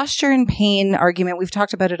the posture and pain argument, we've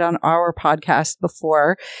talked about it on our podcast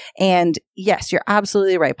before. And yes, you're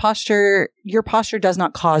absolutely right. Your posture does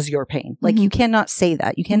not cause your pain. Like you cannot say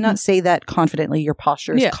that. You cannot say that confidently your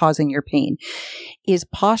posture is causing your pain. Is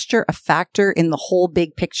posture a factor in the whole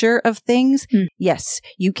big picture of things? Yes.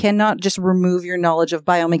 You cannot just remove your knowledge of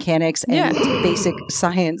biomechanics and basic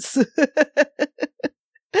science.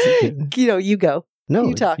 You go. No,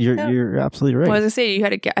 you talk. You're absolutely right. Well, I was going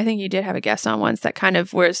to say, I think you did have a guest on once that kind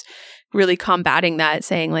of was really combating that,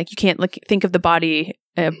 saying like, you can't think of the body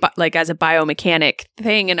like as a biomechanic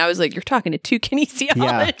thing. And I was like, you're talking to 2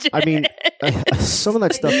 kinesiologists. Yeah, I mean, some of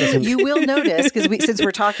that stuff doesn't... You will notice, because since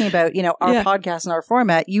we're talking about, our podcast and our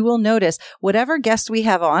format, you will notice whatever guest we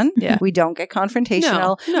have on, we don't get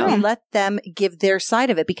confrontational. No. We let them give their side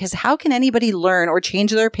of it, because how can anybody learn or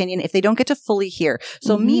change their opinion if they don't get to fully hear?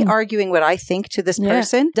 So me arguing what I think to this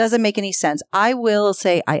person doesn't make any sense. I will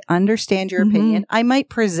say, I understand your opinion. I might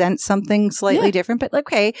present something slightly different, but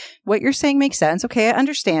okay, what you're saying makes sense. Okay, I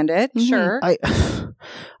understand it. Sure.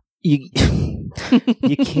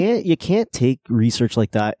 You can't take research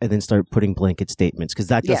like that and then start putting blanket statements, because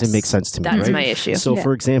that doesn't make sense to me. That's right? my issue. So,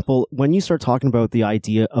 for example, when you start talking about the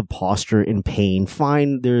idea of posture and pain,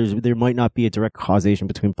 fine, there might not be a direct causation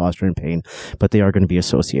between posture and pain, but they are going to be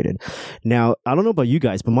associated. Now, I don't know about you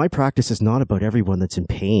guys, but my practice is not about everyone that's in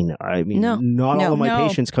pain. I mean, not all of my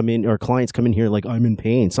patients come in or clients come in here like, I'm in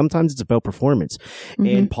pain. Sometimes it's about performance,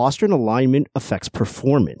 and posture and alignment affects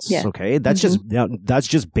performance. Yeah. Okay, that's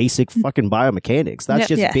just basic fucking biomechanics. That's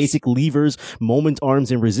just basic levers, moment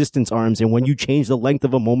arms, and resistance arms. And when you change the length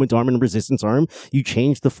of a moment arm and resistance arm, you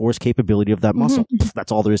change the force capability of that muscle.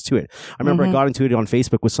 That's all there is to it. I remember I got into it on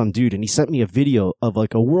Facebook with some dude, and he sent me a video of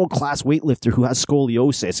like a world-class weightlifter who has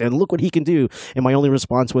scoliosis, and look what he can do. And my only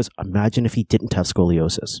response was, imagine if he didn't have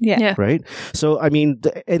scoliosis. Yeah. Right? So, I mean,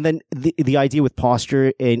 and then the idea with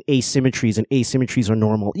posture and asymmetries are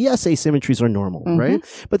normal. Yes, asymmetries are normal, right?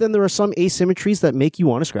 But then there are some asymmetries that make you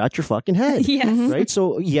want to scratch your fucking head. Right?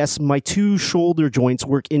 So, yes, my two shoulder joints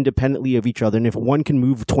work independently of each other. And if one can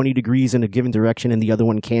move 20 degrees in a given direction and the other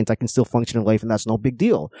one can't, I can still function in life, and that's no big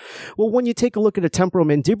deal. Well, when you take a look at a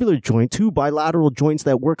temporomandibular joint, two bilateral joints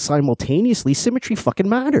that work simultaneously, symmetry fucking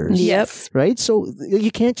matters. Yep. Right? So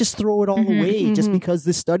you can't just throw it all away just because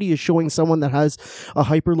this study is showing someone that has a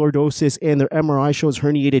hyperlordosis and their MRI shows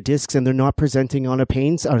herniated discs and they're not presenting on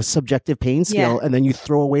a subjective pain scale, and then you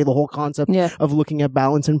throw away the whole concept of looking at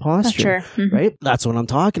balance and posture. Right? That's what I'm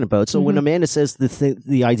talking about. So when Amanda says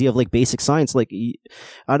the idea of like basic science, like,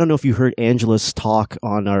 I don't know if you heard Angela's talk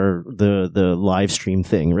on the live stream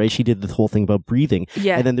thing, right? She did the whole thing about breathing.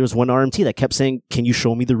 Yeah. And then there was one RMT that kept saying, can you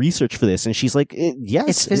show me the research for this? And she's like, yes.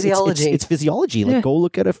 It's physiology. It's physiology. Like, go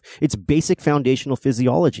look at it's basic foundational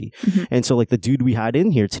physiology. And so like the dude we had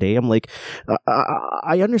in here today, I'm like,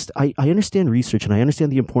 I understand research and I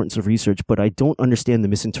understand the importance of research, but I don't understand the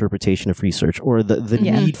misinterpretation of research or the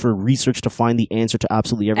need for research to find the answer to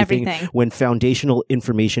absolutely everything when foundational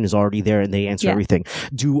information is already there and they answer everything.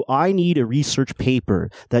 Do I need a research paper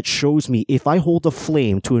that shows me if I hold a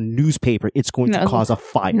flame to a newspaper, it's going to cause a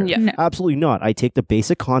fire? No. Absolutely not. I take the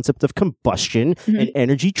basic concept of combustion and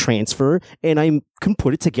energy transfer, and I can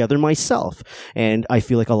put it together myself. And I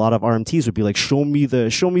feel like a lot of RMTs would be like, show me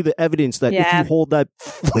the evidence that if you hold that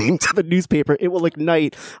flame to the newspaper, it will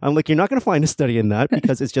ignite. I'm like, you're not going to find a study in that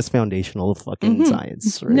because it's just foundational fucking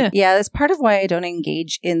science. Right? Yeah, that's part of why I don't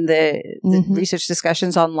engage in the research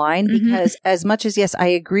discussions online, because as much as, yes, I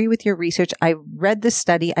agree with your research, I read the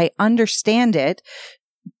study, I understand it,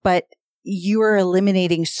 but you are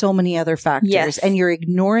eliminating so many other factors and you're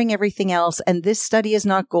ignoring everything else. And this study is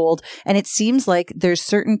not gold. And it seems like there's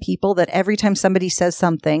certain people that every time somebody says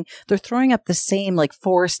something, they're throwing up the same like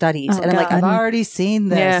 4 studies. And I'm like, I've already seen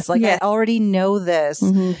this. I already know this.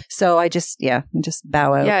 So I just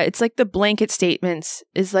bow out. Yeah. It's like the blanket statements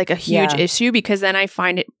is like a huge issue, because then I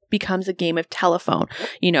find it becomes a game of telephone.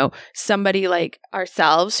 You know, somebody like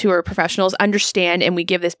ourselves who are professionals understand, and we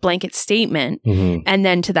give this blanket statement, and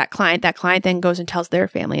then to that client then goes and tells their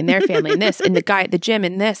family and their family and this, and the guy at the gym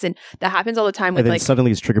and this, and that happens all the time with, and then like,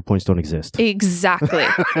 suddenly his trigger points don't exist. Exactly.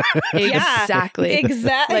 Exactly.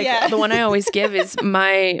 Like the one I always give is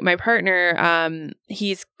my partner,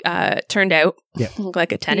 he's turned out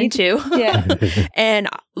like a 10 and 2. And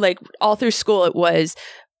like all through school it was,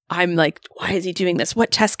 I'm like, why is he doing this?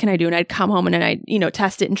 What test can I do? And I'd come home and I'd,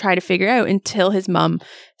 test it and try to figure out, until his mom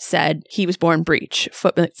said he was born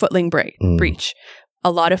footling breach.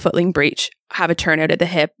 A lot of footling breach have a turnout at the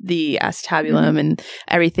hip, the acetabulum and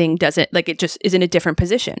everything doesn't, like, it just is in a different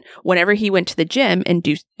position. Whenever he went to the gym and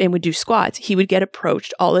would do squats, he would get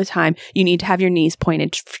approached all the time. You need to have your knees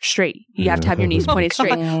pointed straight. You have to have your knees pointed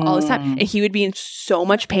straight all the time. And he would be in so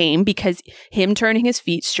much pain because him turning his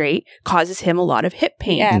feet straight causes him a lot of hip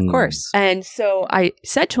pain. Yeah, of course. And so I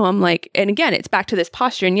said to him, like, and again, it's back to this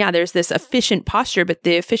posture. And there's this efficient posture, but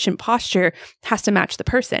the efficient posture has to match the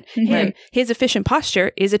person. His efficient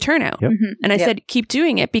posture is a turnout. And I said, keep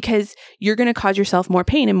doing it, because you're going to cause yourself more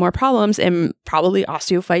pain and more problems and probably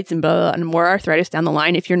osteophytes and and more arthritis down the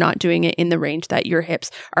line if you're not doing it in the range that your hips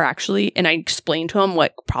are actually. And I explained to him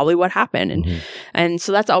what happened. And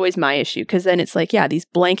so that's always my issue, because then it's like, these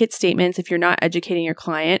blanket statements, if you're not educating your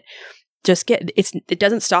client, it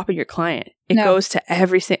doesn't stop at your client. It goes to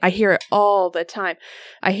every single, I hear it all the time.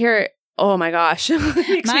 I hear it. Oh my gosh.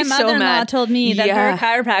 My mother-in-law told me that her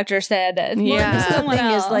chiropractor said that. The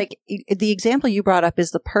thing is, like, the example you brought up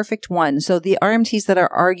is the perfect one. So the RMTs that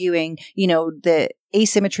are arguing, the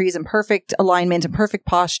asymmetries and perfect alignment and perfect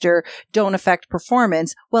posture don't affect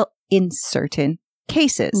performance. Well, in certain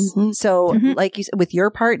cases. So like you said, with your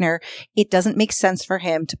partner, it doesn't make sense for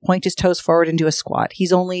him to point his toes forward and do a squat.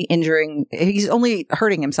 He's only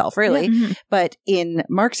hurting himself, really. But in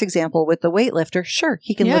Mark's example with the weightlifter, sure,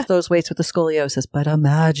 he can lift those weights with the scoliosis, but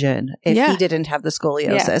imagine if he didn't have the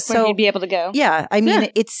scoliosis. So he'd be able to go. Yeah. I mean,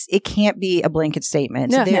 it can't be a blanket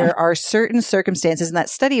statement. There are certain circumstances, and that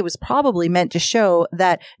study was probably meant to show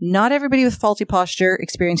that not everybody with faulty posture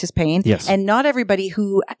experiences pain, and not everybody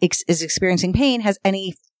who is experiencing pain has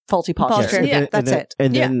any faulty posture. That's it.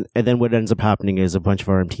 And then what ends up happening is a bunch of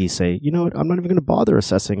RMTs say, you know what, I'm not even going to bother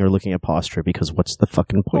assessing or looking at posture because what's the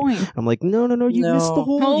fucking point? I'm like, no, you missed the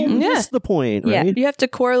whole, you missed the point, right? You have to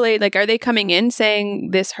correlate, like, are they coming in saying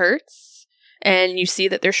this hurts? And you see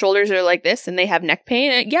that their shoulders are like this and they have neck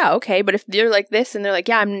pain. Yeah, okay. But if they're like this and they're like,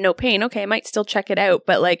 yeah, I'm no pain. Okay, I might still check it out.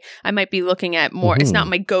 But like, I might be looking at more. It's not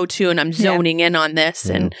my go-to and I'm zoning in on this.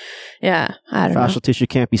 And I don't know. Fascial tissue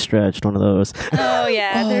can't be stretched. One of those. Oh,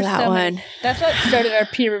 yeah. There's that so one. Many. That's what started our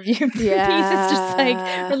peer review piece. It's just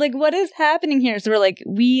like, we're like, what is happening here? So we're like,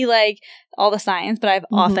 we like all the science, but I've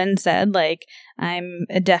often said, like, I'm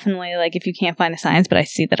definitely like, if you can't find the science, but I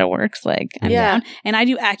see that it works, like, I'm down. And I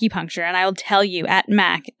do acupuncture, and I will tell you, at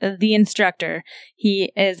Mac, the instructor,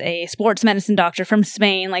 he is a sports medicine doctor from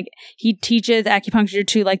Spain. Like, he teaches acupuncture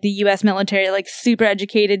to like the U.S. military, like super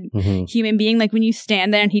educated human being. Like, when you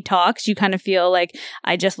stand there and he talks, you kind of feel like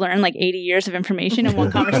I just learned like 80 years of information in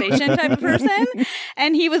one conversation type of person.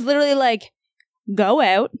 And he was literally like, go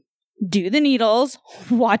out, do the needles,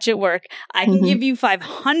 watch it work. I can give you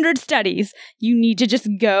 500 studies. You need to just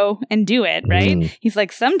go and do it, right? He's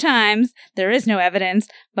like, sometimes there is no evidence,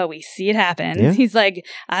 but we see it happen. He's like,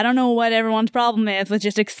 I don't know what everyone's problem is with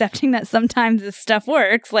just accepting that sometimes this stuff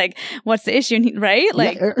works. Like, what's the issue, right?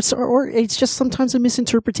 Like, or it's just sometimes a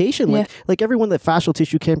misinterpretation. Like everyone that fascial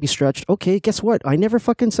tissue can't be stretched. Okay, guess what? I never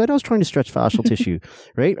fucking said I was trying to stretch fascial tissue,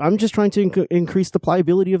 right? I'm just trying to increase the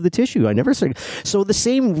pliability of the tissue. I never said so. The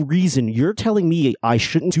same reason you're telling me I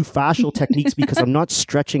shouldn't do fascial techniques because I'm not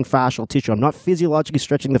stretching fascial tissue. I'm not physiologically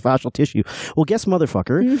stretching the fascial tissue. Well, guess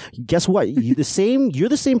motherfucker. Guess what? You're the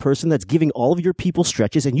same person that's giving all of your people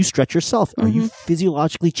stretches and you stretch yourself. Are you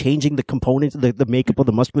physiologically changing the component, the makeup of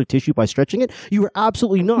the muscular tissue by stretching it? You are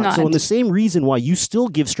absolutely not. So, in the same reason why you still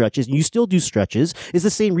give stretches and you still do stretches is the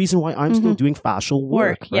same reason why I'm still doing fascial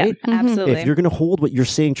work, right? Yeah, absolutely. If you're going to hold what you're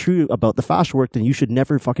saying true about the fascial work, then you should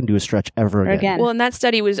never fucking do a stretch ever again. Well, and that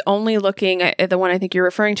study was only looking at the one I think you're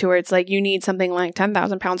referring to, where it's like you need something like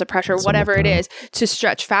 10,000 pounds of pressure, whatever it is, to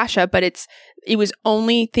stretch fascia, but it was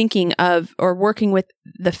only thinking of or working with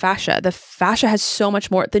the fascia. The fascia has so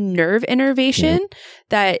much more, the nerve innervation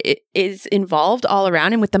that it is involved all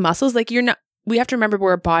around, and with the muscles, like we have to remember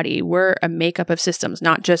we're a body, we're a makeup of systems,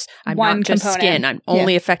 not just, I'm one not just component. skin, I'm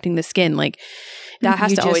only affecting the skin. Like, that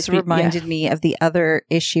has to always be. You just reminded me of the other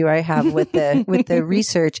issue I have with the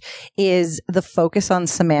research is the focus on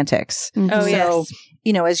semantics. Oh, yes.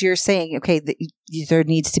 You know, as you're saying, okay, there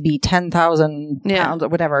needs to be 10,000 pounds or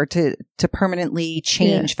whatever to permanently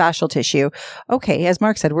change fascial tissue. Okay, as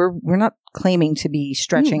Mark said, we're not claiming to be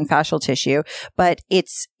stretching fascial tissue, but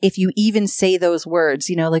it's, if you even say those words,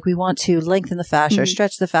 you know, like we want to lengthen the fascia,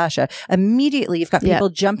 stretch the fascia, immediately you've got people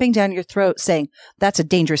jumping down your throat saying that's a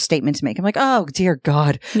dangerous statement to make. I'm like, oh dear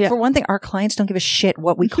God. For one thing, our clients don't give a shit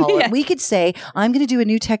what we call it. We could say, I'm going to do a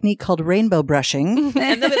new technique called rainbow brushing.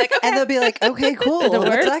 And they'll be like, okay, cool.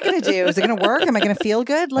 What's that going to do? Is it going to work? Am I going to feel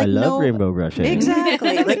good? Like, I love rainbow brushing.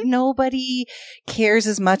 Exactly. Like, nobody cares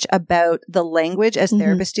as much about the language as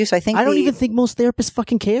therapists do. So I think I don't even think most therapists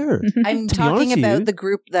fucking care. I'm talking about the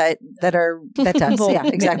group that does. Yeah,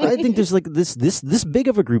 exactly. I think there's like this big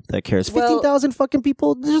of a group that cares. 15,000 fucking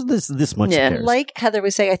people. There's this much that cares. Like Heather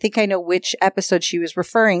was saying, I think I know which episode she was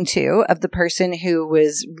referring to of the person who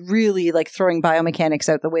was really like throwing biomechanics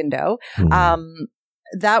out the window.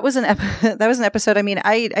 That was an episode. I mean,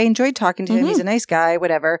 I enjoyed talking to him. He's a nice guy,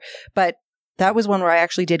 whatever. But that was one where I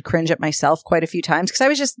actually did cringe at myself quite a few times because I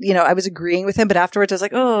was just, you know, I was agreeing with him, but afterwards I was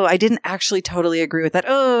like, oh, I didn't actually totally agree with that.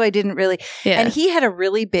 Oh, I didn't really. And he had a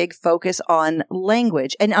really big focus on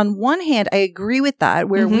language. And on one hand, I agree with that,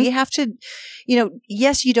 where we have to, you know,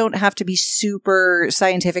 yes, you don't have to be super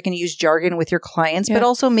scientific and use jargon with your clients, but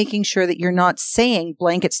also making sure that you're not saying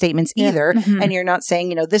blanket statements either. And you're not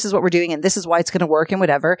saying, you know, this is what we're doing and this is why it's going to work and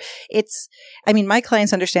whatever. I mean, my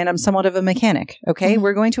clients understand I'm somewhat of a mechanic. Okay.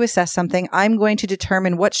 We're going to assess something. I'm going to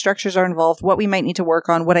determine what structures are involved, what we might need to work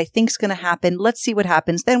on, what I think is going to happen. Let's see what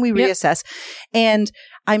happens. Then we reassess. And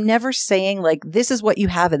I'm never saying like, this is what you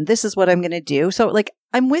have and this is what I'm going to do. So like,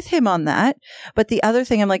 I'm with him on that. But the other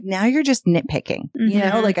thing, I'm like, now you're just nitpicking. You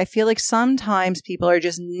know, like I feel like sometimes people are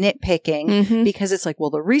just nitpicking because it's like, well,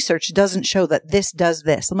 the research doesn't show that this does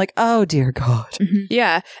this. I'm like, oh dear God.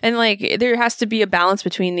 Yeah. And like there has to be a balance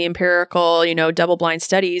between the empirical, you know, double-blind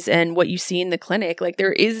studies and what you see in the clinic. Like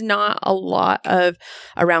there is not a lot of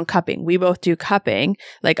around cupping. We both do cupping,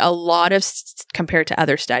 like a lot of compared to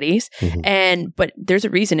other studies. But there's a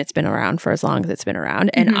reason it's been around for as long as it's been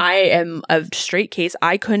around. And I am a straight case.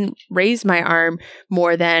 I couldn't raise my arm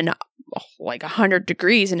more than like 100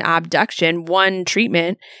 degrees in abduction. One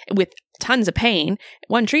treatment with tons of pain.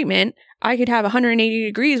 One treatment, I could have 180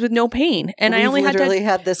 degrees with no pain. And I only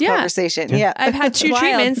had this conversation. Yeah. I've had 2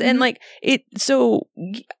 treatments and like it. So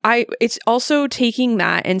it's also taking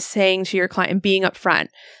that and saying to your client and being upfront,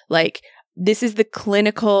 like, this is the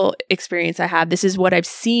clinical experience I have. This is what I've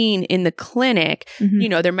seen in the clinic. You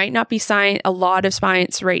know, there might not be a lot of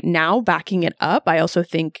science right now backing it up. I also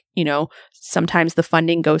think, you know, sometimes the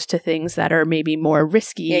funding goes to things that are maybe more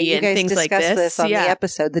risky and things like this. You guys discussed this on the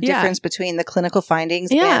episode, the difference between the clinical findings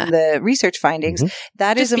and the research findings.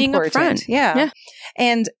 That just is important. Yeah.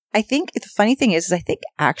 And I think the funny thing is I think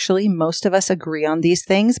actually most of us agree on these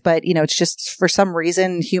things, but you know, it's just for some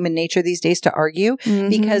reason human nature these days to argue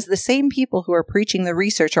because the same people who are preaching the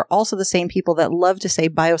research are also the same people that love to say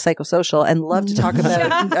biopsychosocial and love to talk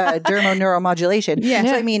about dermoneuromodulation.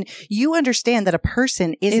 So I mean, you understand that a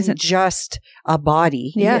person isn't just a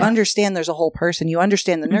body. You understand there's a whole person. You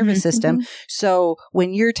understand the nervous system. So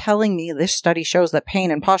when you're telling me this study shows that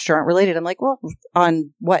pain and posture aren't related, I'm like, well,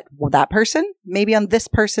 on what? Well, that person? Maybe on this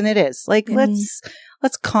person it is. Like,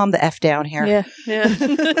 let's calm the F down here. Yeah.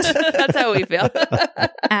 That's how we feel.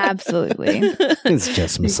 Absolutely. It's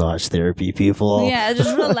just massage therapy, people. Yeah,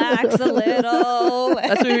 just relax a little.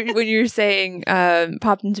 That's when you're saying,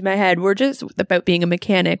 popped into my head, we're just about being a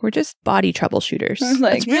mechanic. We're just body troubleshooters.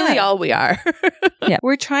 That's really all we are.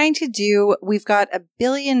 We're trying to we've got a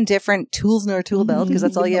billion different tools in our tool belt because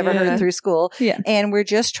that's all you ever heard through school. And we're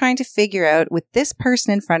just trying to figure out with this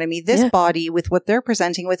person in front of me, this body, with what they're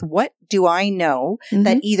presenting with, what do I know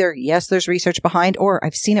that either, yes, there's research behind, or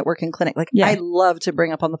I've seen it work in clinic. Like I love to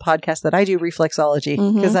bring up on the podcast that I do reflexology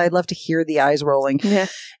because I love to hear the eyes rolling.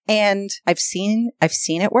 And I've seen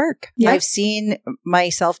it work. I've seen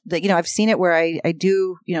myself that, you know, I've seen it where I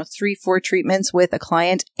do, you know, 3-4 treatments with a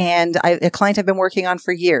client and a client I've been working on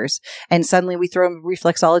for years. And suddenly we throw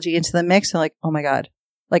reflexology into the mix and like, oh my God,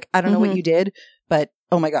 like, I don't know what you did, but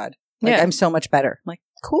oh my God, like I'm so much better. I'm like,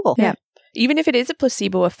 cool. Even if it is a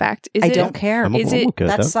placebo effect, I don't care.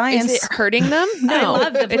 That's science? Is it hurting them? No, I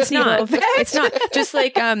love the placebo effect. It's not. Just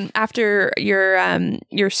like after your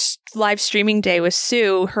live streaming day with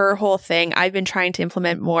Sue, her whole thing, I've been trying to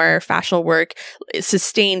implement more fascial work,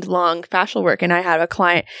 sustained long fascial work, and I had a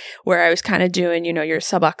client where I was kind of doing, you know, your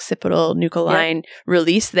suboccipital nucleoline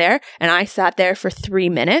release there, and I sat there for 3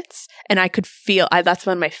 minutes, and I could feel. That's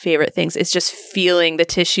one of my favorite things. It's just feeling the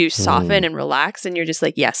tissue soften and relax, and you're just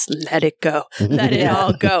like, yes, let it go. Let it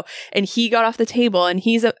all go. And he got off the table and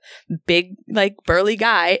he's a big, like burly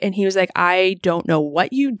guy. And he was like, I don't know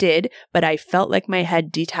what you did, but I felt like my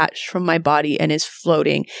head detached from my body and is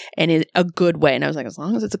floating and in a good way. And I was like, as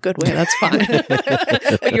long as it's a good way, that's fine.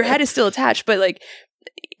 But your head is still attached. But like,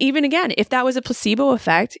 even again, if that was a placebo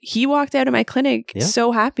effect, he walked out of my clinic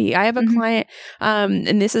so happy. I have a client,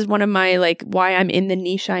 and this is one of my, like, why I'm in the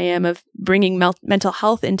niche I am of bringing mental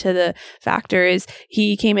health into the factor is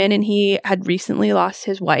he came in and he had recently lost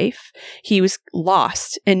his wife. He was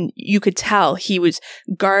lost and you could tell he was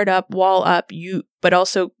guard up, wall up, but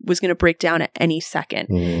also was going to break down at any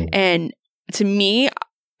second. And to me,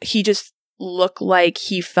 he just looked like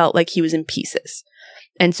he felt like he was in pieces.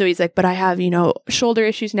 And so he's like, but I have, you know, shoulder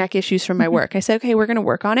issues, neck issues from my work. I said, okay, we're going to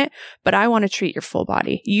work on it, but I want to treat your full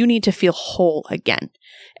body. You need to feel whole again.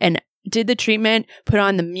 And did the treatment, put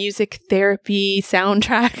on the music therapy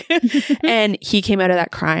soundtrack, and he came out of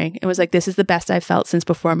that crying and was like, this is the best I've felt since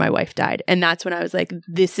before my wife died. And that's when I was like,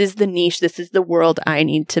 this is the niche. This is the world I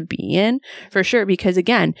need to be in for sure. Because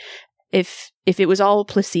again, if it was all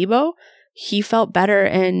placebo, he felt better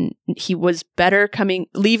and he was better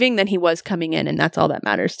leaving than he was coming in. And that's all that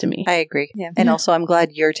matters to me. I agree. Yeah. And also I'm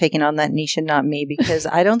glad you're taking on that niche and not me because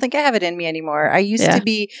I don't think I have it in me anymore. I used to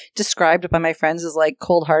be described by my friends as like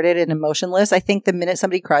cold-hearted and emotionless. I think the minute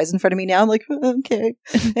somebody cries in front of me now, I'm like, okay.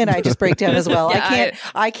 And I just break down as well.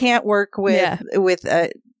 I can't work with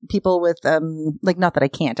people with, like, not that I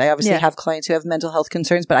can't. I obviously have clients who have mental health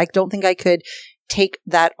concerns, but I don't think I could take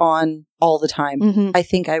that on all the time. I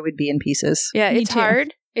think I would be in pieces. Yeah, it's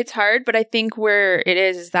hard. It's hard, but I think where it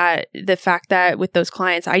is that the fact that with those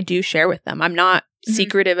clients, I do share with them. I'm not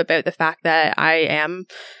secretive about the fact that I am,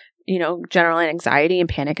 general anxiety and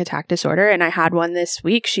panic attack disorder. And I had one this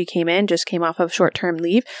week. She just came off of short-term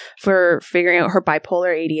leave for figuring out her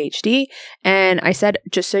bipolar ADHD. And I said,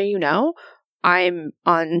 just so you know, I'm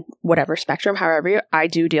on whatever spectrum, however, I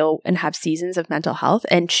do deal and have seasons of mental health.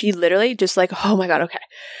 And she literally just like, oh my God, okay.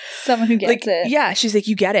 Someone who gets it. Yeah. She's like,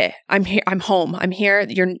 you get it. I'm here. I'm home. I'm here.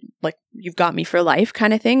 You're like, you've got me for life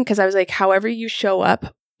kind of thing. Cause I was like, however you show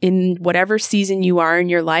up in whatever season you are in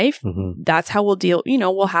your life, that's how we'll deal.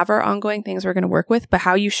 We'll have our ongoing things we're going to work with, but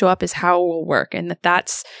how you show up is how we'll work. And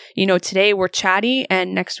that's, today we're chatty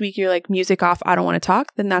and next week you're like music off. I don't want to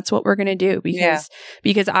talk. Then that's what we're going to do because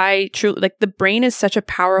I truly like the brain is such a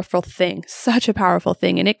powerful thing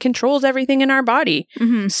and it controls everything in our body.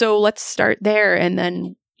 So let's start there. And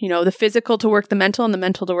then the physical to work the mental and the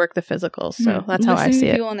mental to work the physical. So that's how I see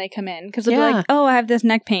it. When they come in, because they'll be like, oh, I have this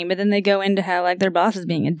neck pain, but then they go into how like their boss is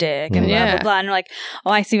being a dick and blah, blah, blah. And they're like, oh,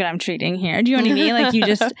 I see what I'm treating here. Do you know what I mean? Like you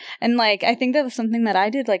just, and like, I think that was something that I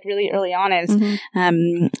did like really early on is,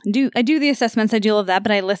 I do the assessments, I do all of that,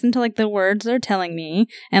 but I listen to like the words they're telling me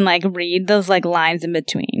and like read those like lines in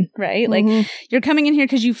between, right? Like you're coming in here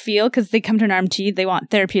because you feel, because they come to an RMT, they want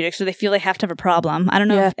therapeutics, so they feel they have to have a problem. I don't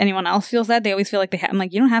know if anyone else feels that. They always feel like they have, I'm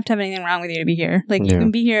like, you don't have to have anything wrong with you to be here. Like you can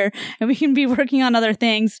be here and we can be working on other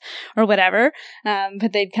things or whatever.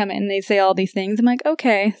 But they'd come in and they'd say all these things. I'm like,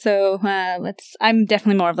 okay, so I'm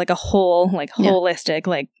definitely more of like a whole, like holistic,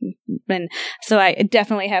 like, and so I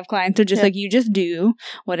definitely have clients who are just like, you just do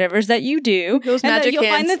whatever's that you do. Those and magic you'll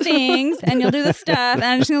hands. find the things and you'll do the stuff and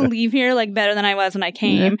I'm just going to leave here like better than I was when I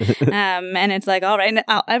came. And it's like, all right. And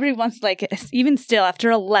every once, like, even still after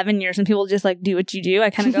 11 years when people just like do what you do, I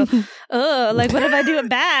kind of go, oh, like, what if I do it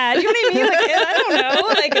bad? You know what I mean? Like, I don't know.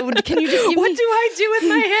 Like, can you just give what me, do I do with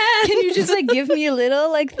my hand? Can you just like give me a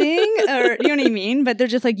little like thing, or you know what I mean? But they're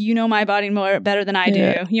just like, my body better than I do.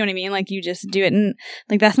 You know what I mean? Like you just do it, and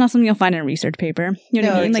like that's not something you'll find in a research paper. You know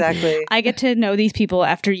what I mean? Exactly. Like I get to know these people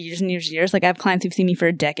after years and years and years. Like I have clients who've seen me for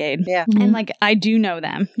a decade, and like I do know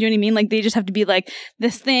them. You know what I mean? Like they just have to be like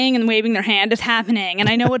this thing and waving their hand is happening, and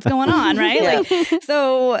I know what's going on, right? Like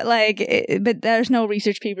so, like, but there's no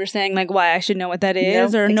research paper saying like why I should know what that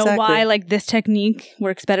is, or know why like this technique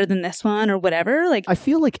works better than this one or whatever. Like I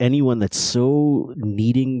feel like anyone that's so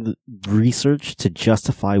needing research to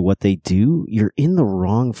justify what they do, you're in the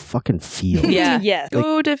wrong fucking field.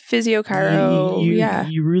 Go to physio-chiro.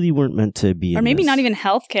 You really weren't meant to be or maybe not even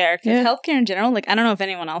healthcare, because healthcare in general, like I don't know if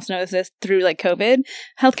anyone else knows this through like COVID,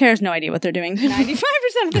 healthcare has no idea what they're doing 95%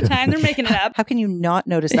 of the time. They're making it up. How can you not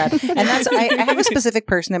notice that? And that's I have a specific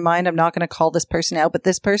person in mind. I'm not going to call this person out, but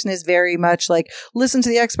this person is very much like, listen to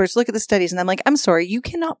the experts, look at the studies. And I'm like, I'm sorry, you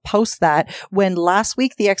cannot post that when last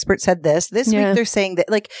week the expert said this week they're saying that.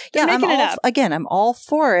 Like, I'm all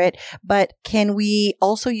for it, but can we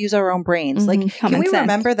also use our own brains? Like, can we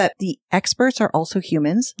remember that the experts are also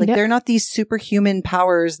humans? Like, they're not these superhuman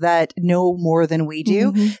powers that know more than we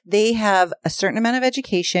do. They have a certain amount of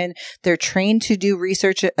education. They're trained to do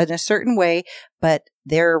research in a certain way, but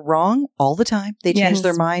they're wrong all the time. They change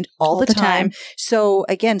their mind all the time. So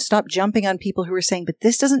again, stop jumping on people who are saying, but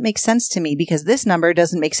this doesn't make sense to me because this number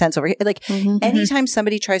doesn't make sense over here. Like anytime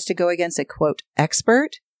somebody tries to go against a quote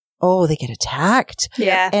expert, they get attacked.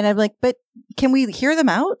 And I'm like, but can we hear them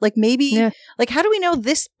out? Like maybe, like how do we know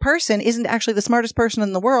this person isn't actually the smartest person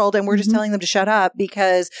in the world and we're just telling them to shut up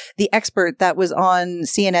because the expert that was on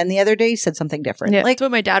CNN the other day said something different? Like that's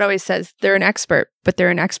what my dad always says. They're an expert, but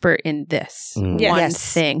they're an expert in this one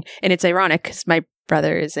thing. And it's ironic because my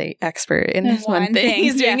brother is an expert in this one thing.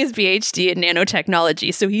 He's doing his PhD in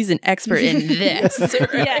nanotechnology, so he's an expert in this.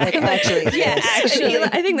 Actually,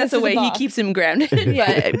 I think that's the way he keeps him grounded.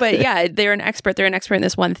 But they're an expert. They're an expert in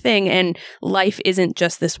this one thing, and life isn't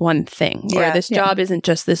just this one thing, or this job isn't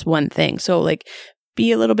just this one thing. So, like,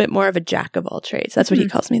 be a little bit more of a jack of all trades. That's what he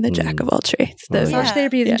calls me, the jack of all trades. Massage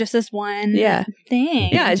therapy isn't just this one thing.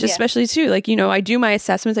 Yeah, it's especially too, like, I do my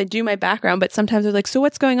assessments, I do my background, but sometimes they're like, so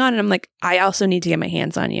what's going on? And I'm like, I also need to get my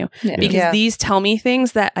hands on you because these tell me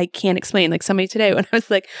things that I can't explain. Like somebody today, when I was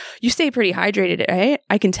like, you stay pretty hydrated, right?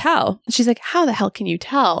 I can tell. And she's like, how the hell can you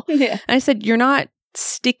tell? And I said, you're not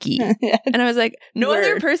sticky. And I was like, no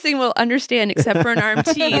other person will understand except for an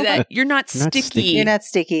RMT that you're not sticky. You're not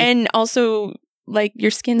sticky. And also, like,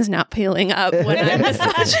 your skin's not peeling up when I'm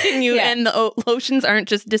massaging you and the lotions aren't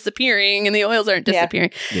just disappearing and the oils aren't disappearing.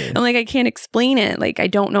 I'm like, I can't explain it. Like, I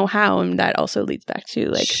don't know how. And that also leads back to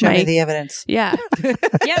like, show me the evidence.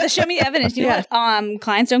 The show me the evidence. You know what?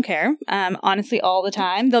 Clients don't care. Honestly, all the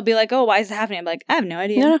time. They'll be like, oh, why is it happening? I'm like, I have no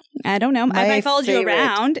idea. I don't know. If I followed you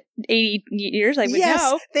around 80 years, I would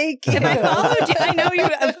know. Thank you. If I followed you, I know you.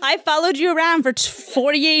 If I followed you around for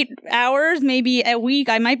 48 hours, maybe a week,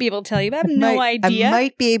 I might be able to tell you. I have no idea. I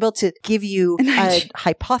might be able to give you a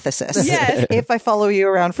hypothesis. Yes. If I follow you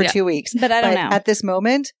around for 2 weeks. But I don't know. At this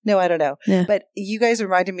moment, no, I don't know. Yeah. But you guys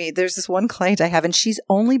reminded me, there's this one client I have, and she's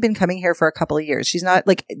only been coming here for a couple of years. She's not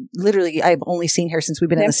like, literally, I've only seen her since we've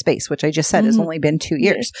been in the space, which I just said has only been 2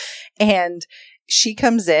 years. And she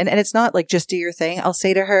comes in, and it's not like, just do your thing. I'll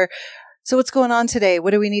say to her, so what's going on today?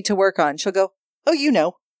 What do we need to work on? She'll go, oh, you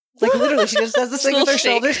know. Like literally, she just does this thing with her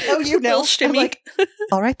shoulders. Oh, you know. I'm like,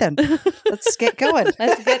 all right then, let's get going.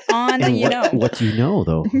 Let's get on. What do you know,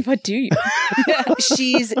 though? What do you?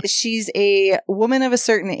 She's a woman of a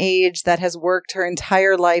certain age that has worked her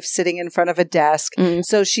entire life sitting in front of a desk.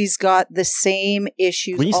 So she's got the same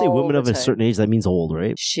issues. When you say woman of a certain age, that means old,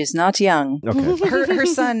 right? She's not young. Okay. Her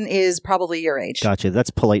son is probably your age. Gotcha.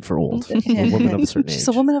 That's polite for old. A woman of a certain age. She's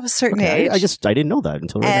a woman of a certain age. I didn't know that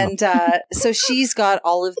until right now. And so she's got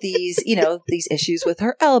all of these, these issues with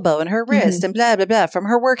her elbow and her wrist and blah, blah, blah from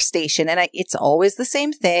her workstation. And it's always the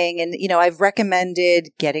same thing. And, I've recommended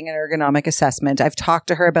getting an ergonomic assessment. I've talked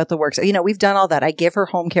to her about the works. We've done all that. I give her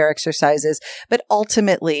home care exercises. But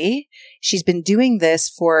ultimately, she's been doing this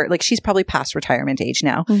for, she's probably past retirement age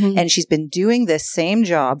now. And she's been doing this same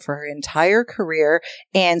job for her entire career.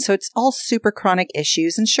 And so it's all super chronic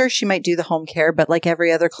issues. And sure, she might do the home care, but like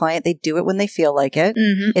every other client, they do it when they feel like it.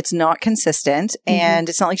 It's not consistent. And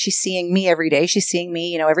it's not like she's seeing me every day. She's seeing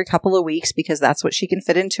me, every couple of weeks because that's what she can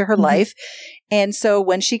fit into her life. And so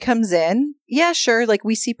when she comes in, yeah, sure.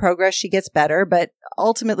 We see progress. She gets better. But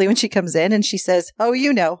ultimately when she comes in and she says, oh,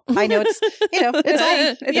 I know it's,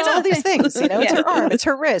 it's all these things, it's her arm, it's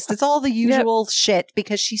her wrist, it's all the usual shit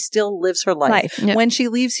because she still lives her life. When she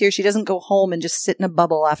leaves here, she doesn't go home and just sit in a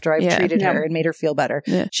bubble after I've treated her and made her feel better.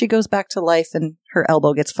 She goes back to life and her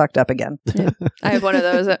elbow gets fucked up again. I have one of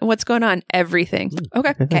those. What's going on? Everything.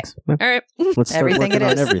 Okay. All right. Let's start everything working it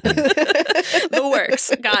on is. everything. The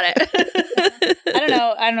works. Got it.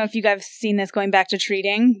 I don't know if you guys have seen this going back to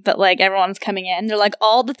treating, but everyone's coming in. They're like,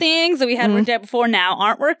 all the things that we had worked out before now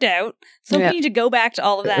aren't worked out. So we need to go back to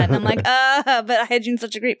all of that. And I'm like, but I had you in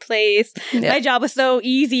such a great place. My job was so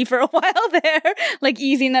easy for a while there.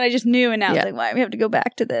 Easy in that I just knew. And now it's why do we have to go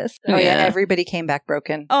back to this? Oh, yeah. Everybody came back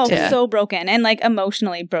broken. Oh, so broken. And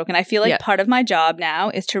emotionally broken. I feel like part of my job now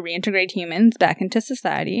is to reintegrate humans back into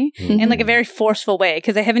society in a very forceful way.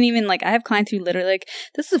 Because I haven't even I have clients who literally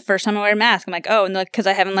this is the first time I wear a mask. I'm like, oh, and because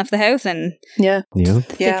I haven't left the house in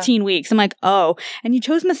 15 weeks. I'm like, oh, and you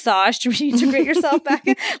chose massage to reintegrate yourself back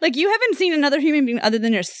in. You haven't seen another human being other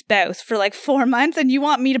than your spouse for 4 months, and you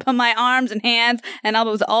want me to put my arms and hands and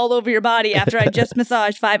elbows all over your body after I just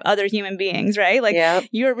massaged 5 other human beings, right?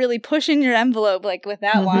 You're really pushing your envelope with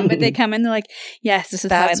that one, but they come in, they're like, yes, this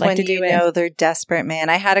is how I'd like to do it. That's when they're desperate, man.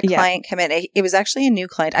 I had a client come in. It was actually a new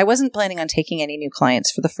client. I wasn't planning on taking any new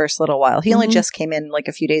clients for the first little while. He only just came in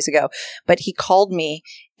a few days ago, but he called me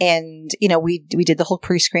and, we did the whole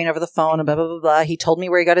pre-screen over the phone and blah, blah, blah, blah. He told me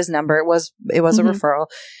where he got his number. It was a referral.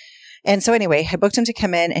 And so anyway, I booked him to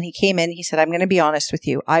come in and he came in. He said, I'm going to be honest with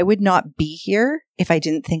you. I would not be here if I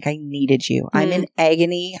didn't think I needed you. I'm in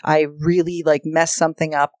agony. I really messed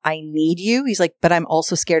something up. I need you. He's like, but I'm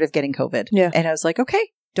also scared of getting COVID. Yeah. And I was like, okay,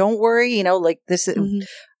 don't worry. This is,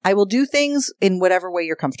 I will do things in whatever way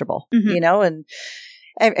you're comfortable, and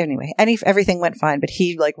anyway, everything went fine, but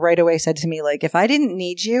he right away said to me, if I didn't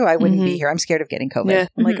need you, I wouldn't be here. I'm scared of getting COVID. Yeah.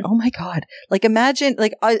 I'm like, oh my God. Imagine,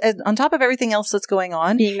 on top of everything else that's going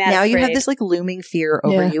on, now you have this looming fear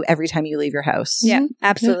over you every time you leave your house. Yeah,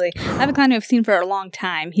 absolutely. I have a client who I've seen for a long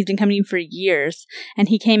time. He's been coming to me for years, and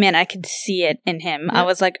he came in. I could see it in him. I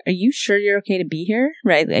was like, are you sure you're okay to be here?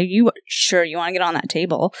 Right? Are you sure you want to get on that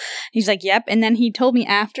table? He's like, yep. And then he told me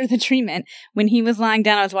after the treatment, when he was lying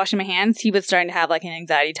down, I was washing my hands, he was starting to have an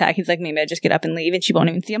anxiety attack. He's like, maybe I just get up and leave, and she won't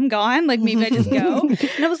even see I'm gone. Maybe I just go.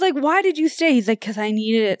 And I was like, why did you stay? He's like, because I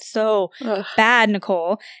needed it so bad,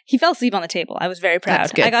 Nicole. He fell asleep on the table. I was very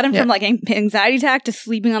proud. I got him from anxiety attack to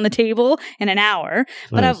sleeping on the table in an hour.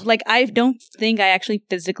 But I don't think I actually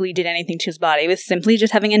physically did anything to his body. It was simply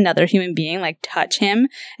just having another human being touch him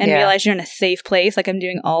and realize you're in a safe place. I'm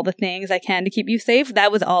doing all the things I can to keep you safe.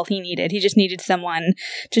 That was all he needed. He just needed someone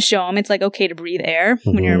to show him it's okay to breathe air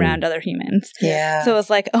when you're around other humans. Yeah. So it was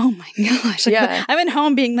oh my gosh. I went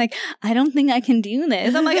home being I don't think I can do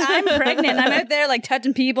this. I'm I'm pregnant. I'm out there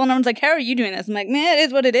touching people, and everyone's like, how are you doing this? I'm like, man, it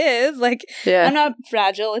is what it is. I'm not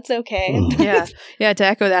fragile. It's okay. Yeah. To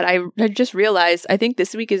echo that, I just realized, I think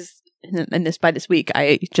this week is, and by this week,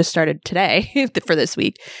 I just started today for this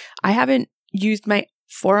week. I haven't used my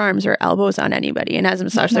forearms or elbows on anybody. And as a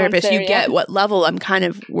massage therapist, you get what level I'm kind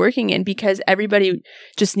of working in, because everybody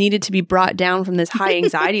just needed to be brought down from this high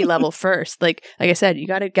anxiety level first. Like I said, you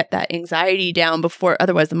got to get that anxiety down before,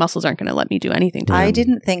 otherwise the muscles aren't going to let me do anything to them. I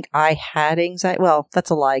didn't think I had anxiety. Well, that's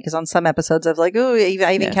a lie, because on some episodes I've like,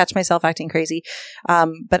 I even catch myself acting crazy.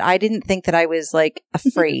 But I didn't think that I was like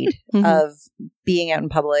afraid of being out in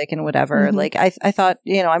public and whatever. Like I thought,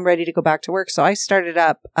 I'm ready to go back to work. So I started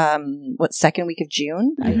up, second week of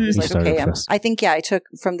June. I was like, okay, I took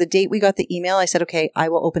from the date we got the email, I said, okay, I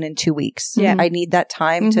will open in 2 weeks. Yeah. I need that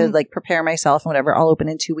time to like prepare myself and whatever. I'll open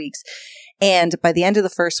in 2 weeks. And by the end of the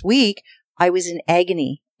first week, I was in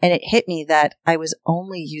agony. And it hit me that I was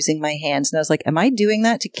only using my hands. And I was like, am I doing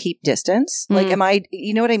that to keep distance? Like, am I,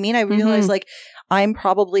 you know what I mean? I realized like, I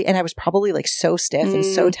was probably like so stiff and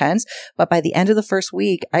so tense. But by the end of the first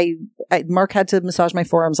week, Mark had to massage my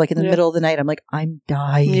forearms like in the middle of the night. I'm like, I'm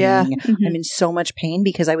dying. Yeah. I'm in so much pain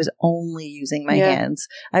because I was only using my hands.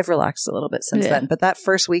 I've relaxed a little bit since then. But that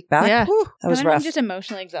first week back, that was rough. I'm just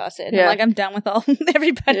emotionally exhausted. Yeah. I'm done with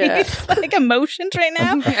everybody's like emotions right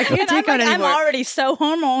now. I can't take on anymore. I'm already so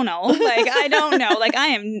hormonal. Like, I don't know. Like, I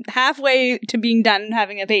am halfway to being done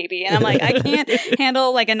having a baby. And I'm like, I can't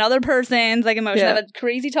handle like another person's like emotion. I have a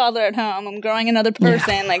crazy toddler at home. I'm growing another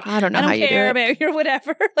person. Like, I don't know how you care about you or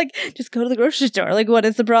whatever. Like, just go to the grocery store. Like, what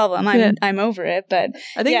is the problem? I'm over it. But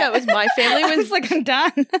I think that was my family was like, I'm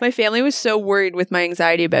done. My family was so worried with my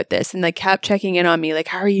anxiety about this, and like kept checking in on me. Like,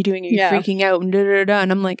 how are you doing? Are you freaking out? And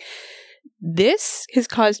And I'm like, this has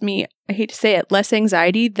caused me, I hate to say it, less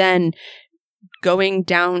anxiety than going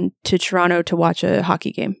down to Toronto to watch a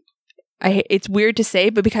hockey game. It's weird to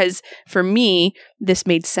say, but because for me, this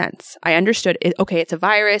made sense. I understood it. Okay, it's a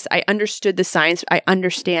virus. I understood the science. I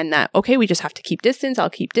understand that. Okay, we just have to keep distance.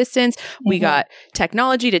 I'll keep distance. We got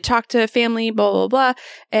technology to talk to family, blah, blah,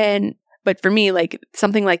 blah. But for me, like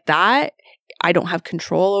something like that, I don't have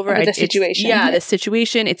control over the situation. The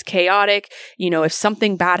situation. It's chaotic. If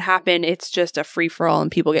something bad happened, it's just a free for all,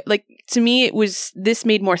 and people get like. To me, this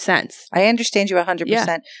made more sense. I understand you 100%.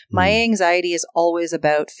 Yeah. My anxiety is always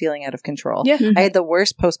about feeling out of control. Yeah. I had the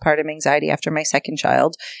worst postpartum anxiety after my second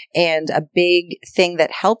child, and a big thing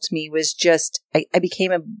that helped me was just I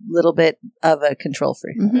became a little bit of a control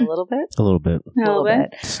freak. A little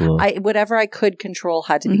bit. Whatever I could control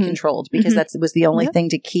had to be controlled, because that was the only thing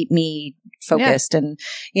to keep me focused. And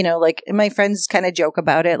like my friends kind of joke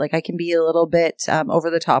about it, like I can be a little bit over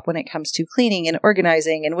the top when it comes to cleaning and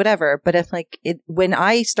organizing and whatever, but if like when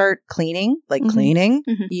I start cleaning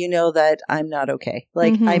you know that I'm not okay.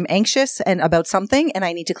 Like I'm anxious and about something and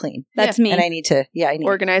I need to clean. That's me. And I need to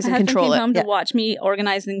organize and control it. Came home to watch me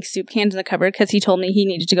organizing soup cans in the cupboard because he told me he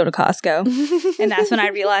needed to go to Costco. And that's when I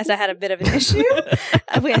realized I had a bit of an issue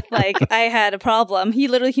with like I had a problem. He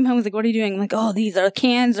literally came home and was like, what are you doing? I'm like, oh, these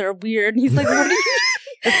cans are weird. And he's like, what are you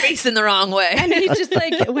You're facing the wrong way. And he's just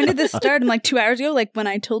like, when did this start? I'm like, 2 hours ago, like when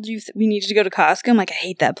I told you we needed to go to Costco. I'm like, I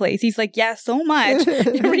hate that place. He's like, yeah, so much.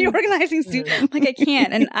 Reorganizing soup. I'm like, I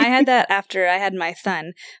can't. And I had that after I had my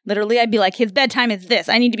son. Literally, I'd be like, his bedtime is this.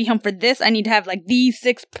 I need to be home for this. I need to have like these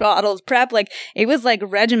 6 bottles prep. Like it was like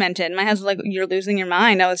regimented. My husband was like, you're losing your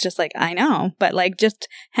mind. I was just like, I know, but like just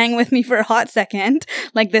hang with me for a hot second.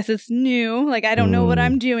 Like this is new. Like I don't know what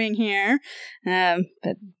I'm doing here.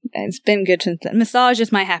 But it's been good since then. Massage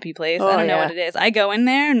is my happy place. I don't know what it is. I go in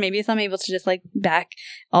there and maybe if I'm able to just like back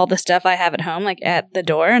all the stuff I have at home, like at the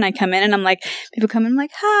door, and I come in and I'm like, people come in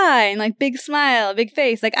like, hi, and like big smile, big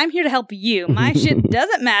face. Like, I'm here to help you. My shit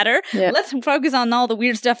doesn't matter. Yep. Let's focus on all the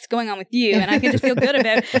weird stuff that's going on with you. And I can just feel good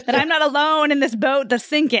about that I'm not alone in this boat that's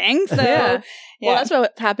sinking. So yeah. Well, that's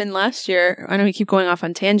what happened last year. I know we keep going off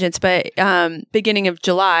on tangents, but beginning of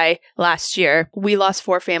July last year, we lost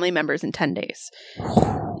 4 family members in 10 days.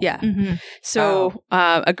 Yeah. Mm-hmm. So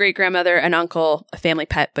a great grandmother, an uncle, a family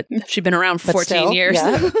pet, but she'd been around for 14 years.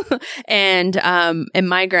 Yeah. and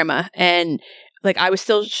my grandma. And like I was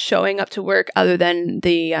still showing up to work other than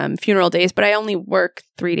the funeral days, but I only work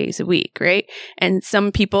 3 days a week, right? And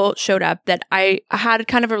some people showed up that I had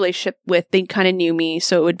kind of a relationship with. They kind of knew me.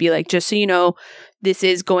 So it would be like, just so you know, this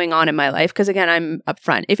is going on in my life. Because again, I'm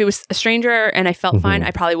upfront. If it was a stranger and I felt fine,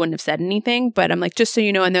 I probably wouldn't have said anything. But I'm like, just so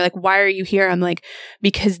you know. And they're like, why are you here? I'm like,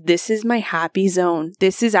 because this is my happy zone.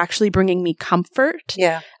 This is actually bringing me comfort.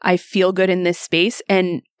 Yeah. I feel good in this space,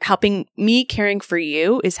 and helping me, caring for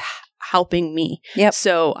you is helping me. Yep.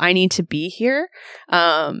 So I need to be here.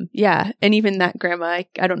 Yeah. And even that grandma,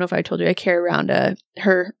 I don't know if I told you, I carry around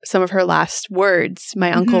some of her last words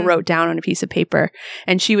my uncle wrote down on a piece of paper.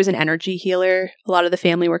 And she was an energy healer. A lot of the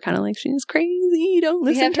family were kind of like, she's crazy. Don't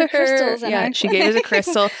listen to her. Yeah. She gave us a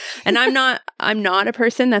crystal. And I'm not I'm not a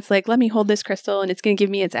person that's like, let me hold this crystal and it's going to give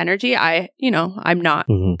me its energy. I'm not.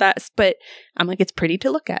 But I'm like, it's pretty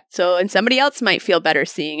to look at. So, and somebody else might feel better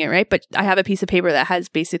seeing it, right? But I have a piece of paper that has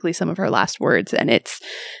basically some of her last words, and it's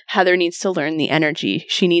Heather needs to learn the energy.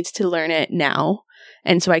 She needs to learn it now.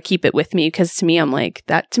 And so I keep it with me because to me, I'm like,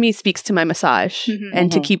 that to me speaks to my massage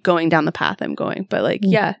and to keep going down the path I'm going. But like,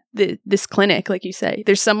 this clinic, like you say,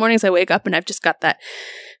 there's some mornings I wake up and I've just got that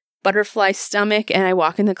butterfly stomach and I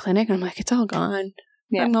walk in the clinic and I'm like, it's all gone.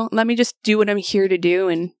 Yeah. Let me just do what I'm here to do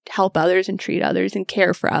and help others and treat others and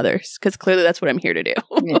care for others, because clearly that's what I'm here to do.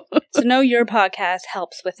 So Know Your Podcast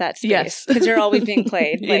helps with that space. Yes. Because you're always being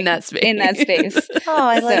played in that space. Oh,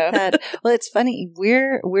 I like that. Well, it's funny.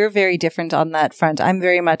 We're very different on that front. I'm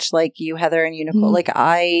very much like you, Heather, and you, Nicole. Like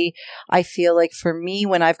I feel like for me,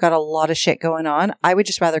 when I've got a lot of shit going on, I would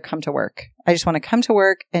just rather come to work. I just want to come to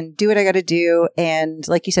work and do what I got to do. And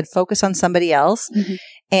like you said, focus on somebody else.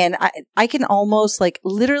 And I can almost like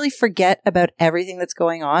literally forget about everything that's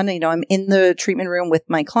going on. You know, I'm in the treatment room with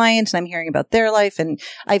my client and I'm hearing about their life and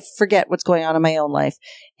I forget what's going on in my own life.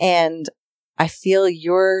 And I feel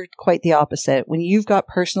you're quite the opposite. When you've got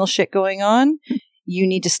personal shit going on, you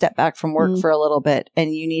need to step back from work for a little bit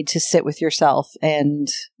and you need to sit with yourself. And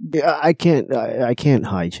I can't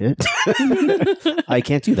hide shit. I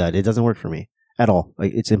can't do that. It doesn't work for me at all.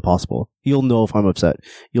 Like, it's impossible. You'll know if I'm upset.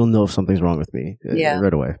 You'll know if something's wrong with me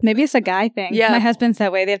right away. Maybe it's a guy thing. Yeah. My husband's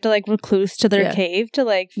that way. They have to like recluse to their cave to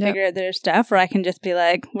like figure out their stuff, or I can just be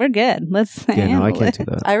like, we're good. Let's handle I can't do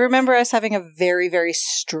that. I remember us having a very, very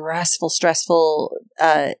stressful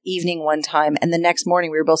evening one time. And the next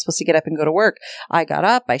morning we were both supposed to get up and go to work. I got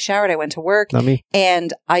up, I showered, I went to work. Not me.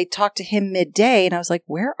 And I talked to him midday and I was like,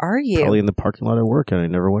 where are you? Probably in the parking lot at work, and I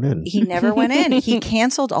never went in. He never went in. He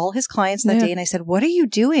canceled all his clients that day. And I said, what are you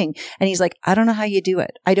doing? And he's like, I don't know how you do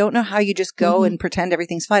it. I don't know how you just go and pretend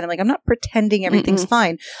everything's fine. I'm like, I'm not pretending everything's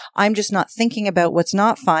fine. I'm just not thinking about what's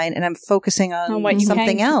not fine, and I'm focusing on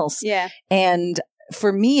something else. Yeah. And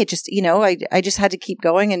for me, it just, I just had to keep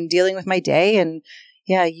going and dealing with my day. And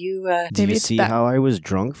you do you see how I was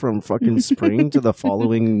drunk from fucking spring to the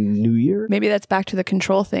following New Year? Maybe that's back to the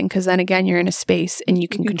control thing, because then again, you're in a space and you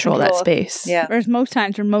can control that space. Yeah. Whereas most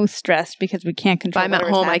times we're most stressed because we can't control. If I'm at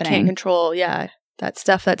home, I can't control. That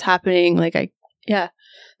stuff that's happening. Like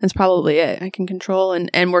that's probably it. I can control,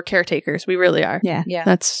 and we're caretakers. We really are. Yeah.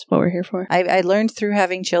 That's what we're here for. I learned through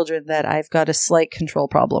having children that I've got a slight control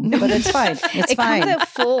problem, but it's fine. It comes out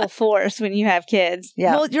full force when you have kids.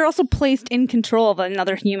 Yeah. Well, you're also placed in control of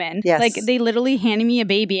another human. Yes. Like they literally handed me a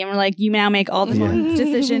baby and were like, you now make all the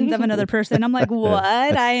decisions of another person. I'm like,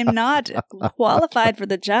 what? I am not qualified for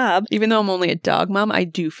the job. Even though I'm only a dog mom, I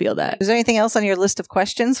do feel that. Is there anything else on your list of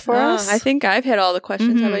questions for us? I think I've hit all the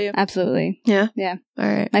questions. How about you? Absolutely. Yeah. All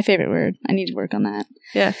right. My favorite word. I need to work on that.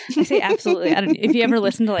 Yeah. I say absolutely. If you ever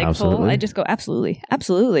listen to like full, I just go absolutely.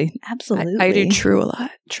 Absolutely. Absolutely. I do true a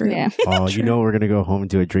lot. True. Yeah. Oh, true. We're going to go home and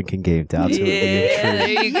do a drinking game to absolutely make true.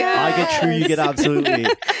 There you go. I get true, you get absolutely.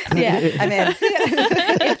 I'm in.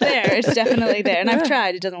 It's there. It's definitely there. And I've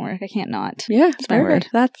tried. It doesn't work. I can't not. Yeah. It's my word.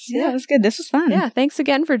 That was good. This was fun. Yeah. Thanks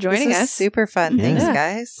again for joining us. Super fun. Thanks,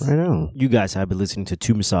 guys. I know. You guys have been listening to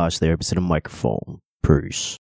Two Massage Therapists in a Microphone. Peace.